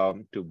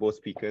to both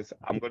speakers.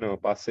 I'm going to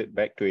pass it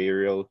back to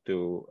Ariel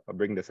to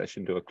bring the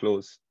session to a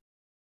close.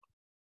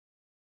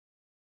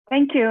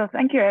 Thank you,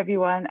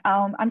 everyone.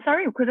 I'm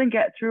sorry we couldn't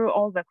get through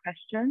all the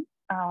questions.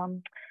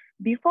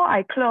 Before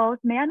I close,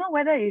 may I know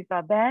whether if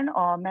Ben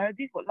or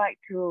Meredith would like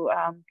to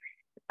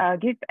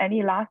give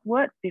any last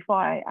words before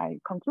I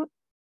conclude?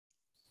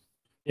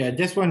 Yeah,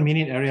 just 1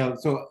 minute, Ariel.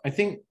 So I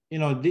think,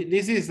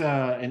 this is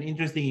an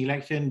interesting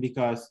election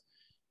because,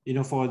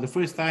 for the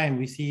first time,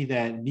 we see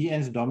that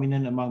BN's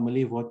dominant among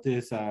Malay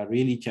voters are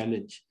really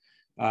challenged.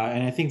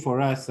 And I think for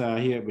us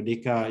here at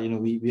Merdeka,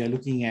 we are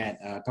looking at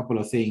a couple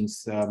of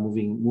things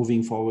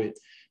moving forward.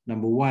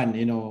 Number one,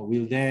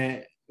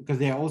 because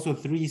there are also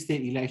 3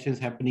 state elections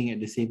happening at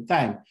the same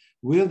time,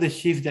 will the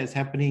shift that's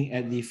happening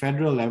at the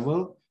federal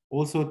level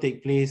also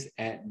take place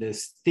at the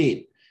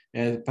state,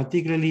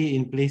 particularly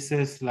in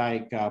places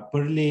like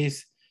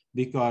Perlis,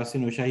 because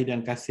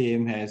Shahidan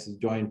Kasim has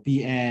joined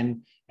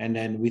PN, and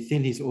then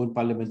within his own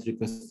parliamentary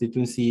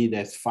constituency,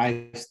 there's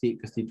 5 state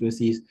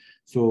constituencies.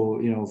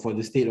 So, for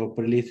the state of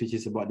Perlis, which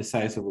is about the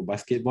size of a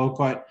basketball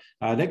court,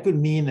 that could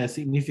mean a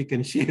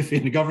significant shift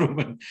in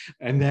government.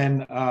 And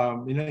then,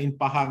 in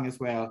Pahang as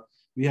well,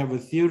 we have a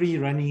theory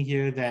running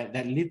here that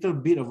that little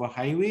bit of a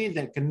highway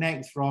that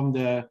connects from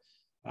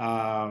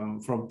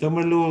from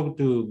Temerloh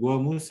to Gua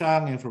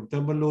Musang and from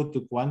Temerloh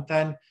to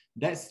Kuantan,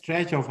 that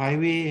stretch of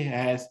highway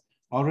has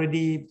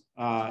already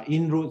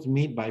inroads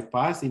made by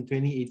PAS in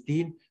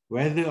 2018,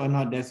 whether or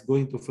not that's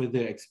going to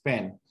further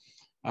expand.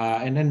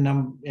 And then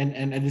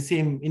in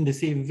the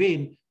same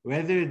vein,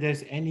 whether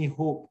there's any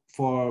hope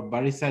for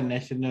Barisan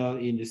Nasional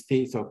in the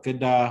states of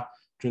Kedah,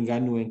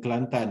 Terengganu, and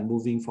Kelantan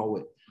moving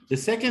forward. The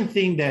second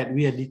thing that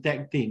we are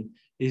detecting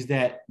is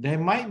that there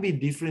might be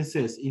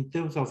differences in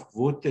terms of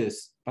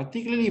voters,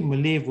 particularly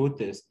Malay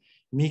voters,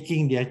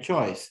 making their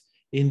choice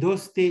in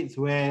those states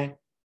where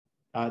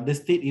the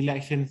state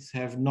elections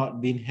have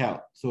not been held.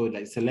 So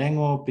like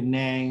Selangor,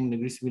 Penang,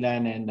 Negeri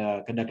Sembilan, and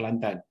Kedah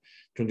Kelantan,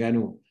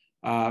 Terengganu.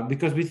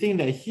 Because we think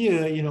that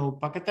here,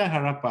 Pakatan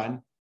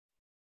Harapan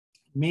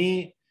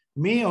may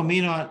or may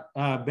not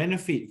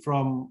benefit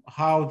from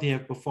how they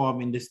have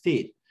performed in the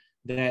state.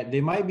 That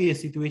there might be a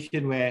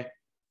situation where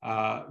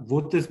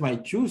voters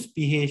might choose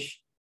PH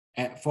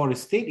for a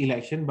state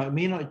election, but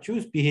may not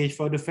choose PH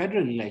for the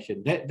federal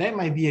election. That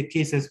might be a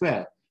case as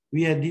well.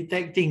 We are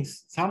detecting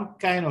some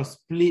kind of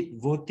split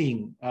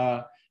voting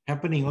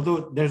happening,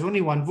 although there's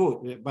only 1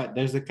 vote, but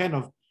there's a kind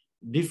of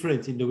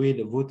difference in the way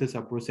the voters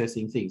are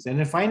processing things. And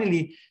then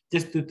finally,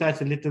 just to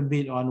touch a little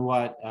bit on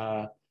what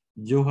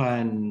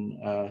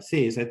Johan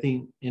says, I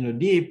think,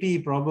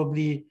 DAP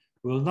probably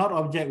will not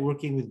object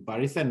working with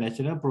Barisan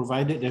Nasional,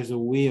 provided there's a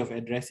way of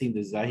addressing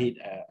the Zahid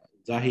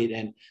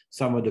and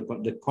some of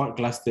the court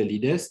cluster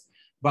leaders.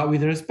 But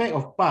with respect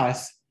of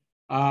PAS,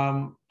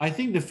 I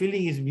think the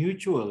feeling is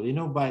mutual,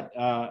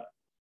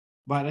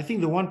 but I think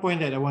the one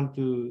point that I want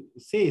to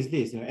say is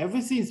this: ever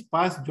since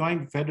PAS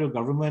joined federal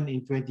government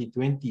in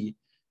 2020,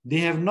 they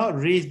have not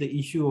raised the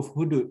issue of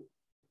hudud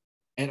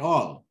at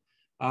all.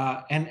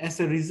 And as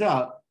a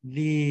result,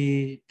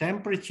 the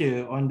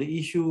temperature on the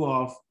issue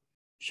of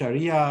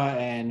Sharia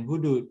and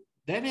hudud,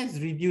 that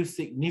has reduced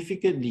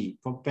significantly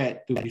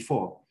compared to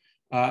before.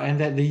 And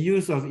that the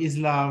use of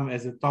Islam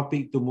as a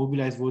topic to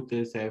mobilize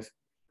voters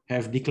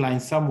have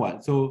declined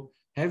somewhat. So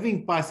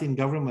having PAS in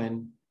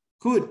government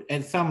could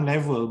at some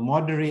level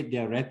moderate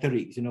their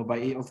rhetoric, but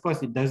of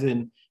course it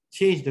doesn't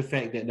change the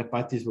fact that the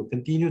parties will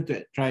continue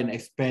to try and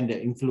expand their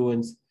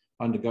influence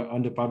on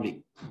the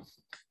public.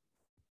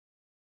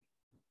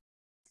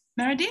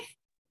 Meredith?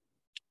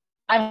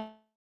 I'm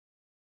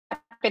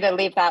happy to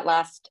leave that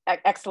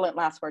excellent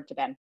last word to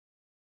Ben.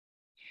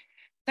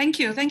 Thank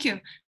you, thank you.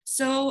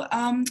 So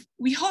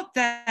we hope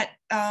that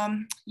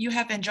you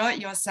have enjoyed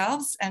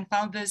yourselves and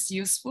found this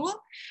useful.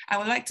 I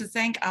would like to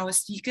thank our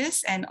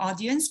speakers and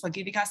audience for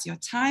giving us your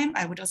time.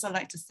 I would also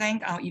like to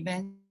thank our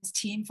events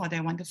team for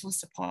their wonderful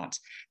support.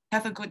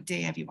 Have a good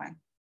day, everyone.